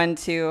good one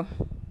to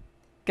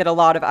get a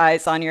lot of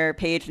eyes on your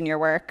page and your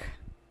work.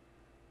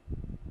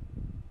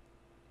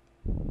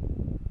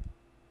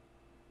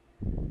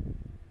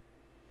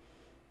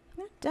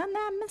 I've done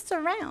that, mess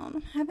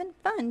around. Having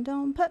fun,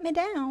 don't put me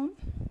down.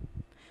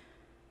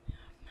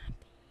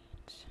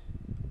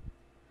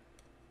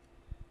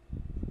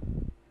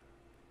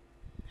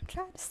 I'm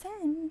trying to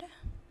send,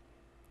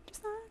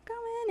 just not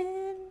going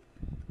in.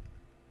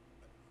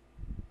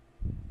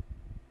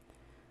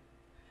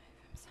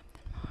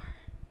 Something more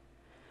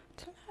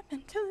to love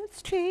until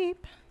it's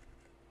cheap.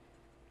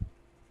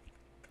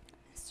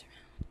 Mess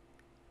around,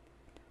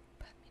 don't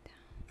put me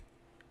down.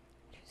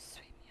 Just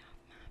sweep me off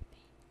my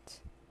feet.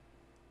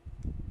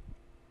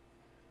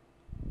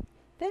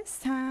 This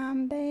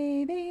time,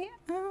 baby,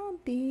 I'll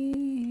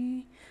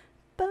be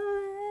bulletproof.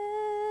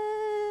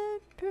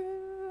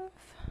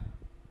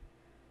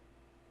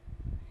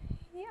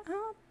 Yeah,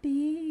 I'll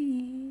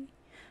be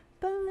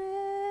bulletproof.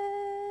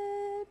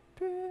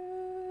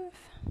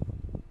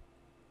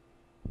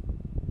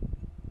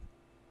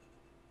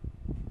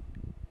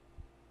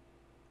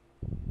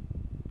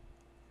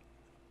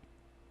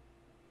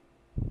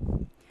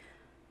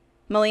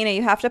 Melina,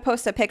 you have to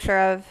post a picture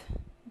of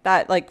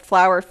that like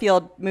flower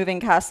field moving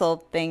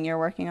castle thing you're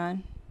working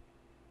on.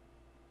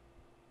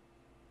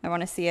 I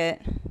want to see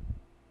it.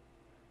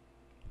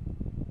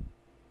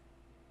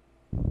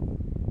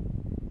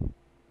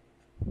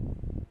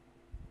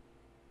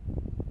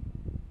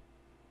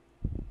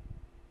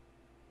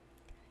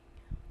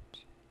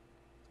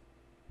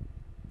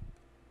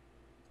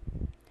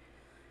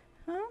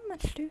 How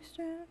much do you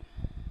stand?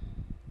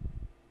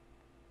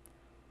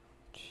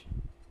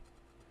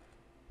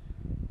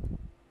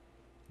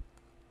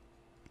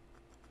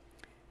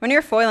 When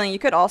you're foiling, you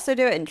could also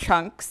do it in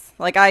chunks.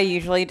 Like I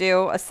usually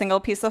do a single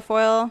piece of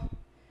foil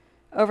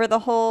over the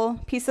whole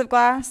piece of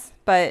glass,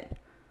 but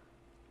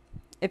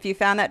if you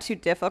found that too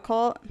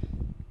difficult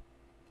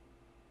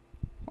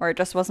or it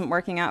just wasn't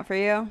working out for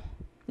you,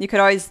 you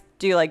could always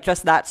do like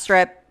just that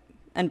strip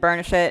and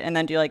burnish it and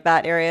then do like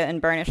that area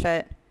and burnish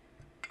it.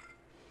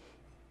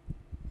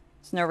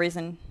 There's no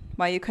reason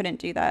why you couldn't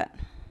do that.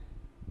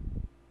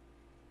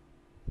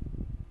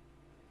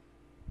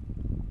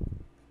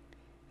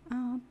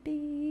 I'll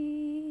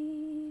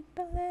be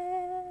bulletproof.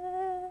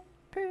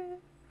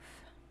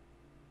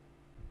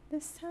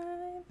 This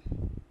time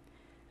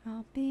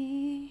I'll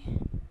be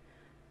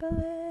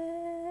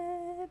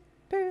bulletproof.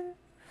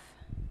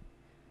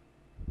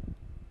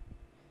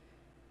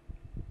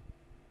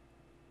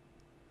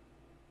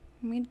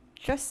 We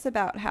just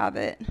about have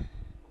it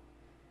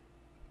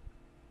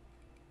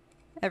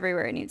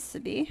everywhere it needs to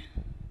be.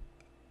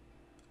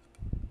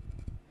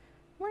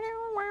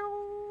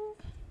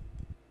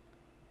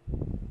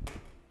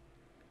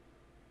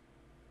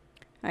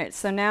 Alright,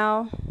 so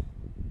now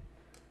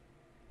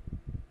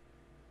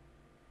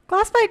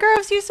Glassbite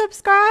Groves, you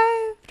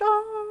subscribed.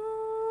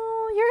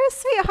 Oh, you're a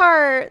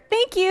sweetheart.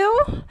 Thank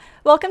you.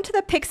 Welcome to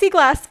the Pixie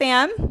Glass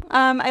fam.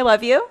 I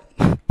love you.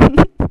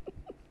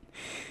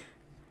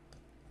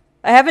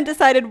 I haven't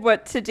decided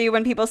what to do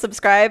when people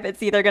subscribe.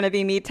 It's either going to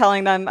be me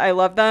telling them I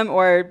love them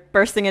or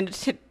bursting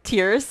into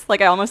tears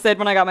like I almost did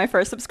when I got my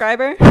first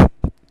subscriber.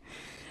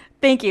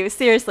 Thank you.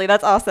 Seriously,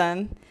 that's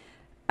awesome.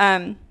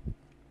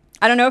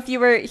 I don't know if you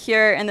were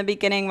here in the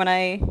beginning when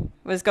I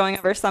was going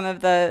over some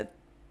of the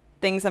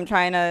things I'm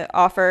trying to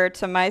offer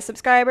to my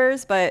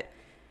subscribers, but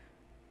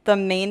the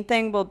main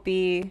thing will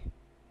be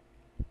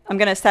I'm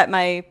going to set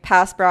my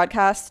past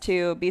broadcasts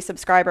to be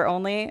subscriber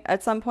only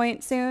at some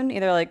point soon,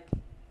 either like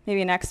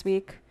maybe next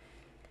week.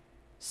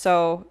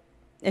 So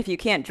if you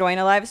can't join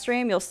a live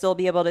stream, you'll still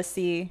be able to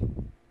see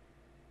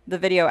the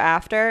video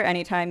after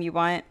anytime you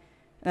want.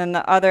 And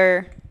the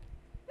other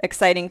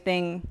exciting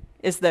thing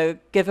is the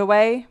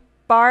giveaway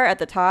bar at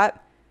the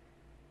top.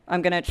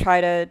 I'm going to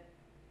try to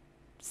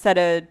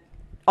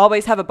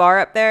always have a bar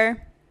up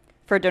there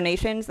for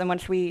donations. And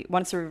once we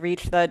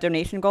reach the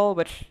donation goal,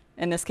 which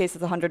in this case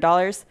is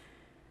 $100,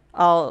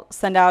 I'll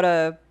send out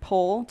a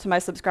poll to my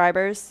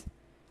subscribers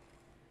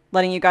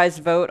letting you guys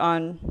vote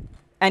on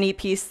any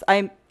piece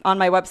on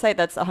my website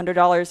that's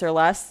 $100 or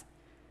less.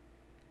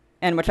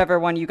 And whichever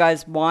one you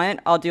guys want,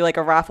 I'll do like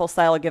a raffle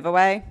style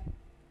giveaway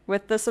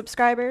with the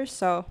subscribers.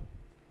 So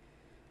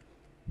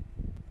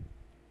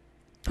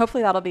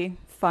hopefully that'll be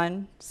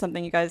fun,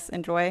 something you guys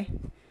enjoy.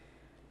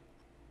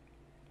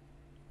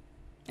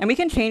 And we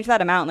can change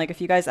that amount. Like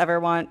if you guys ever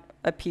want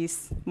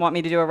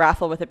me to do a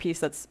raffle with a piece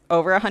that's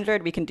over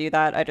 100, we can do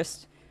that. I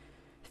just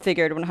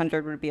figured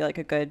 100 would be like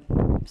a good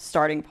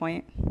starting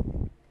point.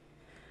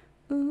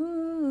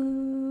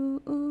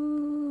 Ooh,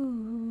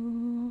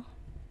 ooh.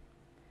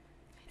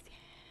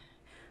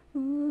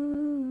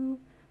 Ooh,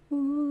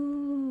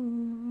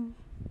 ooh.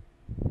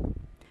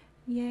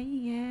 Yeah,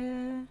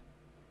 yeah.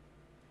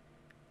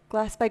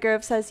 Glass by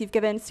Grove says you've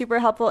given super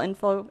helpful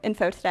info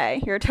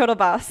today. You're a total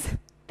boss.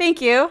 Thank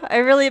you. I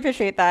really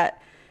appreciate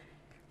that.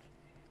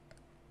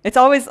 It's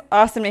always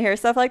awesome to hear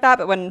stuff like that,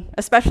 but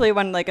especially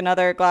when like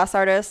another glass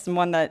artist and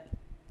one that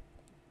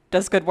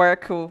does good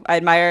work, who I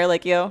admire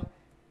like you,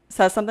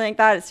 says something like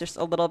that, it's just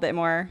a little bit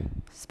more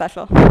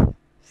special.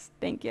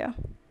 Thank you.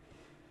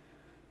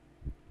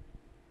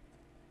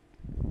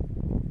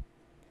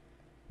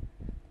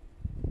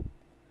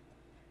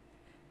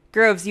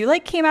 Groves, you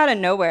like came out of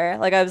nowhere.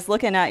 Like I was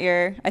looking at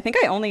I think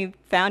I only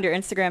found your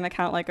Instagram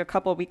account like a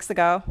couple weeks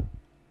ago.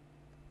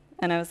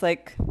 And I was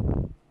like,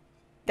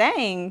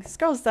 dang, this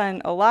girl's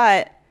done a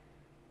lot.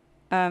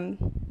 And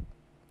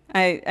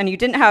you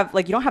didn't have,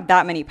 like, you don't have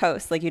that many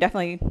posts. Like you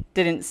definitely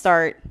didn't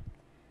start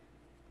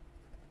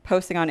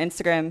posting on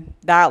Instagram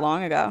that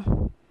long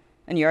ago.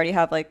 And you already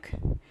have like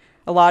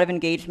a lot of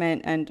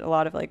engagement and a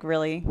lot of like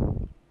really,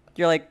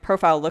 your like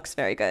profile looks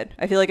very good.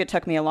 I feel like it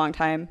took me a long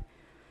time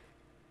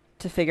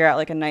to figure out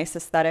like a nice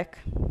aesthetic.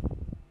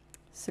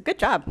 So good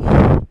job.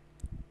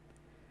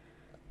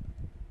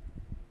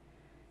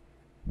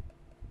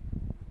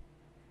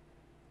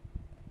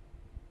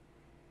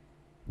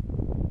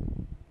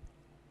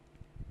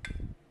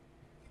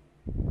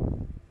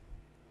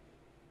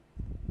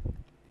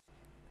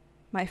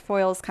 My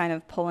foil's kind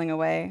of pulling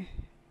away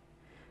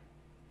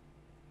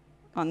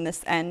on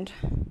this end.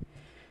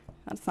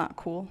 That's not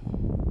cool.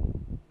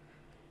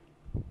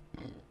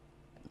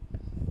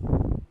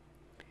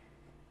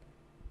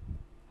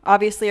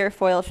 Obviously, your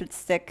foil should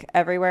stick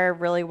everywhere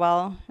really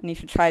well, and you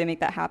should try to make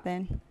that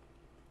happen.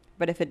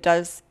 But if it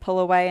does pull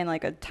away in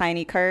like a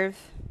tiny curve,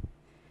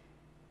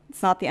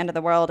 it's not the end of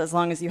the world. As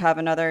long as you have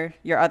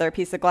your other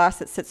piece of glass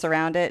that sits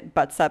around it,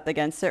 butts up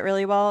against it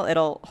really well,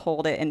 it'll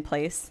hold it in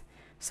place.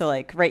 So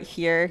like right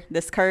here,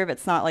 this curve,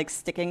 it's not like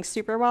sticking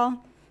super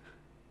well,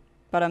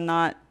 but I'm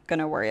not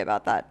gonna worry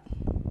about that.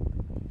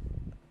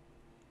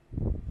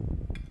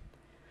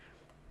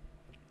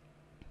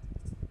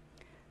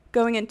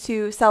 Going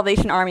into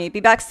Salvation Army. Be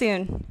back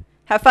soon.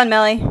 Have fun,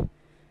 Melly.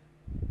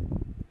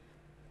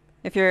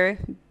 If you're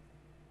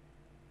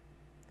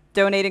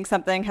donating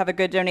something, have a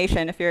good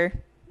donation. If you're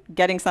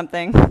getting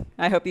something,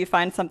 I hope you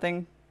find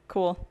something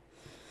cool.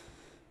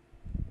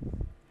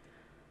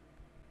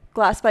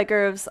 Glass by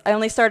Groves. I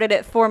only started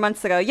it 4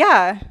 months ago.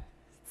 Yeah,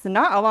 it's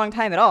not a long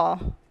time at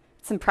all.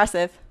 It's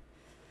impressive.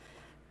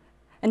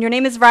 And your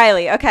name is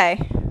Riley.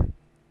 Okay.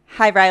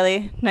 Hi,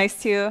 Riley.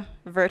 Nice to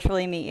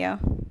virtually meet you.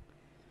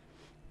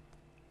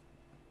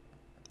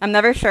 I'm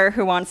never sure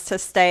who wants to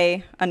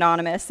stay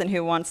anonymous and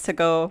who wants to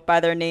go by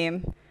their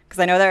name, because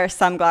I know there are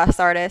some glass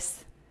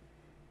artists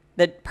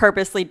that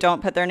purposely don't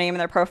put their name in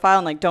their profile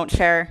and like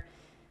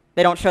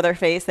they don't show their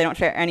face, they don't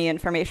share any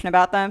information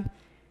about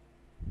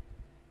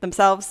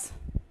themselves.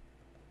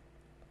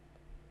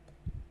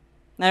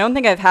 And I don't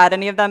think I've had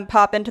any of them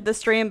pop into the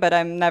stream, but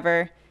I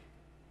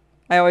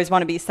always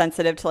want to be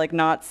sensitive to like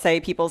not say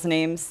people's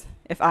names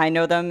if I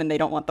know them and they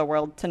don't want the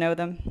world to know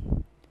them.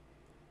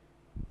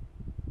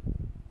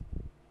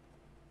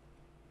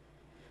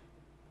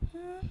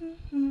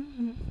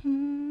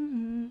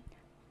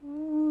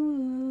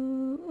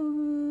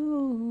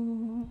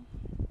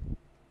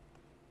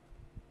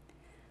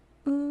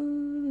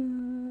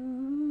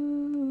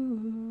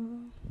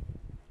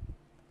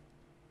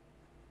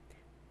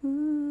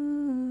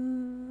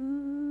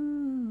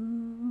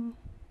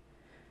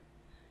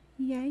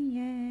 Yeah,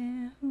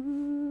 yeah.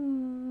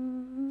 Ooh.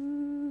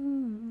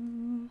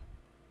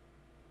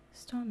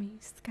 Stormy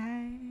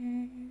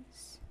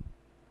skies.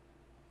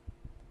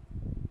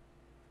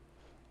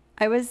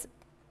 I was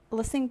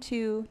listening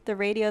to the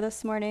radio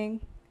this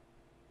morning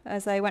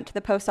as I went to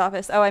the post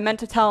office. Oh, I meant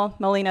to tell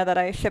Melina that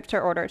I shipped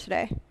her order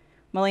today.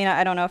 Melina,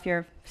 I don't know if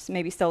you're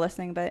maybe still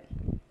listening, but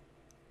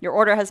your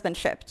order has been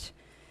shipped.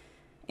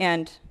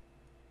 And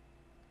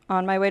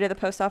on my way to the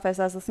post office,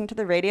 I was listening to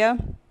the radio,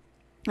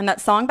 and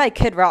that song by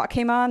Kid Rock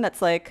came on that's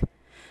like,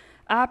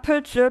 I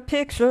put your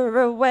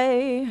picture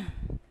away,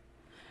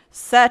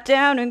 sat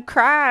down and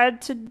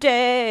cried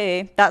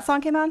today. That song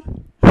came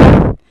on.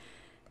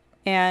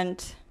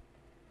 And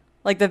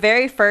like one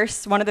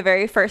of the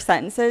very first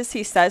sentences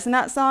he says in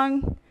that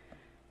song,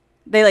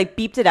 they like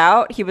beeped it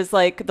out. He was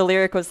like, the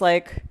lyric was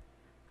like,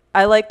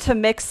 I like to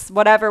mix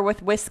whatever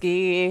with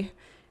whiskey.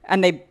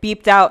 And they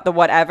beeped out the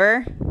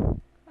whatever.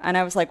 And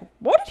I was like,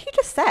 what did he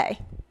just say?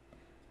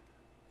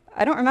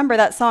 I don't remember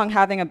that song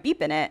having a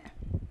beep in it.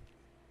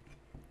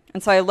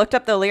 And so I looked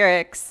up the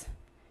lyrics,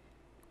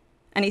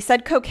 and he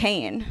said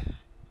cocaine.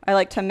 I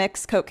like to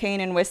mix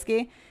cocaine and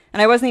whiskey.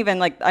 And I wasn't even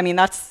like, I mean,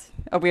 that's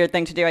a weird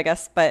thing to do, I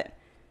guess, but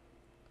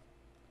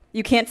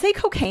you can't say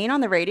cocaine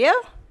on the radio?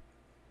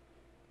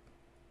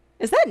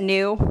 Is that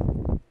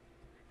new?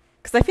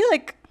 Because I feel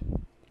like,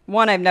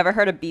 one, I've never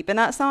heard a beep in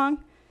that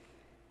song.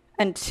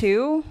 And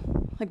two,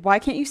 like, why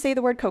can't you say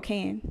the word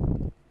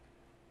cocaine?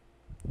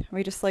 Are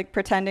we just like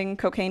pretending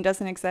cocaine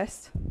doesn't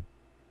exist?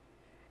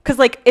 Because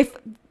like if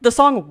the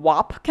song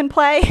WAP can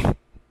play,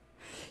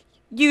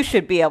 you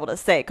should be able to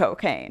say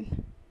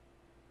cocaine.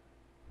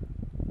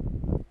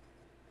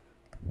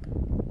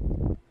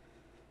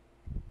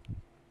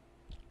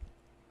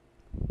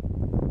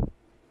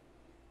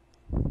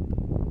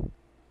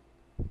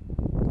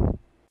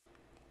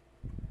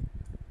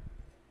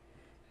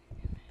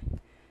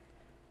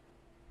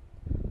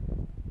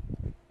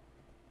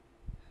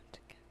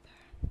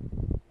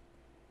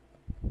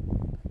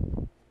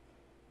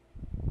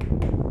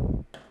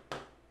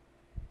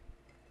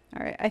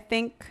 I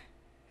think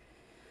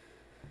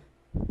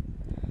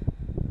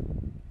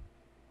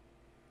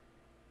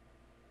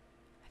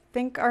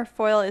our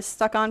foil is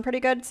stuck on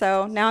pretty good.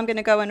 So now I'm going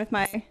to go in with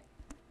my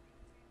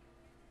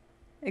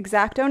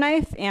X-Acto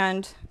knife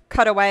and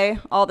cut away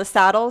all the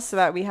saddles so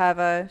that we have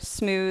a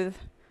smooth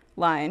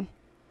line.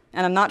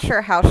 And I'm not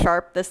sure how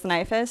sharp this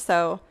knife is,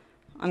 so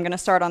I'm going to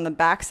start on the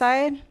back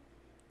side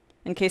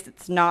in case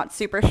it's not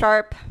super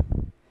sharp.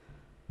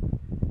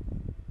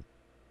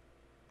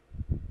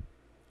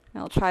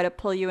 I'll try to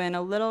pull you in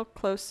a little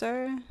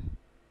closer.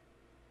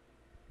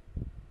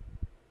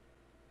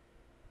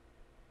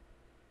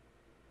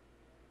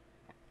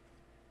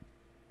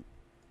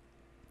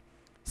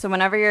 So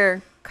whenever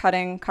you're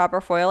cutting copper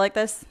foil like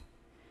this,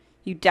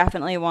 you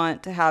definitely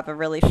want to have a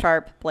really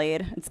sharp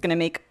blade. It's going to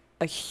make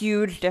a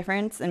huge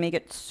difference and make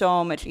it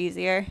so much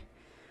easier.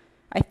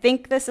 I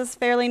think this is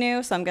fairly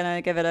new, so I'm going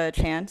to give it a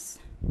chance.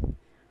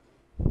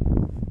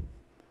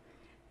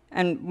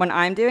 And when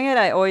I'm doing it,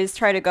 I always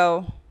try to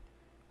go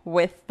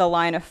with the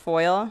line of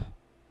foil.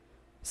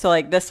 So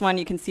like this one,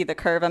 you can see the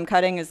curve I'm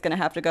cutting is going to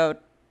have to go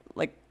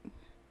like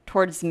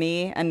towards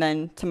me and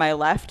then to my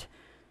left.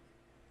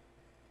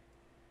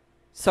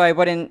 So I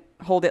wouldn't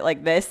hold it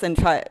like this and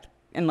try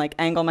and like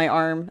angle my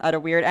arm at a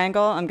weird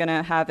angle. I'm going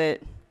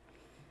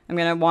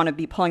to want to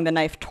be pulling the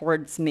knife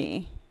towards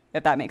me,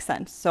 if that makes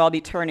sense. So I'll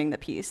be turning the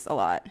piece a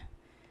lot.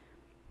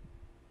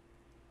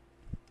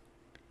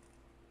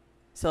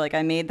 So like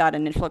I made that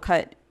initial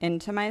cut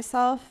into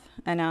myself,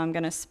 and now I'm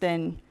going to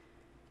spin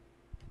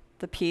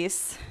the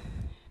piece.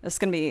 It's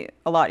going to be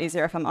a lot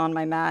easier if I'm on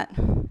my mat.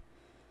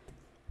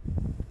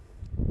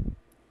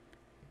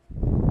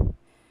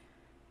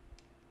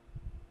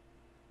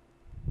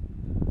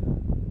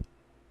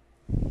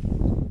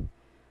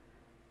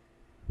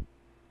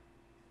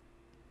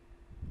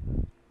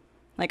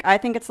 Like I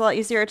think it's a lot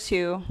easier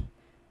to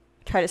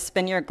try to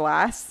spin your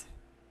glass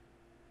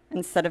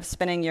instead of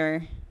spinning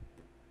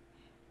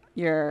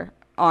your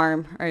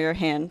arm or your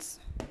hands.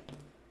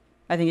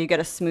 I think you get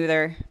a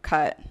smoother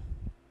cut.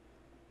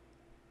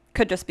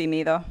 Could just be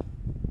me though.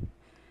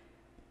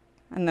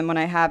 And then when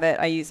I have it,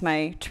 I use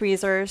my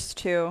tweezers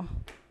to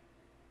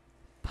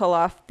pull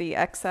off the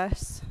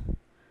excess.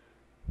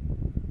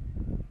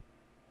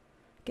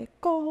 Get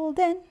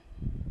golden.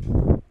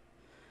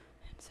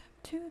 It's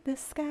up to the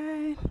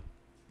sky.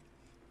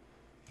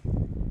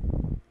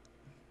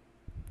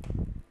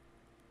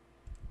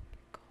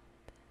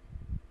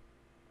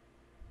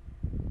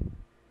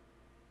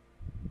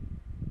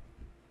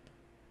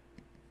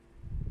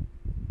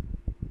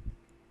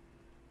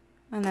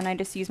 And then I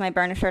just use my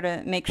burnisher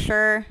to make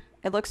sure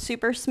it looks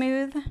super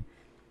smooth.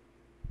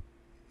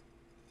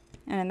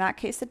 And in that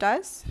case, it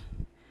does.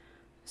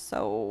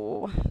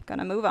 So I'm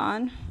gonna move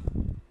on.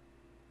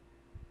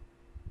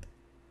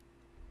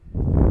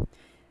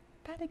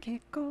 Better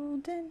get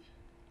golden.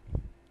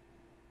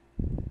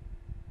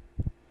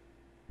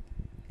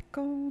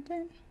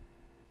 Golden.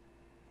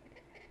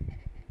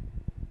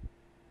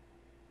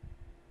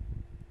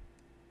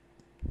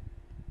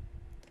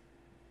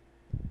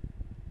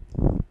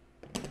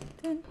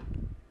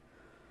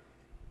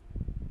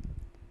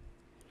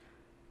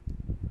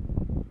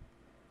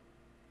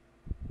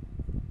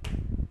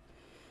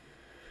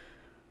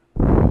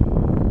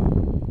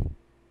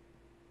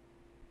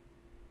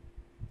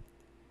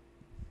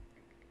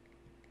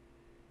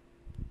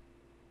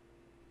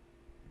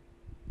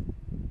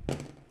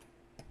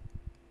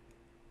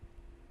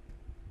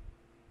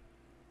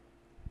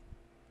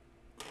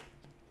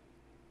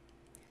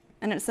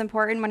 And it's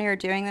important when you're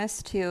doing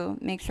this to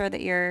make sure that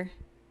you're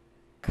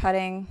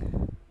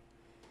cutting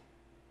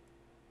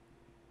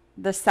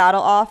the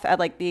saddle off at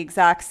like the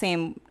exact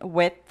same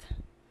width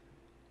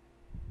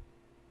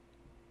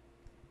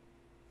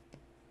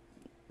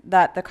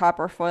that the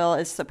copper foil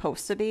is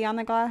supposed to be on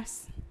the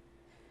glass.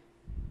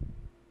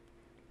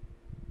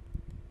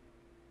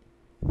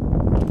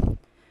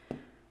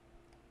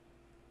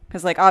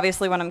 Because like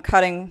obviously when I'm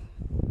cutting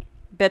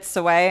bits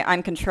away,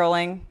 I'm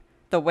controlling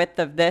the width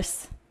of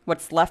this,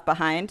 what's left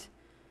behind.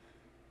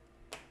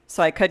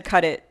 So I could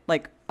cut it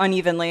like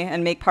unevenly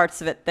and make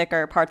parts of it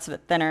thicker, parts of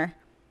it thinner,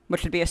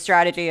 which would be a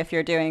strategy if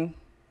you're trying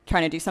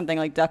to do something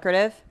like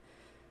decorative.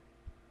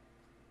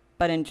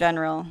 But in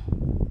general,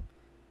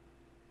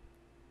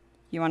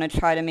 you want to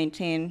try to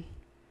maintain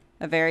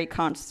a very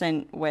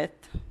constant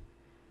width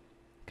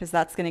because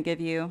that's going to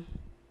give you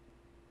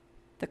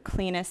the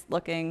cleanest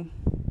looking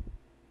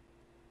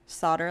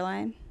solder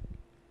line.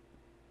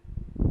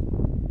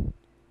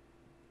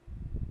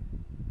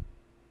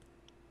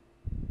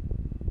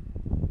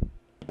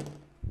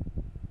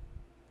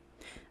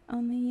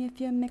 Only if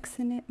you're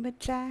mixing it with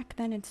Jack,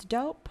 then it's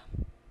dope.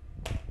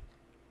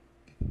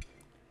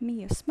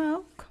 Me a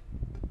smoke.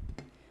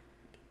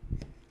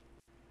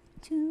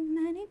 Too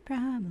many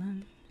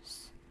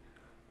problems.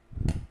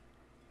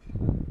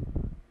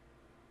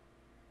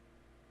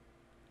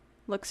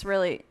 Looks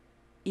really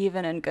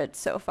even and good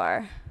so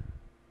far.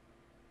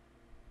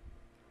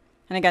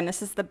 And again,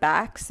 this is the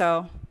back,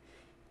 so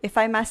if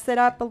I mess it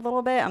up a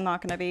little bit, I'm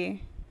not going to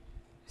be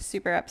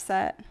super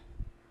upset.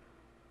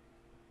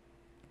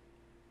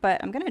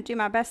 but I'm going to do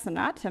my best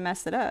not to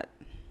mess it up.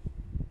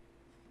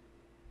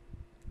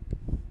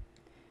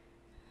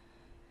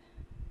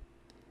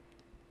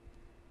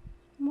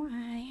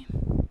 Why?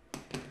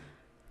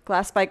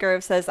 Glass by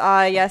Grove says,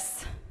 ah,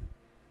 yes,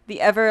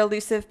 the ever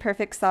elusive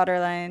perfect solder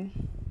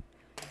line.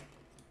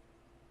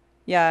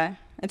 Yeah,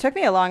 it took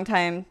me a long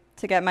time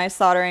to get my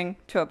soldering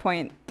to a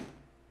point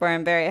where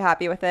I'm very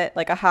happy with it,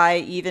 like a high,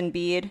 even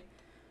bead.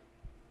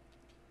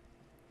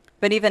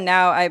 But even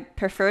now, I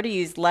prefer to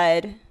use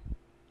lead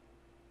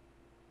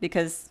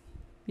because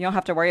you don't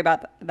have to worry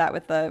about that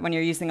with when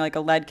you're using like a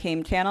lead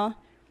came channel,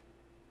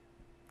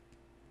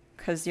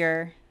 because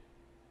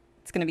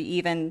it's going to be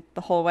even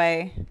the whole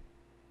way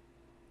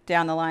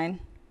down the line.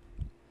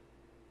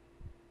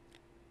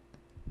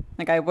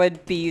 Like I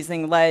would be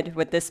using lead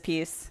with this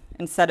piece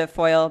instead of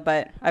foil,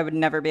 but I would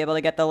never be able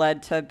to get the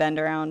lead to bend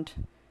around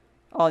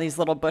all these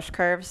little bush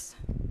curves.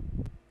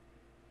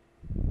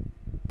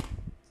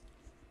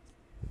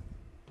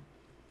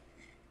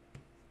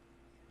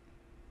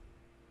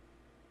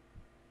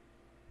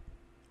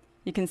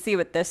 You can see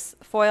with this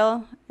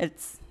foil,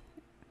 it's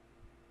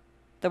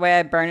the way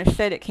I burnished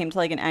it, it came to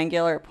like an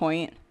angular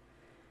point,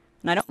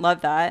 and I don't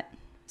love that.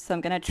 So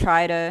I'm going to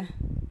try to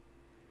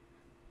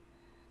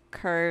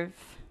carve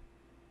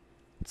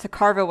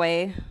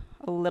away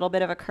a little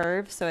bit of a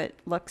curve so it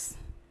looks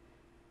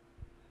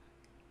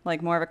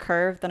like more of a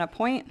curve than a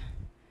point.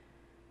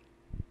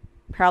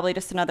 Probably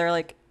just another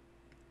like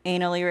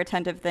anally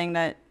retentive thing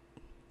that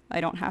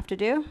I don't have to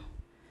do,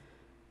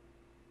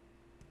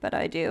 but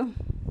I do.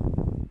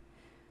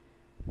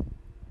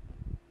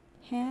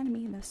 Hand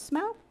me the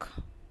smoke.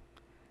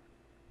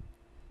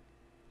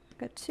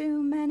 Got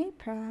too many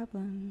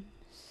problems.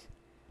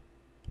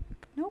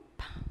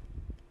 Nope.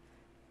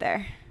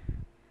 There.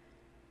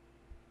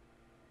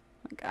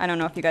 I don't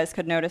know if you guys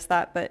could notice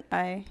that, but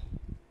I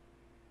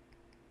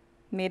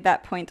made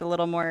that point a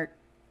little more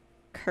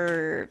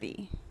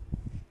curvy.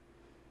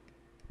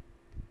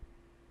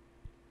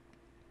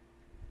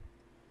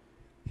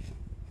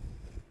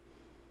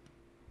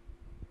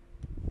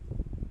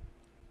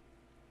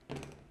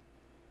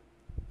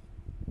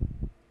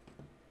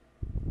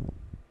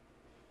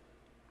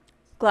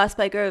 Glass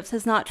by Groves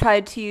has not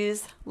tried to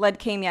use lead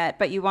came yet,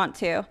 but you want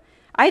to.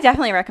 I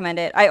definitely recommend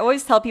it. I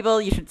always tell people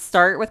you should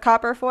start with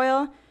copper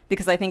foil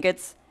because I think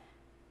it's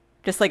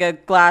just like a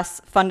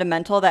glass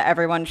fundamental that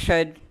everyone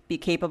should be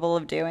capable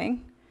of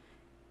doing.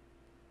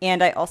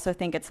 And I also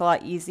think it's a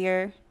lot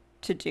easier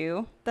to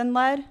do than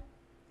lead.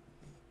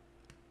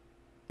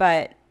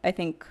 But I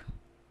think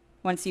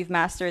once you've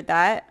mastered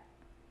that,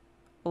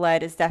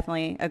 lead is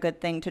definitely a good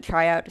thing to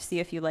try out to see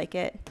if you like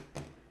it.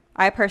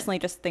 I personally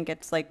just think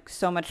it's like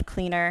so much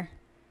cleaner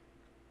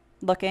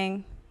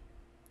looking.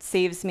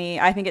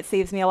 I think it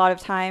saves me a lot of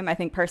time. I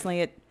think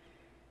personally it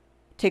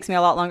takes me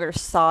a lot longer to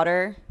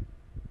solder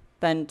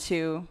than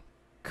to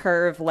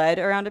curve lead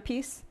around a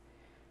piece.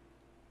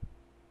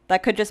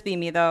 That could just be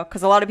me though,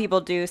 because a lot of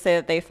people do say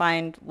that they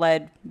find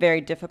lead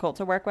very difficult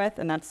to work with,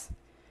 and that's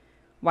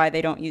why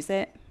they don't use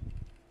it.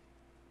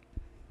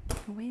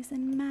 Always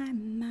in my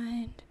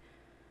mind.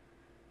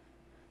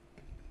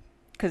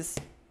 Because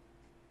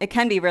it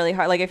can be really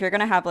hard. Like if you're going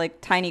to have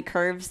like tiny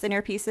curves in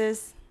your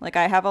pieces, like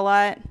I have a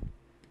lot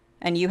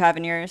and you have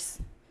in yours,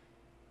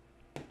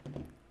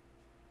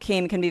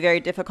 cane can be very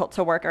difficult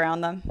to work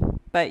around them.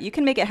 But you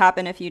can make it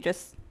happen if you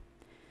just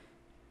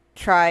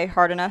try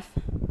hard enough.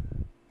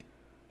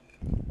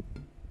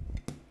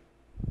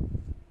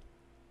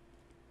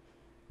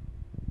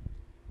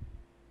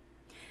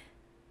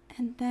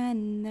 And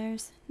then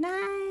there's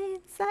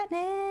nights that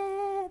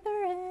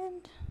never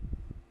end.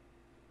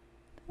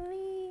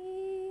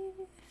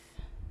 Believe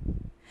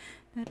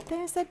that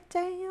there's a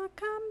day you'll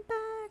come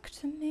back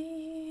to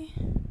me.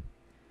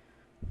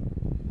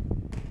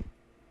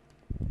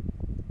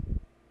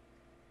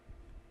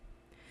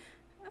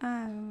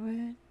 I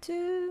would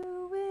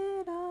do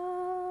it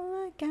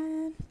all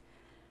again.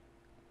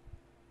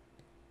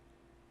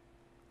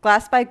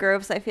 Glass by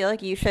Groves, I feel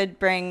like you should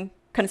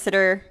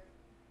consider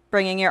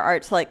bringing your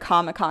art to like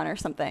Comic-Con or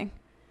something.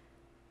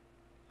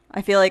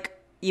 I feel like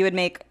you would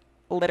make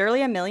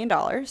literally $1 million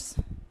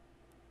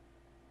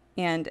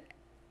and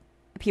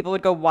people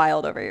would go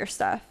wild over your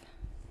stuff.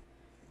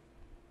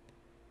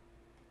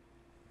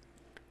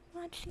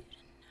 Want you to know.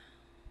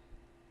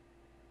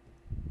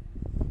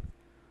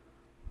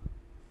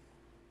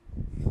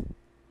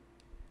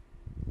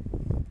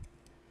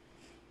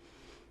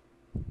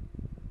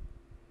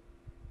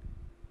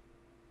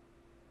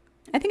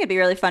 I think it'd be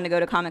really fun to go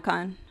to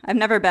Comic-Con. I've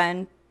never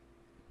been,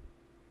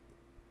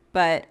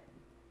 but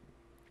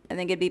I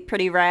think it'd be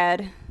pretty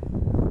rad.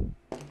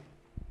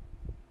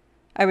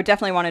 I would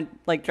definitely want to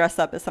like dress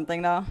up as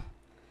something though.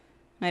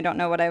 I don't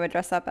know what I would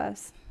dress up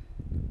as.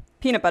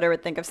 Peanut Butter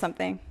would think of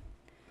something.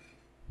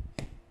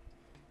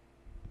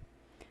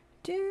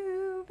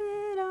 Do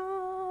it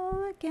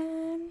all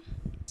again.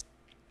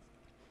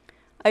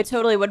 I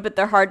totally would, but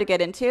they're hard to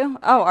get into.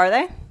 Oh, are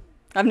they?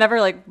 I've never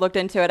like looked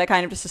into it. I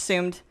kind of just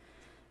assumed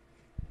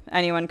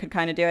anyone could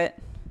kind of do it.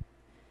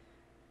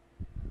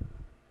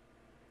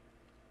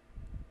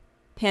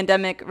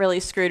 Pandemic really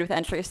screwed with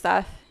entry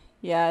stuff.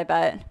 Yeah, I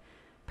bet.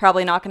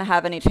 Probably not going to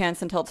have any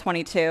chance until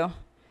 22.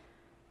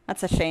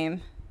 That's a shame.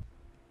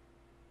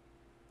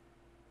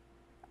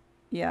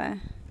 Yeah.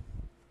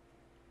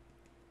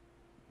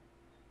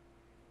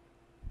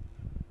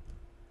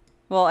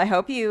 Well, I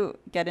hope you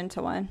get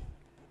into one.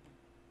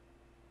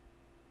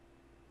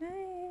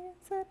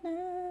 Nights that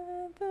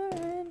never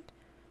end.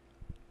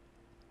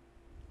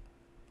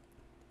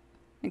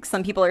 Like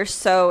some people are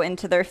so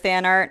into their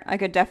fan art. I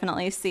could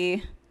definitely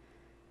see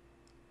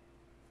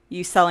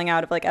you selling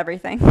out of like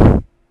everything.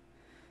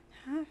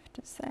 Have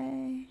to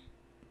say.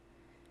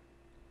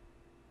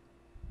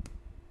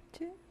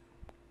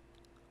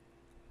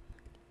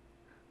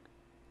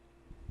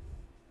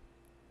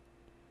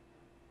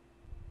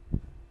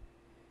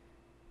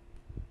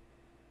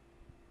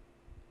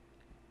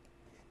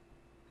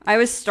 I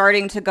was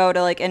starting to go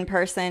to like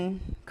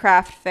in-person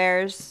craft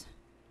fairs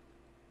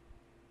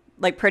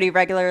like pretty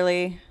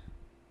regularly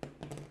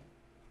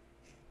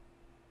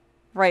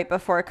right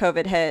before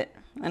COVID hit,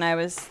 and I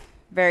was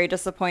very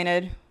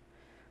disappointed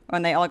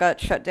when they all got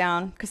shut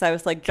down because I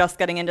was like just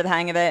getting into the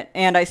hang of it,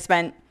 and I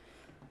spent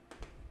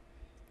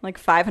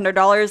like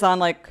 $500 on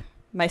like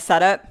my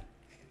setup,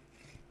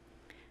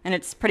 and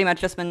it's pretty much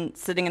just been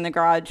sitting in the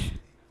garage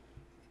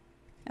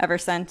ever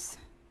since.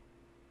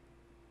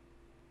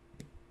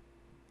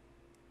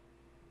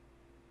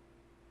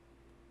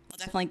 I'll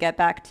definitely get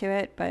back to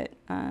it, but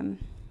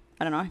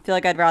I don't know. I feel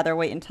like I'd rather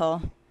wait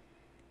until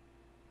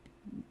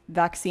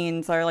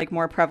vaccines are like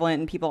more prevalent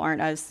and people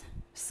aren't as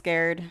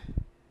scared.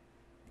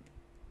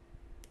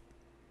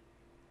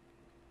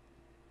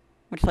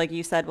 Which, like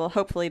you said, will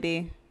hopefully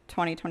be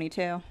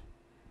 2022.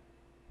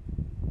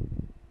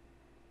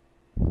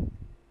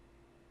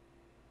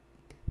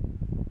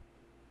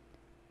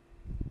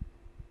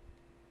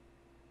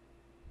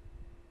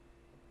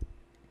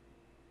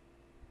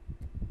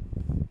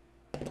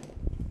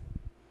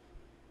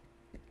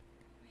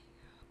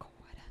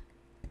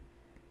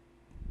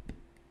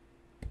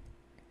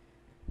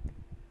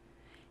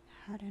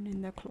 Hiding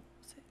in the closet.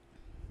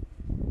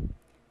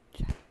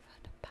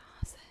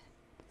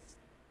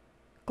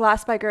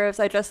 Glass by Groves,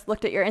 I just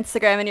looked at your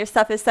Instagram and your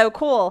stuff is so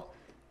cool.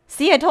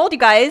 See, I told you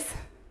guys.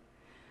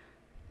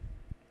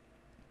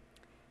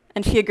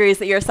 And she agrees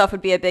that your stuff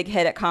would be a big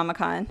hit at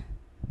Comic-Con.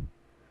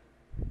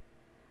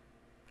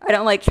 I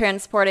don't like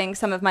transporting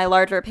some of my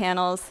larger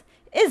panels.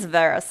 Is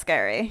very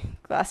scary,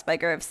 Glass by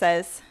Groves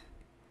says.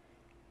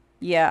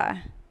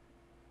 Yeah.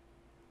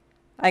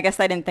 I guess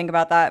I didn't think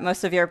about that.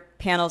 Most of your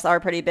panels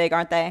are pretty big,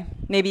 aren't they?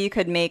 Maybe you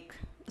could make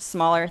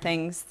smaller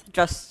things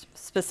just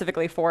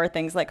specifically for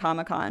things like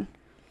Comic-Con.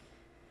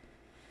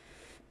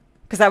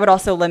 Because that would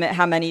also limit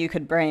how many you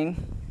could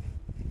bring.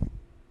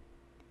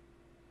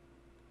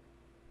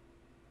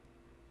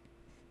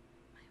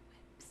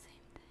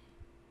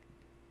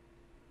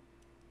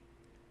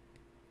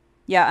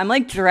 Yeah, I'm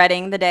like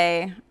dreading the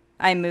day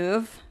I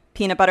move.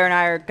 Peanut Butter and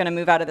I are going to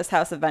move out of this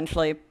house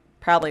eventually,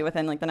 probably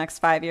within like the next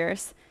 5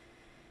 years.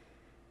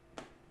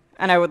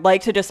 And I would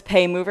like to just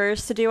pay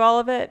movers to do all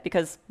of it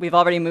because we've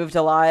already moved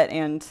a lot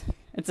and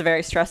it's a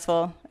very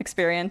stressful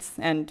experience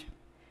and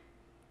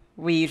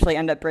we usually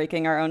end up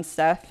breaking our own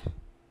stuff.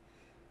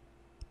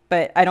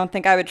 But I don't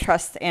think I would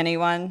trust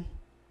anyone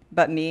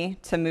but me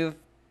to move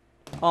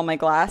all my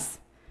glass.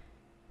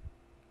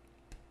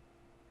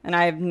 And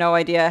I have no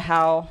idea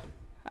how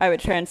I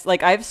would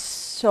like I have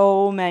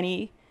so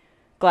many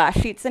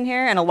glass sheets in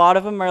here and a lot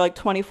of them are like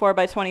 24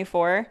 by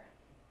 24.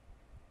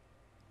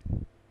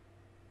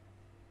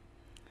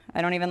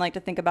 I don't even like to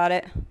think about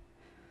it.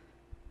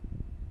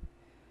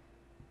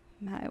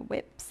 My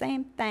whip,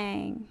 same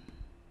thing.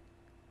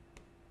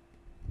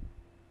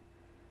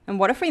 And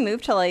what if we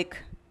move to like,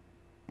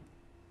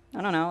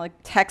 I don't know, like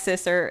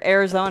Texas or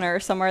Arizona or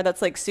somewhere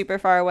that's like super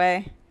far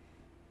away?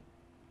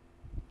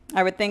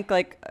 I would think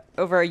like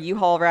over a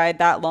U-Haul ride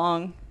that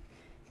long,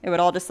 it would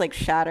all just like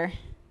shatter.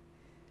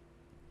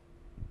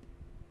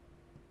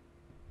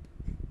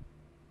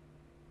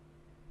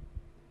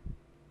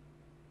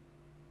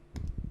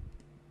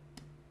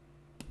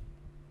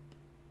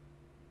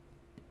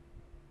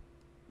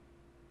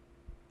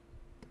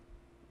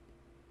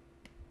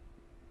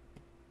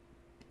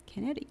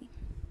 Kennedy.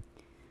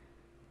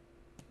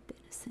 Then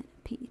a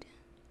centipede.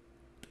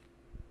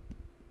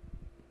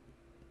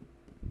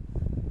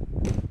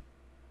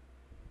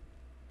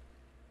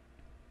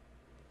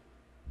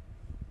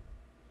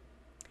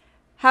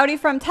 Howdy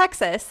from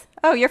Texas.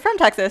 Oh, you're from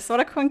Texas. What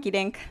a quinky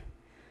dink.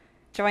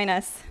 Join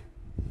us.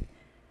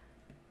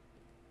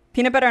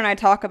 Peanut Butter and I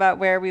talk about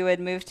where we would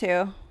move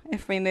to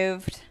if we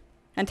moved.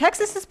 And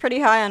Texas is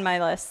pretty high on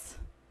my list.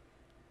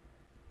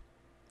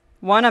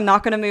 One, I'm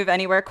not going to move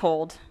anywhere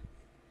cold.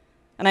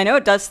 And I know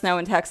it does snow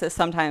in Texas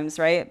sometimes,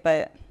 right?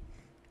 But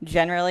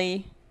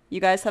generally,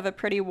 you guys have a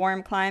pretty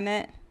warm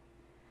climate.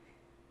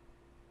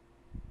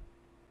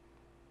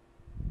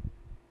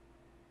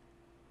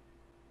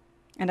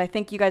 And I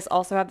think you guys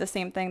also have the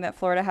same thing that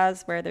Florida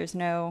has where there's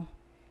no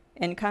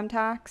income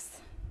tax.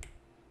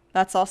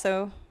 That's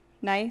also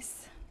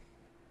nice.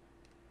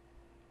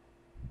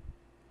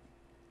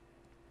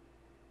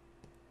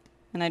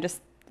 And I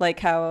just like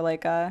how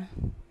like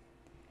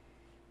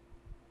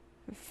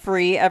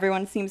free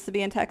everyone seems to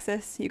be in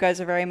Texas. You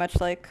guys are very much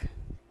like,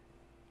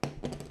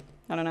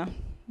 I don't know,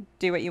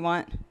 do what you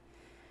want.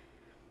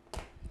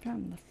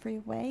 From the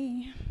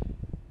freeway.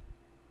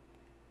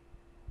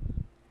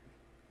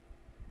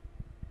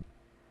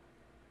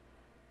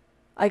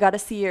 I gotta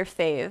see your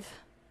fave.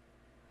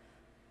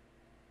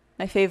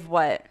 My fave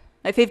what?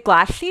 My fave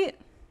glass sheet?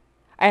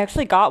 I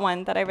actually got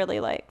one that I really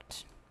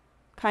liked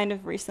kind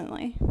of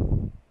recently.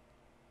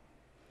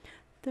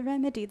 The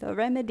remedy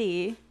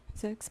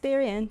to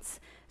experience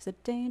is a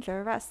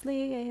dangerous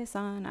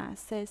liaison, I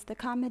says the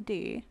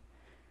comedy.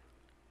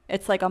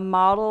 It's like a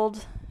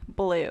mottled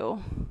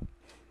blue.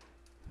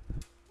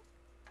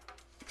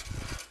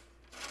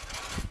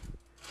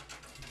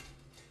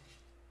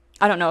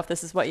 I don't know if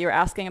this is what you were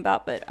asking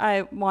about, but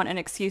I want an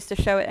excuse to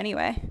show it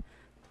anyway.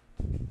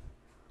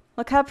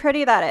 Look how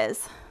pretty that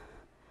is.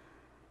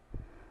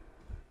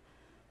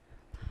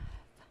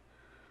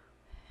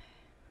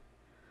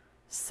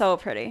 So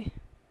pretty.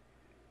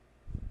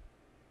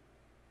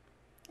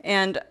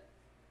 And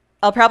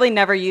I'll probably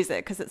never use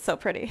it because it's so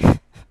pretty.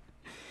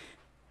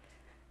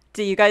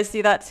 Do you guys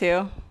do that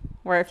too?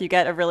 Where if you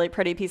get a really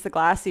pretty piece of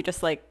glass, you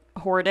just like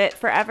hoard it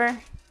forever?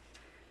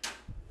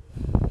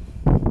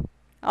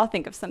 I'll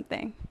think of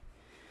something.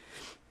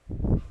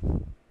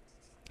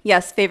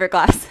 Yes, favorite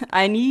glass.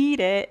 I need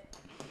it.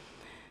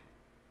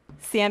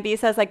 CMB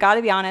says, I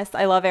gotta be honest,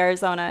 I love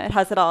Arizona. It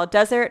has it all.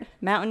 Desert,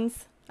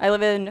 mountains. I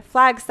live in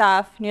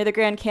Flagstaff near the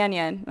Grand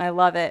Canyon, and I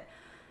love it.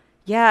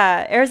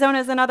 Yeah, Arizona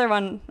is another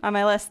one on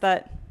my list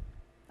that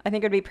I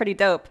think would be pretty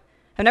dope.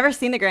 I've never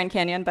seen the Grand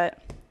Canyon, but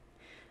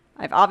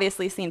I've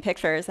obviously seen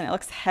pictures, and it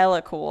looks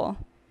hella cool.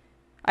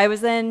 I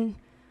went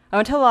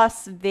to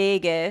Las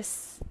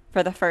Vegas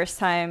for the first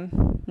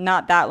time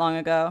not that long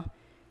ago,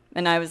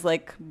 and I was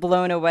like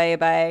blown away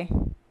by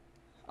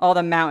all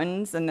the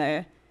mountains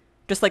and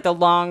just like the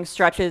long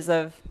stretches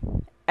of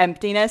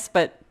emptiness,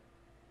 but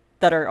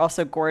that are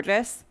also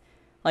gorgeous,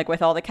 like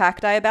with all the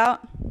cacti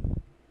about,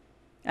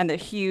 and the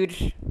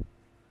huge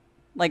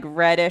like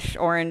reddish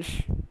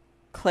orange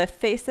cliff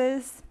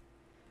faces.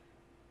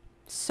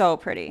 So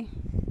pretty.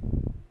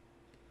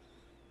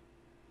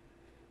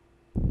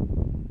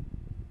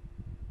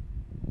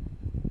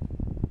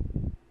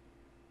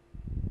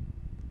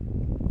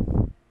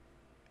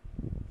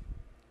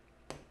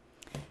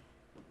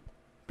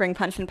 Bring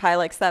Punch and Pie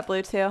likes that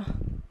blue too.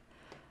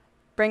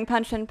 Bring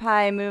Punch and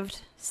Pie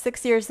moved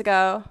 6 years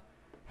ago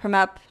from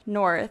up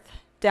north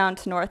down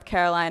to North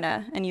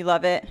Carolina, and you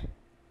love it.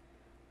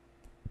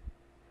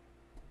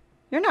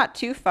 You're not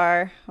too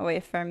far away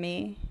from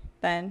me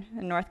then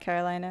in North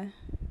Carolina.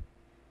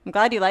 I'm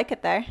glad you like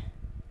it there.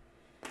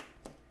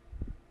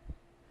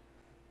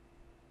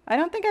 I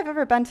don't think I've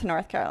ever been to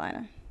North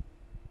Carolina.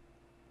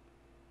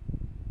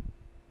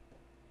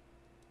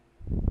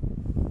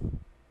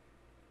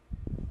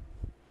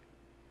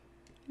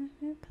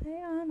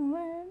 Play on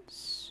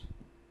words.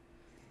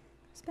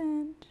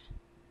 Spend.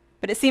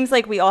 But it seems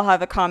like we all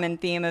have a common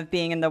theme of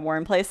being in the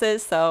warm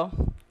places,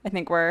 so I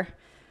think we're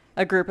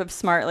a group of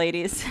smart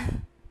ladies.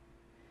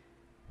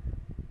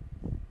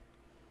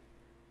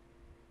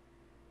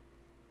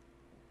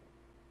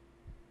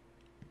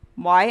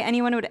 Why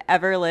anyone would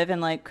ever live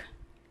in like,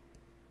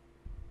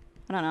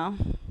 I don't know,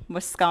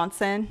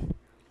 Wisconsin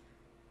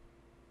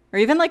or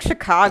even like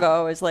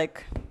Chicago is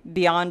like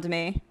beyond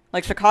me.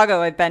 Like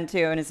Chicago I've been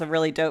to and it's a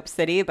really dope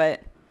city,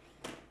 but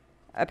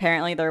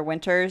apparently their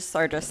winters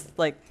are just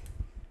like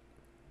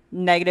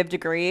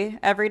 -degree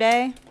every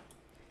day.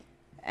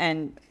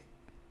 And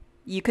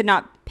you could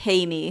not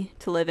pay me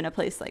to live in a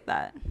place like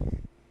that.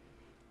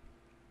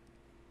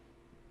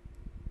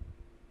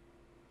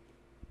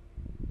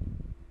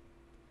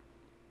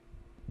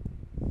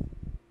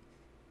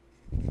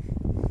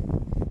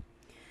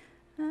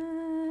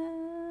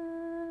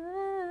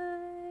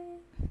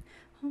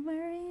 I'll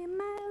worry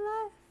my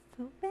life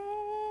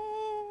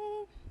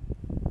away.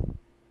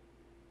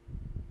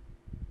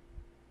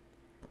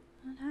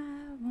 And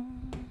I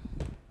won't.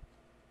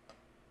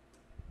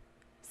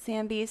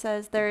 Sam B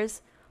says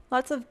there's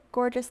lots of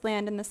gorgeous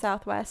land in the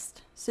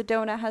Southwest.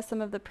 Sedona has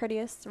some of the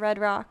prettiest red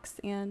rocks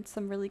and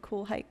some really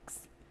cool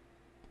hikes.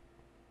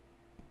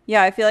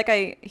 Yeah, I feel like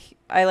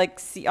I like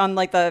see on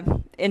like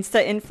the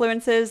Insta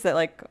influences that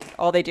like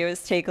all they do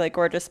is take like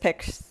gorgeous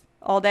pics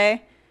all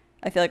day.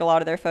 I feel like a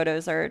lot of their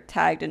photos are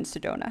tagged in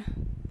Sedona. I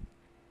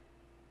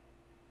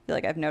feel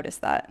like I've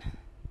noticed that.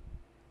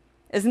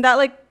 Isn't that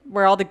like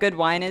where all the good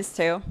wine is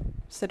too?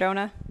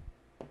 Sedona?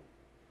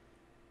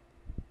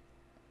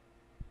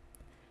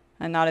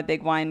 I'm not a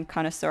big wine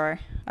connoisseur.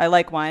 I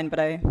like wine, but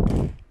I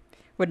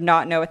would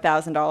not know a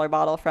 $1,000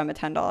 bottle from a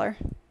 $10.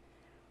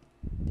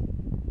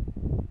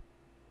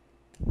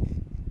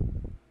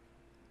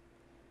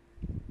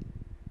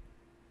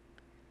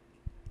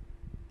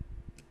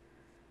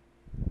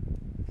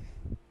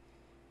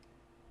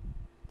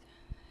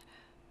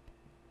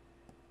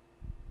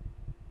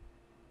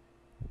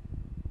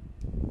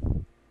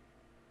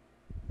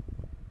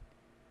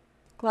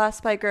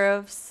 Glass by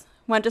Groves,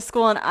 Went to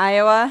school in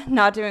Iowa,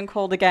 not doing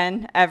cold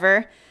again,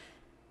 ever.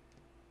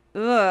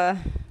 Ugh.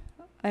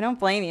 I don't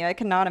blame you. I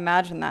cannot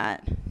imagine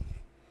that.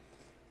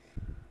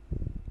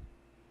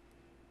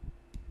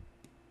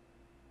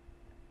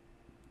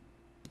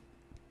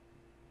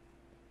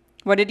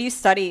 What did you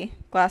study,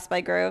 Glass by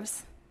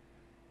Groves?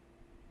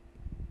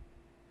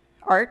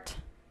 Art?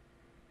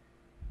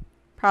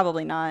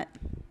 Probably not.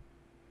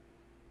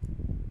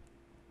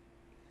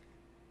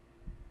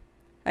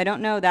 I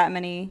don't know that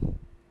many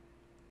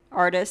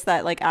artists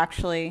that like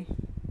actually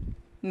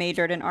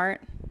majored in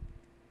art.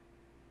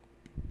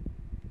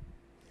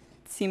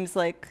 It seems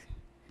like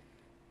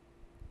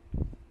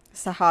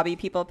it's a hobby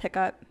people pick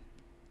up.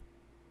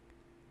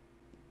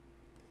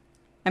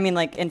 I mean,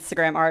 like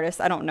Instagram artists.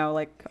 I don't know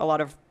like a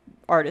lot of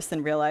artists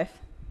in real life,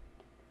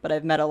 but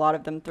I've met a lot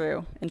of them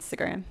through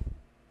Instagram.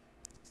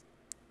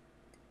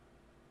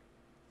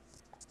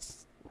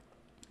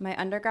 My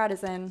undergrad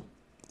is in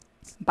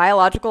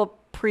biological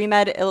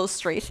pre-med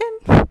illustration.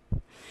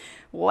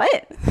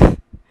 What?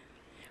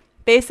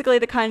 Basically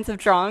the kinds of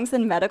drawings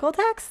in medical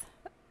texts?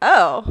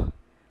 Oh,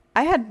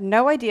 I had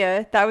no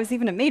idea that was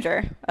even a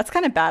major. That's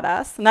kind of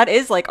badass. And that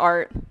is like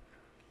art.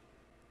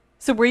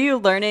 So were you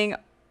learning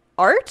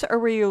art or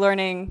were you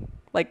learning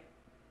like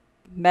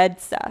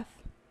med stuff?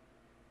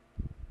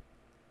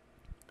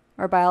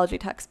 Or biology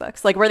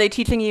textbooks? Like were they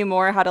teaching you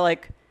more how to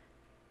like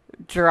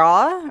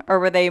draw, or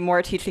were they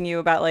more teaching you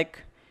about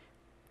like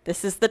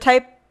this is the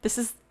type, this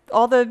is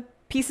all the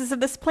pieces of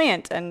this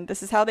plant and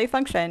this is how they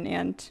function?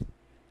 And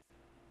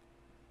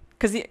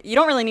because you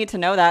don't really need to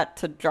know that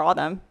to draw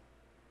them,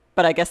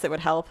 but I guess it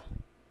would help.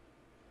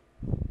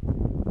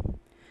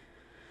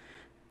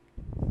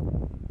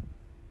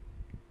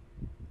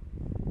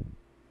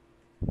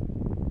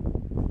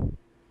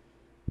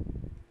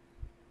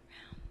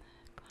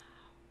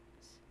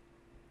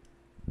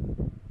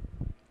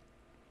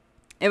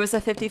 It was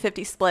a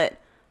 50-50 split.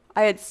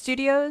 I had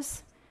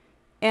studios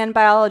and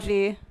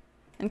biology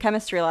and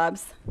chemistry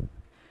labs.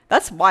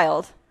 That's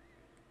wild.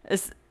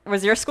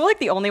 Was your school like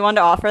the only one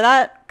to offer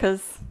that?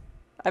 Because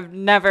I've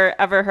never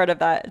ever heard of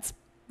that. It's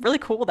really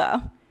cool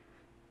though.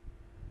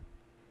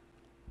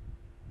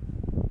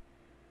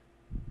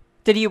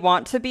 Did you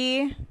want to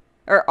be,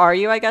 or are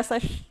you, I guess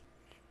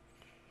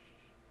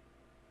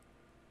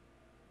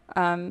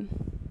um,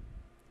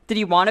 did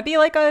you want to be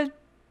like a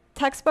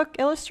textbook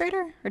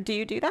illustrator, or do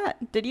you do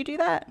that? Did you do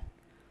that?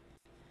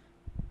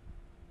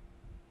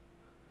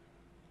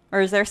 Or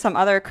is there some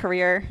other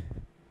career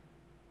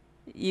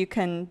you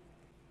can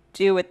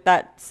do with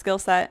that skill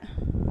set?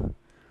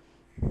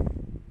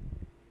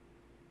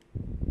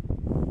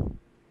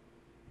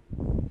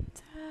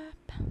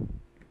 Tap.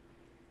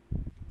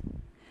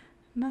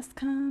 Must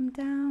come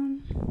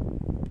down.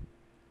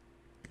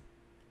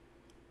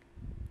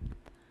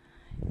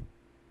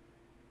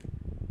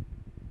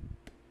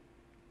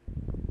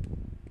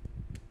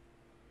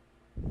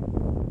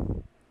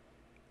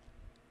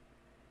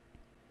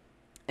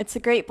 It's a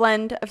great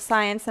blend of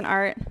science and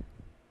art.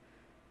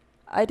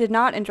 I did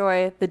not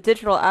enjoy the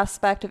digital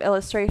aspect of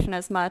illustration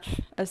as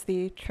much as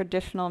the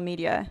traditional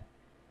media.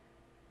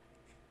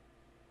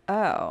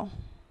 Oh.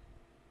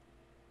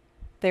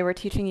 They were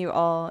teaching you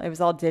all, it was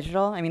all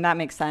digital? I mean, that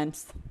makes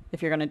sense.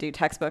 If you're going to do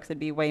textbooks, it'd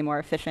be way more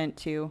efficient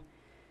to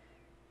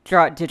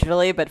draw it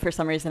digitally, but for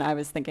some reason I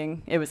was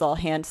thinking it was all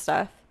hand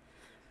stuff.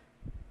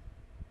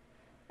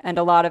 And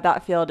a lot of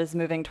that field is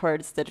moving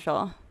towards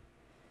digital.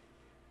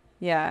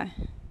 Yeah.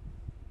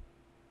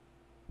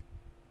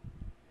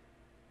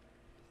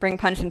 Bring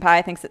Punch and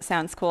Pie thinks it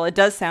sounds cool. It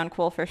does sound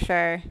cool for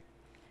sure.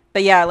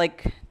 But yeah,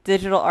 like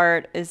digital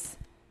art is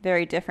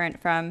very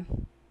different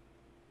from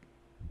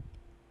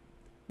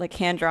like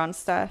hand-drawn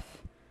stuff.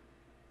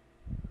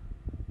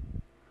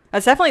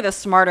 That's definitely the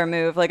smarter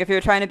move. Like if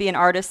you're trying to be an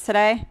artist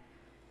today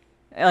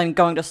and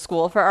going to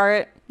school for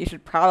art, you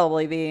should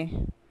probably be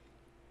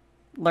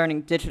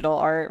learning digital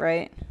art,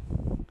 right?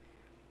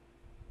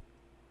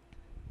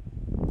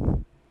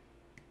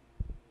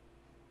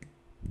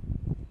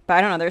 But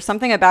I don't know, there's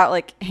something about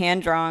like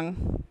hand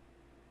drawing.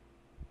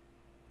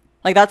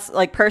 Like that's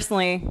like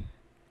personally,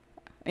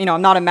 you know,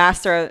 I'm not a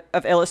master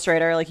of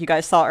Illustrator like you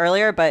guys saw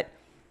earlier, but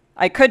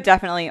I could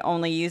definitely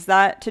only use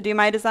that to do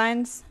my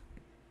designs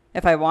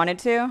if I wanted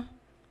to.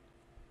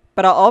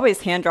 But I'll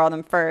always hand draw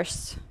them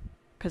first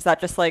because that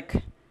just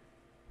like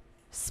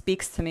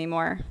speaks to me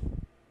more.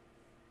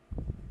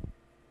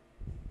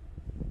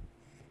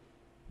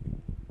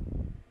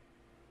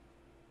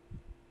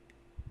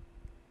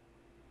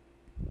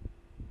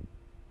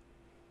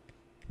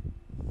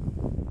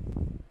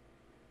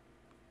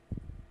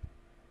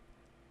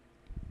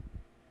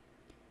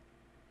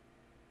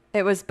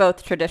 It was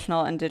both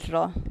traditional and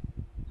digital.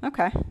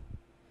 Okay.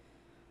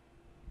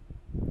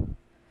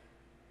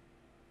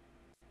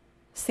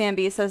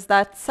 Samby says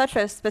that's such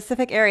a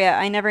specific area.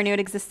 I never knew it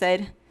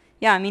existed.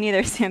 Yeah, me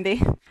neither,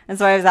 Samby. And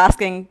so I was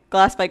asking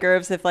Glass by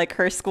Groves if like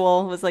her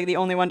school was like the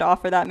only one to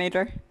offer that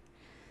major.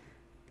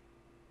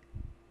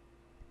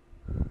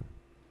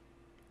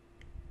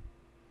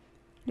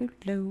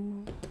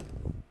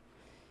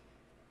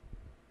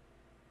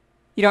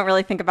 You You don't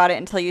really think about it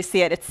until you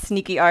see it. It's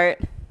sneaky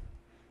art.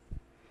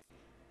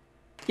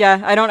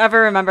 Yeah, I don't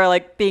ever remember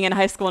like being in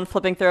high school and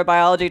flipping through a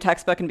biology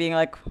textbook and being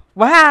like,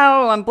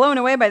 wow, I'm blown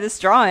away by this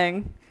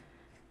drawing.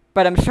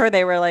 But I'm sure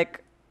they were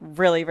like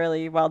really,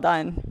 really well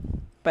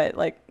done. But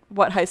like,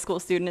 what high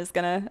school student is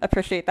going to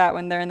appreciate that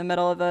when they're in the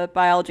middle of a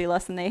biology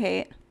lesson they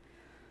hate?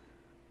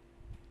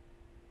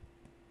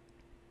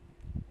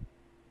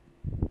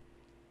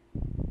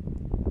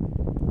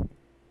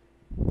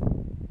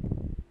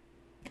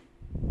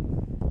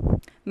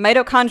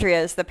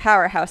 Mitochondria is the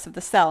powerhouse of the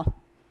cell.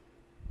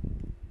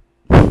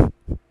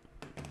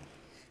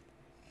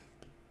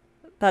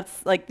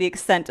 That's like the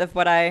extent of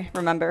what I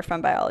remember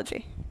from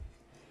biology.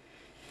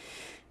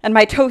 And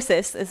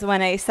mitosis is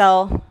when a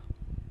cell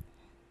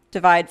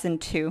divides in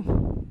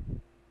two.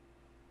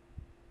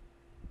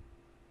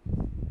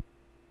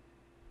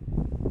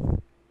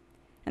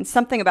 And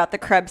something about the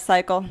Krebs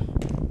cycle.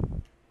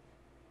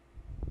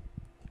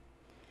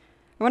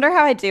 I wonder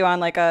how I do on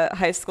like a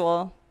high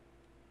school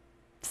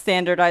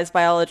standardized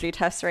biology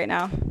test right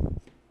now. I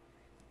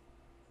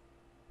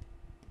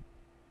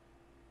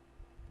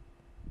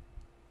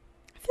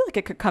feel like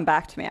it could come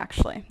back to me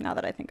actually, now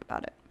that I think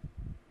about it.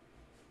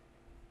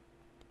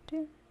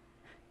 Today,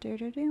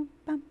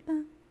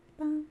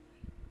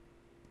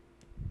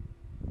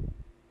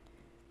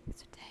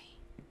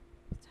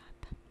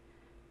 stop.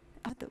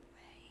 Other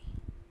way.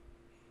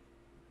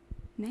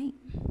 Name.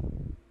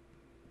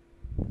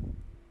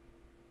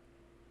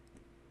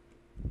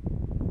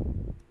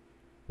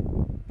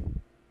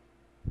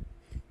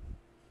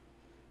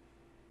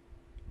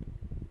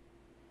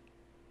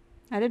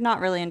 I did not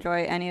really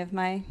enjoy any of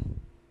my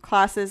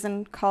classes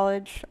in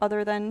college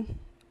other than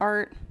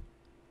art.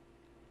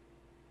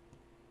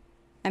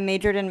 I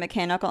majored in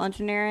mechanical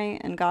engineering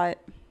and got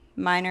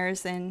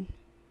minors in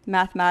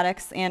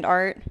mathematics and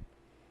art.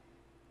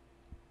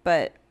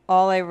 But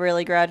all I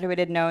really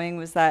graduated knowing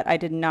was that I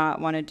did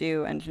not want to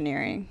do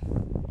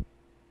engineering.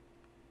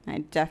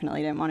 I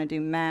definitely didn't want to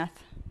do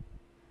math.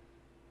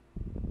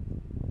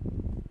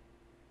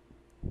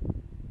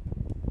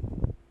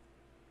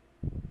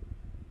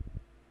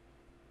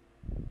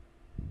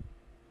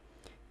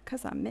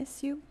 Because I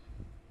miss you.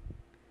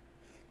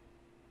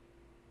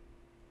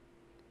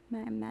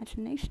 My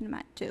imagination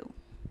might do.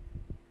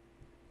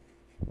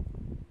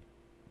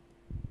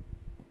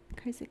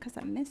 Crazy because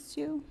I miss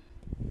you.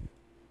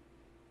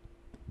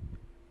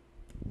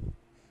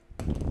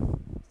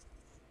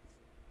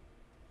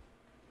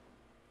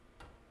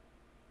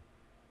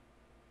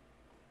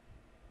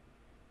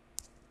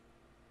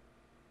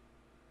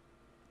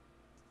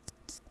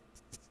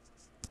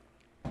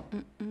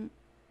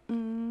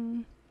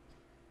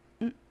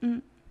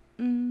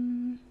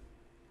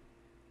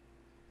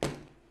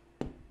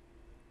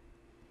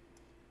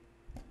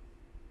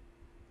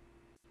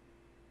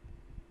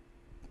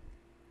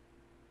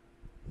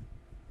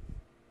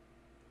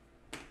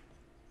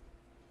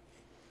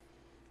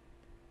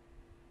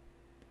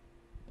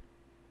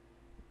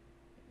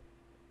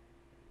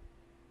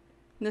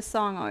 This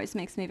song always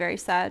makes me very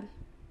sad.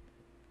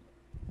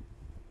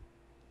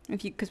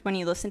 Because when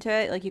you listen to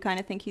it, like you kind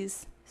of think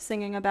he's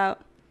singing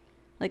about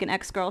like an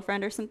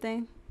ex-girlfriend or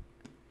something.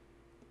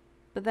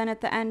 But then at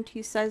the end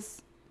he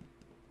says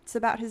it's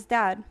about his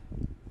dad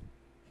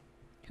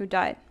who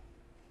died.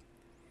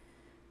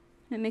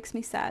 And it makes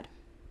me sad.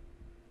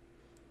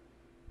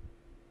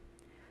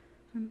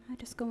 Am I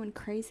just going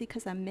crazy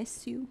because I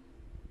miss you?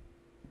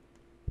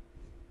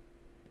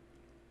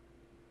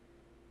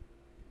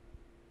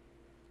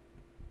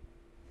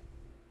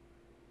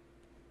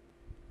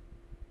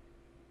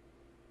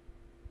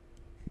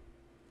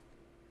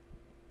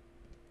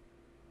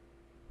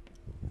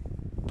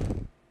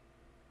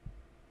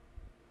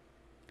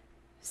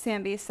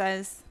 Samby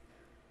says,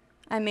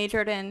 I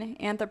majored in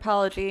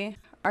anthropology,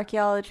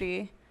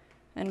 archaeology,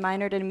 and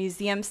minored in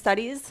museum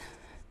studies.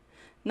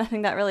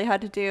 Nothing that really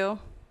had to do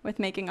with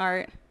making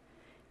art.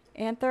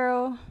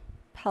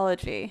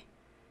 Anthropology.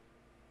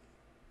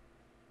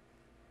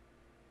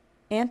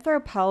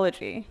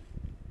 Anthropology.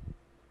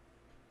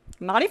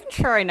 I'm not even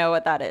sure I know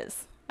what that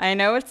is. I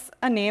know it's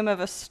a name of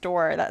a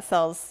store that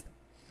sells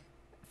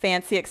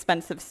fancy,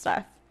 expensive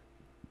stuff.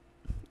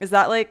 Is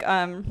that like,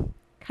 kind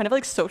of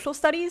like social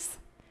studies?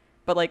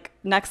 But like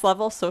next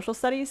level social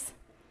studies?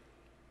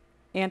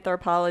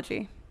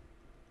 Anthropology.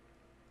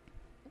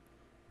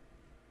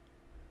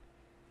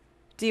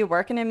 Do you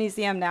work in a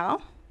museum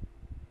now?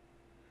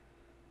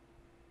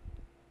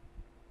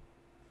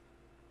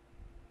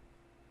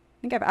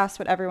 I think I've asked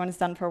what everyone's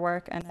done for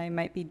work and I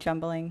might be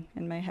jumbling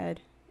in my head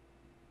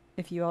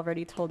if you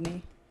already told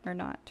me or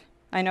not.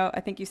 I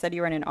think you said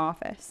you were in an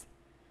office.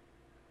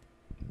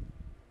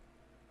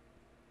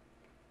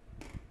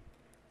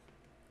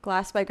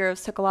 Glass by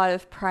Groves took a lot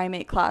of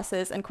primate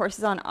classes and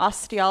courses on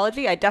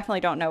osteology. I definitely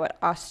don't know what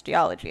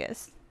osteology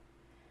is.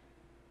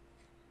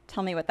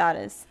 Tell me what that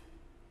is.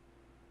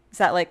 Is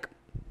that like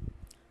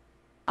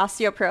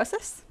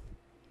osteoporosis?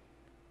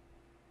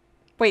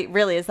 Wait,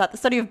 really? Is that the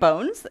study of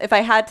bones? If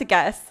I had to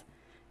guess,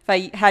 if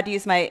I had to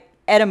use my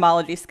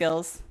etymology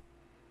skills,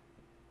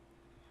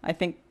 I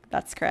think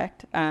that's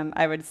correct.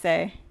 I would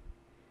say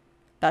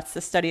that's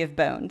the study of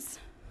bones.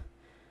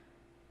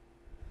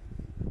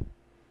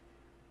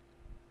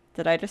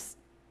 Did I just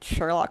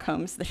Sherlock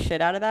Holmes the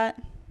shit out of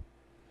that?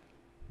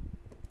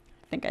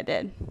 I think I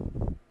did.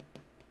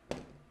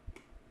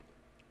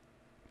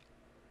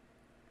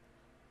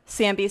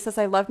 Samby says,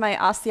 I love my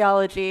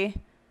osteology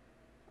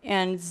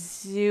and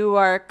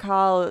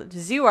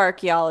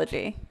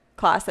zooarchaeology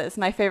classes.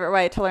 My favorite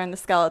way to learn the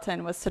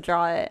skeleton was to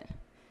draw it.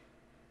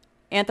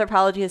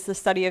 Anthropology is the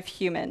study of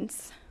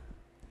humans.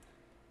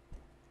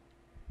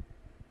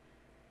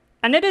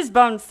 And it is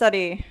bone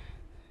study.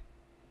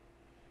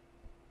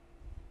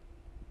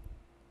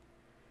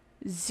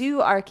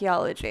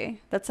 Zooarchaeology.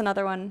 That's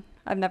another one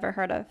I've never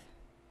heard of.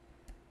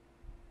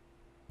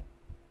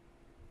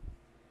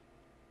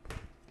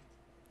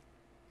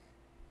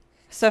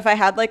 So if I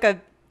had like a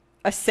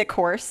sick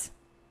horse,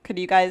 could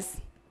you guys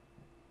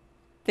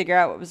figure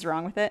out what was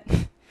wrong with it?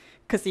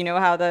 Because you know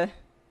how the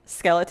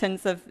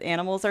skeletons of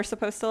animals are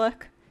supposed to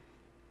look?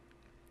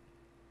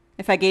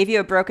 If I gave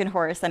you a broken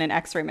horse and an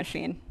x-ray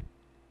machine,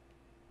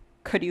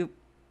 could you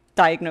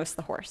diagnose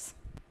the horse?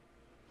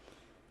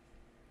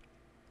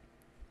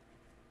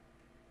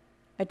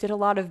 I did a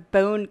lot of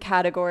bone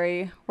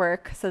category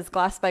work, says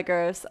Glass by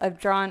Gross. I've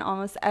drawn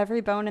almost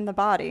every bone in the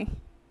body.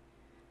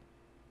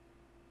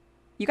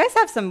 You guys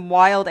have some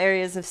wild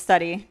areas of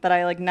study that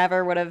I like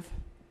never would have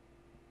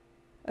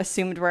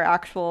assumed were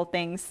actual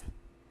things.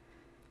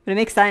 But it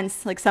makes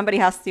sense. Like somebody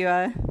has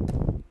to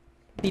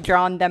be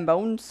drawing them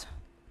bones.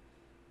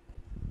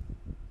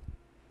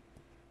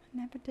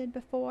 Never did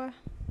before.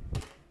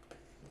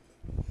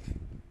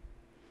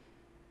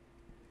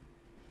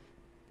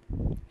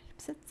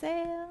 Set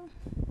sail.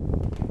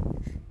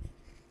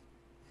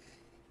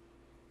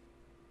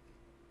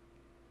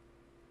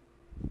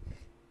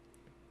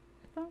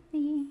 For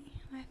me,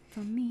 life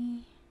for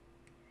me.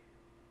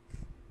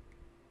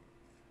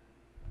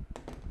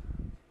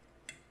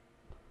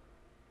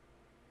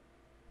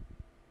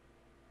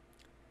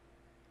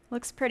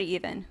 Looks pretty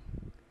even.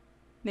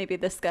 Maybe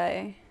this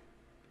guy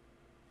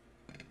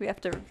we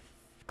have to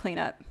clean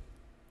up.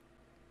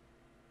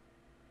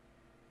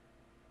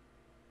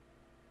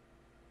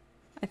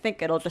 I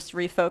think it'll just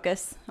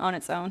refocus on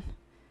its own.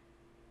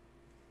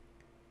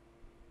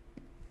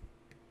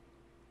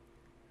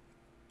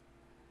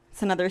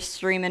 It's another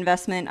stream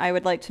investment I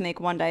would like to make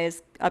one day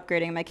is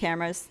upgrading my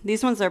cameras.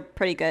 These ones are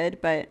pretty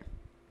good, but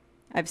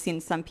I've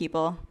seen some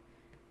people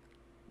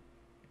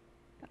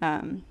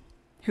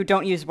who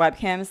don't use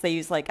webcams. They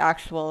use like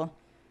actual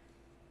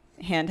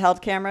handheld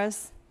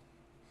cameras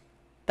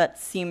that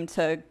seem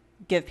to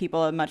give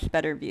people a much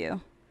better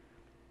view.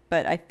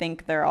 But I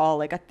think they're all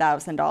like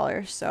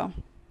 $1,000, so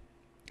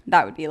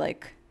that would be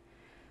like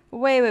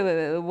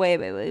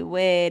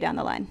way down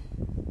the line.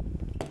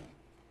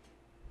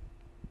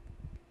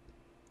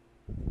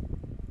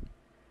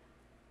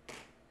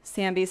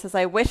 Samby says,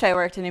 I wish I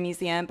worked in a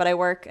museum, but I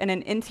work in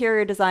an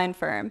interior design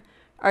firm.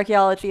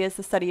 Archaeology is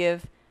the study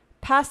of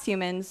past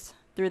humans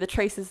through the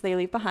traces they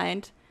leave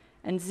behind,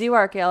 and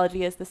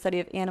zooarchaeology is the study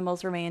of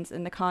animals' remains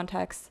in the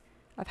context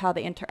of how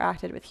they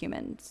interacted with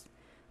humans.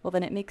 Well,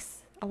 then it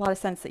makes a lot of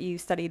sense that you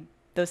studied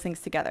those things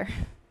together.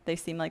 They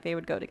seem like they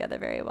would go together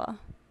very well.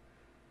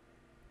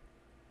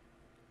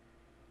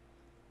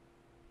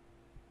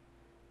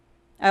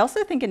 I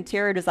also think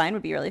interior design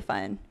would be really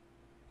fun.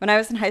 When I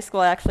was in high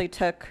school, I actually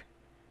took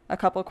a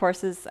couple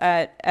courses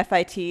at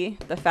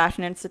FIT, the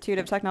Fashion Institute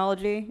of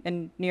Technology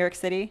in New York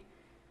City.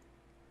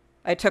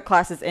 I took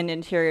classes in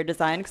interior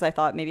design because I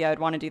thought maybe I would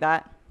want to do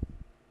that.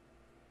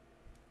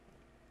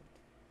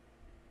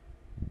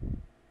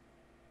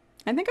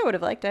 I think I would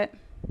have liked it.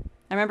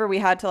 I remember we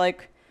had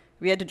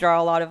to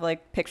draw a lot of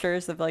like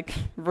pictures of like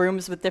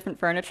rooms with different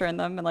furniture in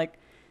them and like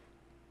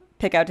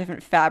pick out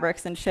different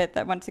fabrics and shit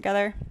that went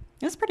together.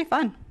 It was pretty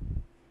fun.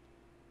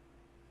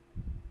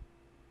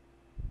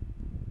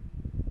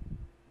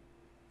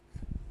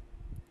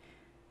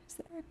 Is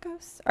there a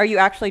ghost? Are you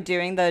actually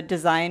doing the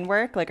design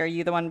work? Like, are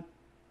you the one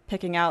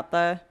picking out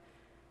the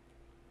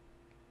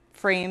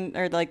frame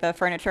or like the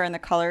furniture and the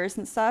colors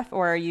and stuff?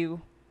 Or are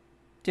you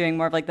doing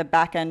more of like the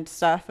back end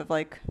stuff of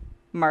like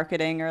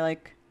marketing or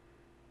like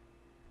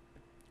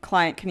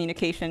client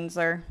communications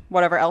or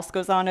whatever else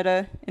goes on at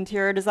a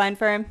interior design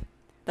firm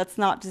that's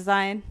not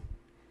design?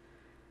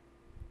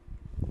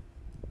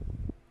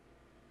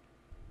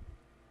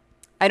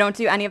 I don't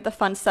do any of the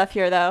fun stuff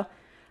here though.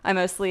 I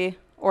mostly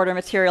order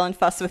material and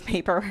fuss with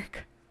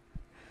paperwork.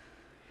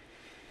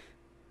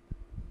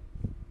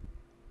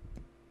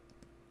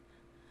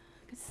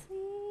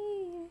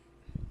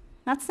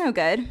 That's no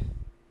good.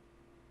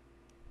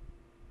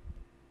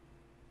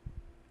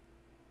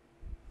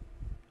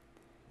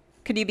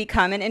 Could you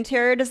become an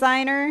interior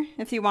designer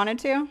if you wanted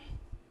to?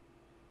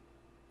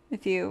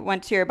 If you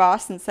went to your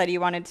boss and said you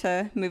wanted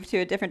to move to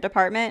a different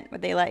department,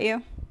 would they let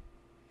you?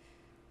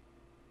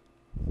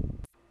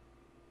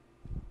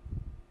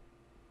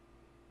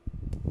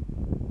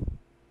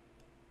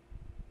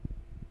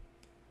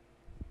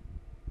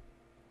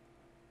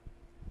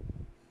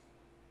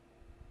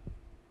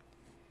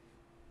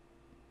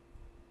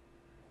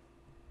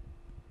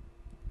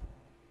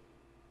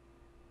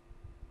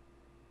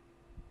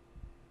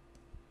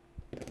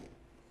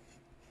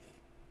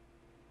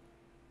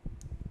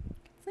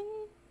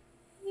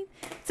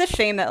 a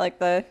shame that like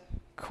the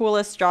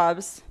coolest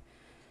jobs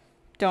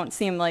don't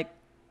seem like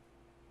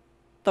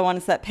the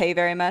ones that pay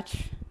very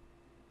much.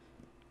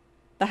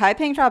 The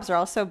high-paying jobs are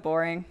also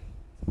boring.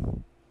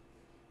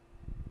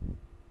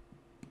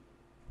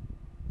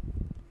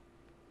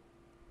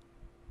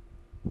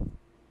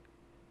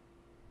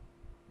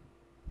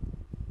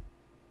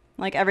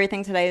 Like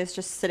everything today is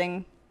just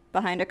sitting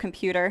behind a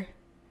computer.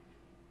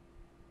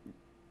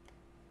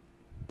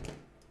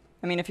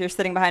 I mean, if you're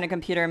sitting behind a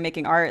computer and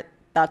making art,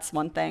 that's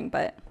one thing,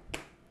 but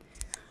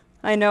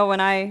I know when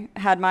I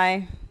had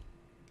my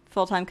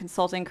full-time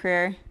consulting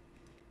career,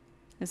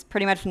 it was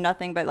pretty much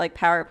nothing but like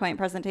PowerPoint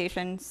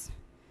presentations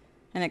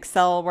and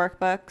Excel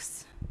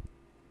workbooks.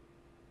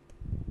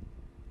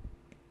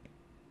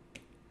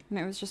 And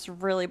it was just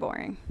really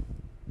boring.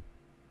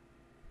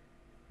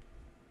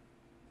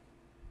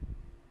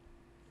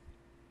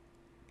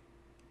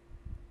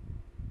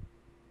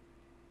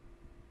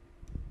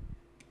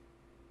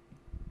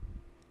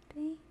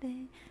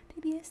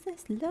 Baby, is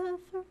this love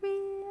for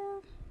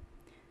real?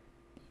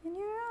 In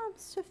your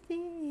arms to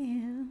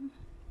feel.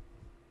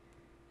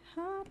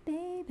 Hot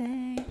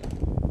baby.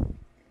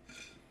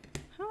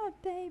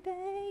 Hot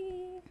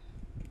baby.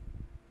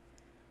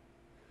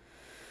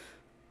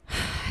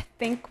 I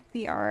think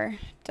we are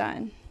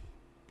done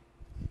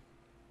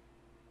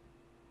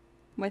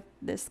with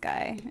this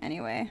guy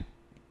anyway.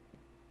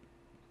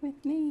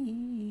 With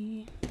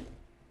me.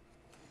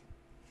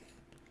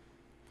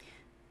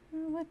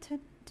 What to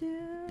do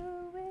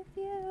with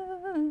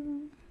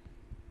you?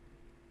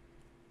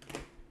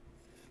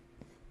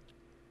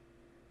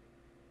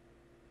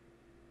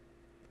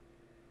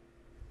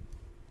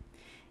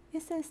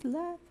 Is this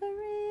love for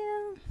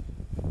real?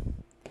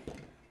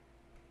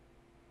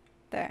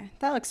 There,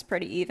 that looks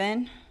pretty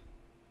even.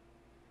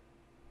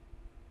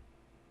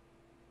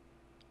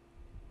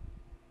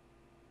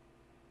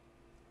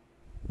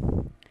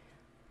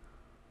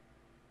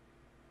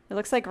 It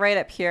looks like right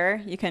up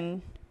here you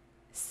can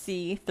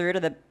see through to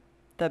the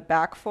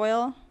back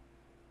foil.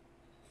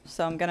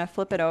 So I'm gonna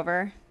flip it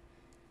over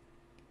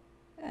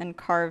and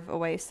carve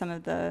away some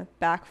of the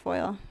back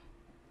foil.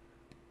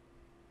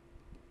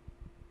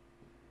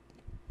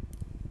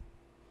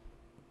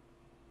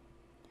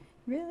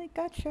 Really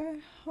got your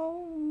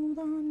hold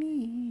on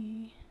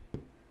me.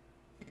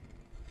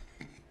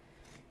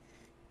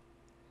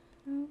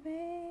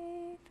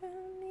 Away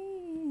from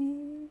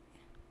me.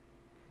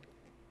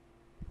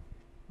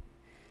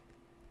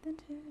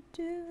 Nothing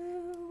to do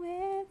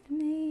with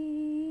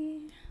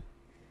me.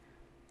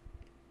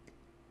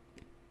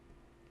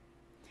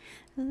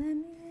 Let me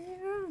in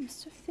your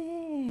arms to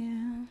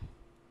feel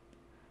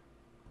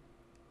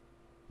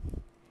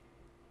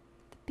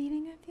the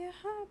beating of your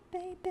heart,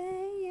 baby.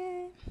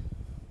 Yeah.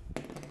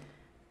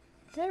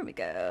 There we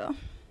go.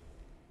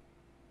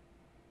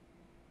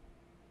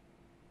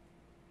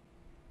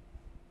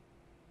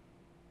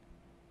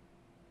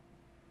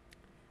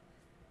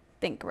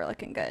 Think we're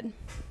looking good.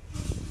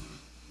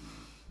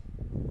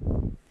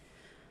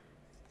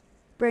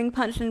 Bring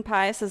Punch and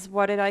Pie says,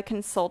 what did I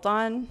consult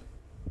on?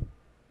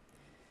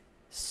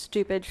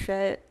 Stupid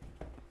shit.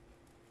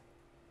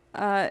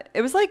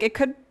 It was like, it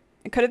could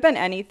have been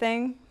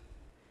anything.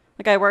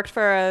 Like I worked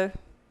for a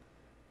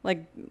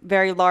like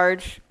very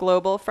large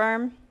global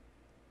firm,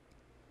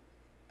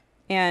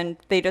 and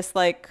they just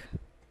like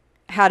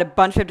had a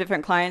bunch of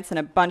different clients in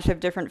a bunch of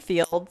different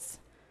fields,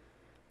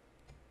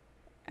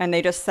 and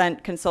they just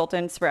sent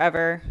consultants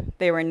wherever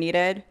they were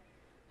needed.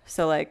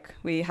 So like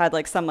we had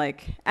like some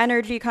like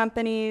energy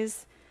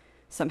companies,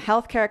 some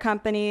healthcare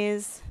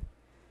companies,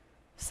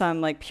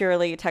 some like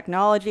purely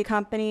technology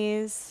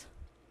companies,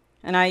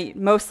 and I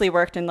mostly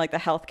worked in like the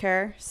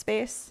healthcare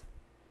space.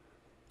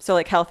 So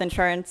like health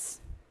insurance,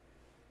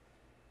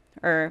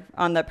 or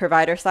on the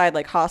provider side,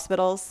 like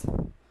hospitals.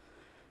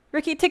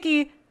 Ricky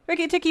Ticky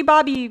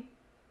Bobby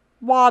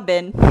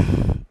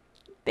Wobbin.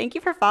 Thank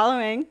you for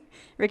following,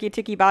 Ricky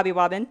Ticky Bobby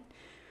Wobbin.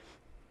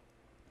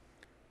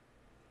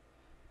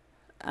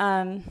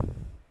 But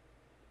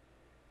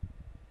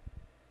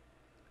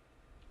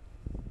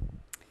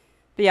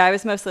yeah, I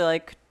was mostly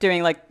like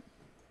doing like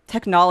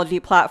technology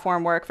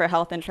platform work for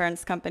health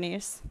insurance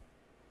companies.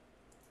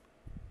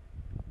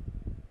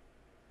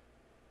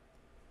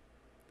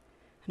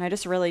 And I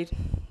just really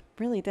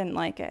didn't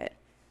like it.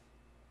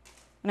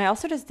 And I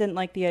also just didn't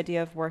like the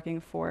idea of working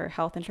for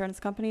health insurance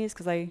companies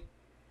because I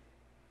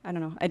don't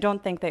know. I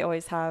don't think they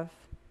always have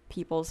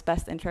people's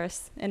best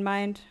interests in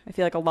mind. I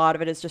feel like a lot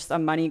of it is just a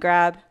money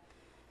grab.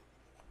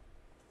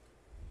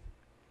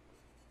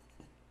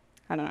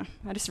 I don't know.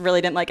 I just really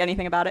didn't like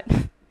anything about it.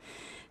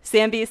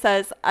 Sam B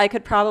says, I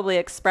could probably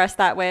express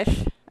that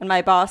wish and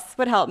my boss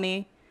would help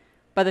me,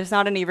 but there's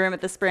not any room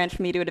at this branch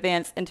for me to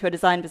advance into a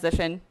design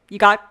position. You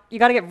got to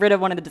get rid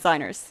of one of the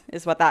designers,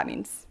 is what that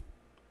means.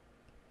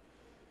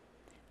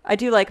 I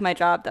do like my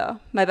job, though.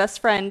 My best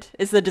friend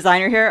is the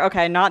designer here.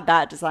 Okay, not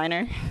that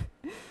designer.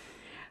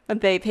 But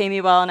they pay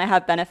me well and I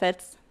have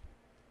benefits.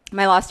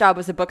 My last job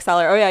was a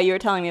bookseller. Oh, yeah, you were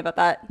telling me about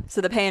that.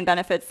 So the pay and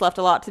benefits left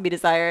a lot to be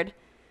desired,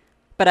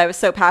 but I was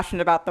so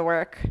passionate about the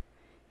work.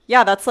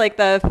 Yeah, that's like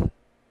the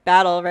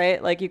battle,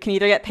 right? Like you can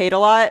either get paid a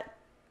lot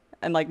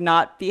and like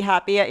not be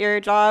happy at your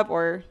job,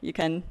 or you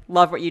can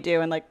love what you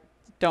do and like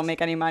don't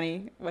make any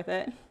money with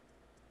it.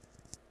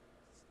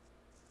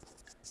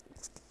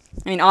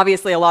 I mean,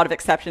 obviously a lot of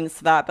exceptions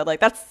to that, but like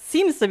that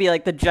seems to be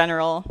like the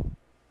general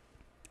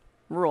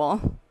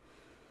rule.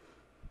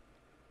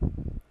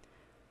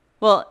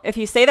 Well, if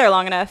you stay there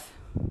long enough,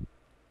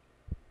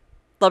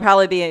 there'll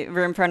probably be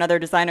room for another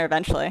designer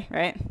eventually,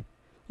 right?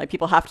 Like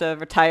people have to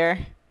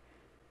retire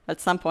at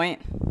some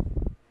point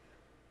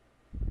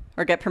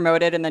or get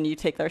promoted and then you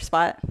take their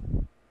spot.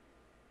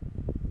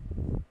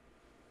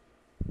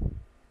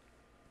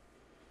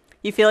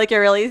 You feel like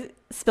you're really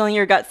spilling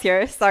your guts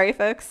here. Sorry,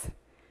 folks.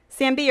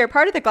 Sam B, you're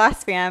part of the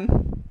Glass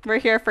fam. We're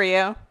here for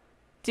you.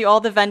 Do all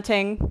the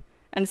venting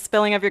and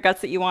spilling of your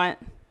guts that you want.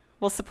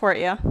 We'll support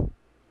you.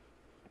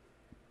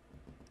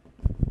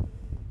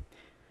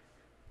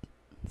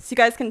 So you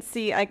guys can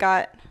see I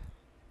got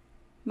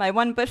my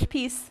one bush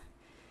piece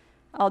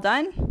all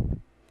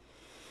done,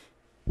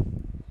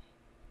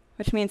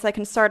 which means I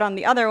can start on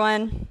the other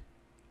one.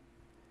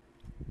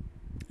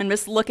 I'm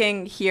just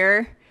looking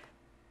here,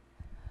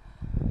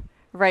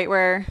 right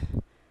where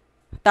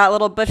that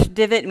little bush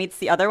divot meets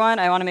the other one.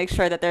 I want to make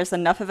sure that there's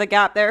enough of a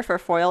gap there for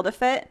foil to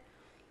fit.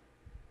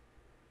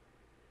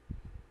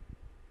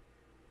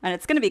 And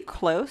it's going to be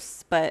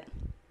close, but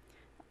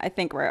I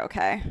think we're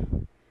okay.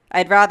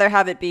 I'd rather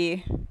have it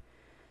be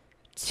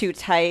too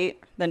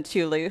tight than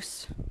too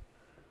loose.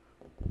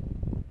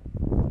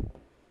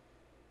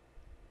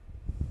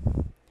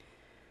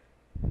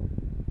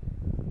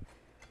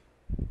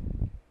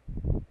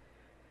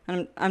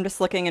 I'm just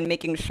looking and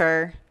making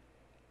sure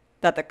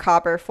that the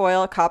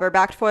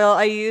copper-backed foil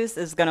I use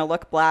is going to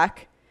look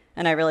black,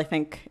 and I really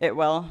think it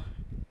will.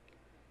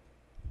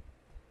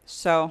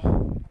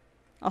 So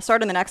I'll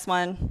start in the next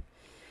one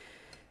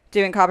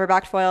doing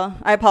copper-backed foil.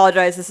 I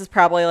apologize, this is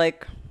probably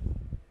like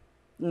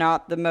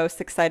not the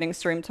most exciting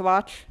stream to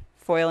watch.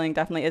 Foiling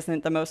definitely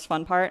isn't the most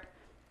fun part.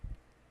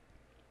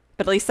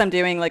 But at least I'm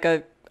doing like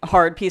a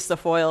hard piece of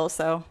foil,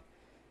 so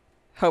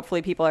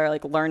hopefully people are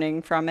like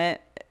learning from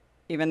it,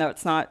 even though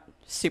it's not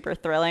super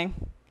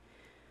thrilling.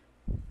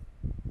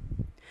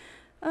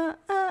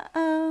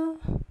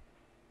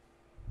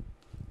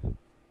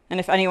 And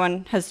if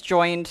anyone has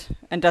joined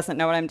and doesn't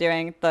know what I'm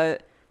doing, the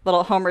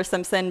little Homer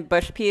Simpson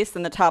bush piece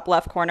in the top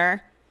left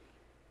corner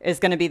is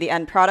going to be the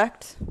end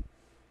product.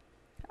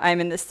 I'm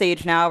in the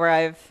stage now where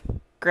I've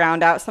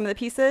ground out some of the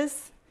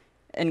pieces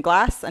in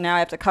glass, and now I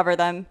have to cover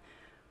them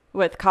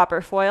with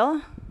copper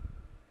foil.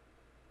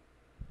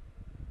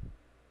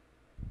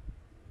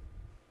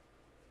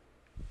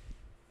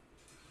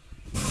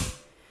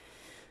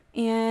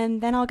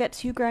 And then I'll get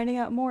to grinding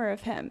out more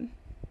of him.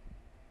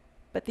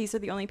 But these are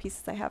the only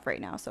pieces I have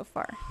right now so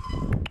far.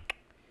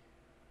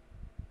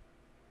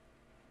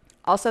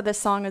 Also, this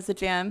song is a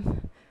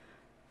jam.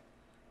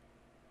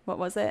 What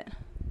was it?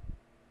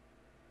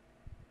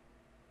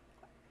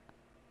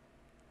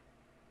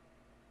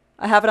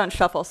 I have it on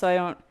shuffle, so I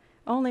don't...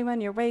 Only When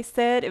You're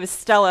Wasted. It was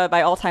Stella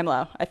by All Time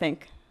Low, I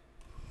think.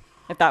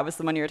 If that was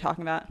the one you were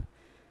talking about.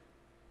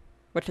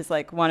 Which is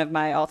like one of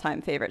my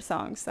all-time favorite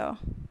songs, so...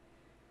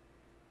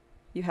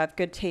 You have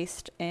good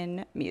taste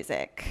in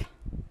music.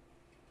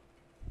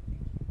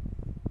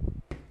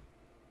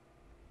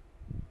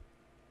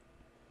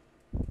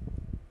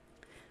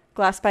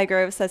 Glass by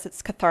Grove says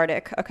it's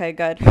cathartic. Okay,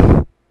 good.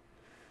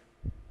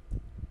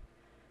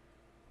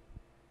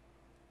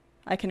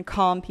 I can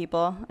calm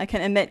people. I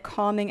can emit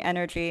calming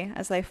energy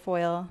as I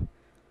foil.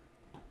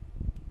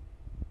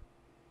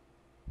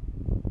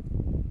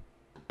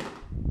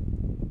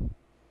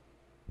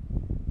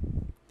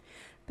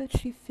 But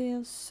she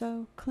feels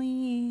so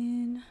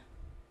clean.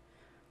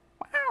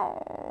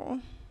 Wow.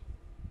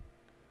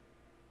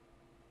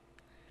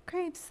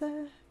 Craves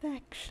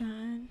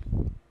affection.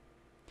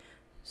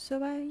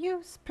 So I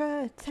use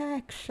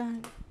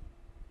protection.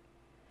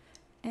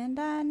 And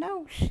I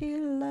know she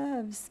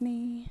loves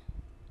me.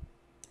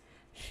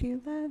 She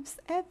loves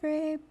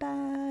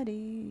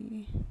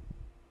everybody.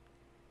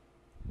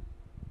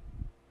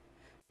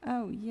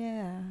 Oh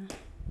yeah.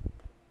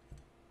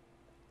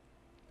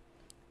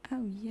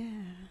 Oh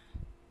yeah.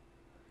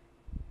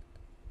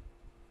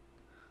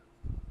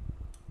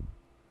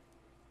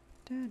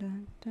 Da, da,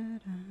 da,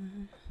 da.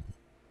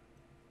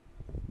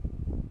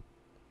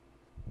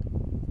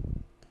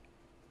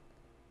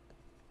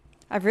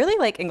 I really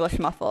like English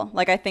muffle.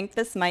 Like I think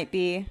this might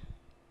be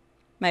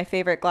my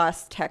favorite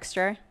glass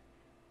texture.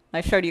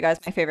 I showed you guys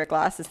my favorite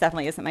glass. This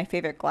definitely isn't my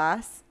favorite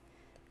glass.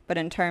 But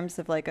in terms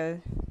of like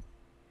a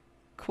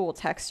cool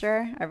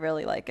texture, I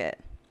really like it.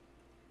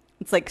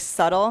 It's like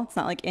subtle. It's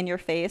not like in your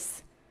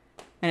face.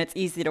 And it's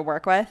easy to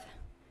work with.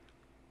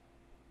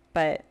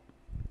 But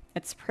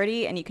it's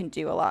pretty and you can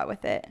do a lot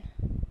with it.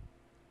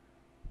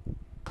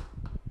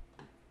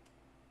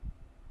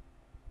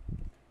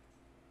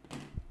 I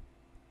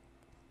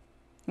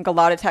think a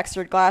lot of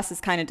textured glass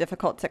is kind of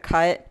difficult to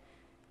cut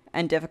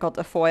and difficult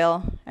to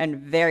foil and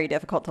very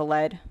difficult to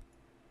lead.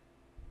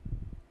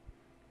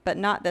 But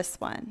not this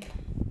one.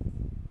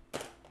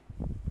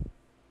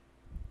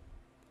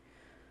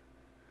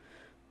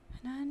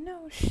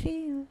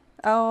 Sheila.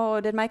 Oh,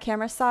 did my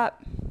camera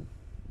stop?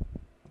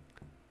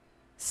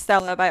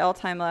 Stella by All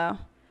Time Low.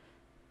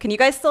 Can you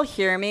guys still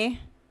hear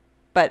me?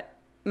 But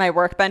my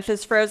workbench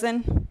is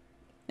frozen.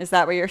 Is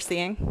that what you're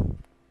seeing?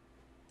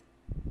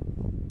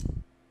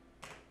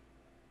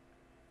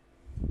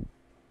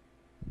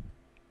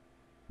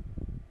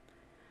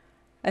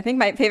 I think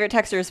my favorite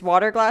texture is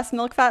water glass,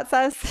 Milk Fat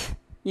says.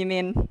 You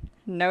mean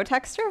no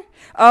texture?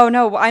 Oh,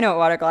 no, I know what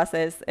water glass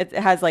is. It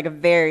has like a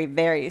very,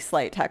 very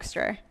slight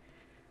texture.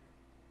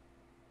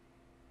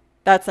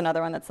 That's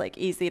another one that's like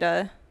easy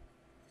to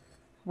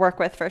work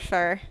with for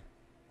sure.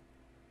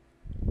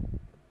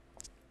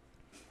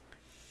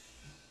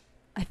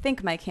 I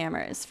think my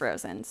camera is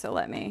frozen, so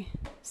let me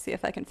see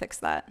if I can fix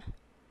that.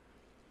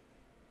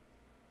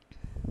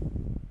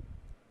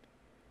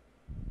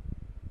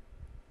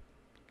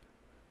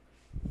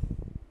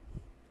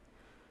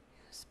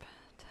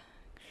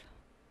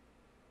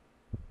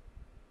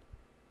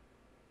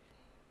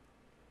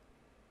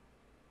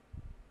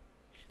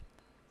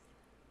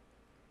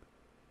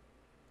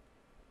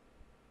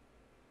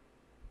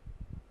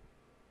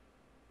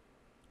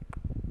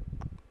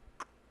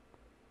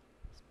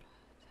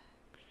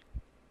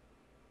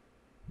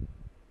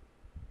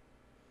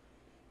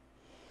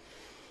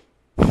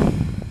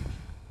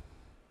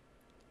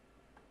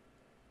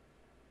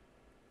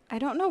 I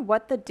don't know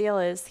what the deal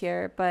is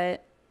here,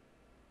 but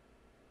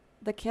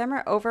the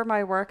camera over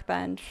my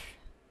workbench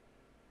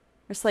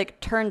just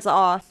like turns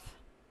off.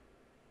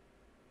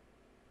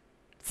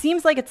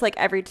 Seems like it's like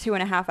every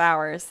 2.5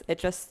 hours. It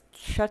just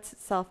shuts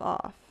itself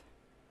off.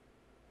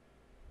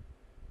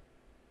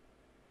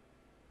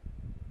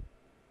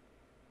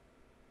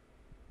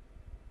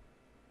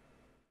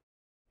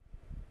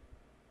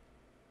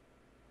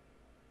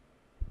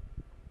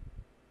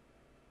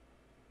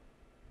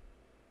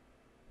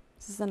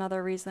 This is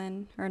another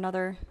reason, or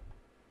another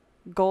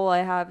goal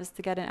I have, is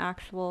to get an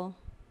actual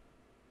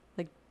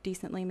like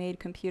decently made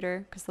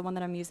computer, because the one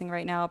that I'm using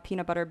right now,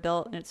 peanut butter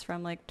built, and it's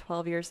from like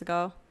 12 years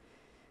ago.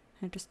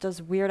 And it just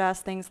does weird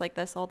ass things like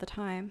this all the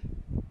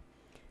time.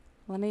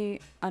 Let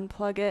me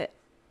unplug it,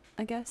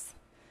 I guess.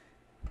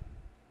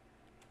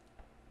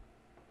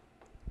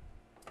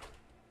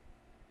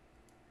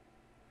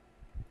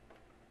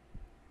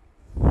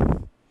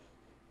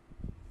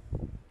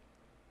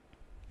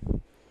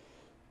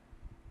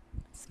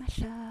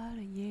 Smash out,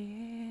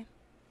 yeah.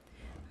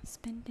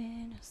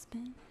 Spending,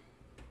 spending.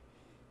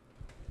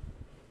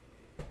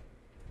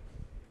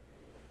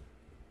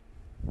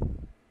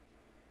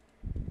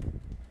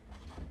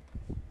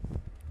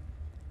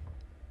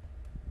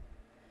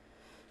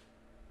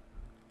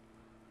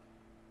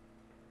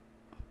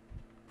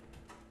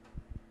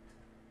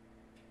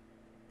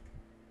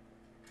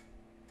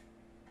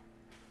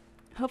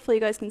 Hopefully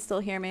you guys can still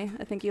hear me.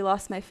 I think you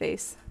lost my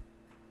face.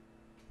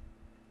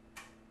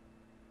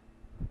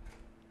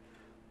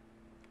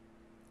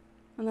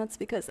 And that's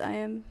because I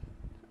am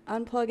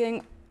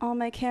unplugging all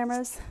my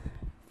cameras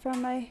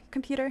from my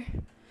computer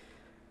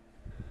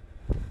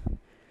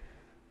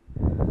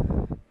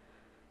to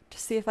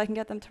see if I can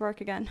get them to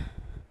work again.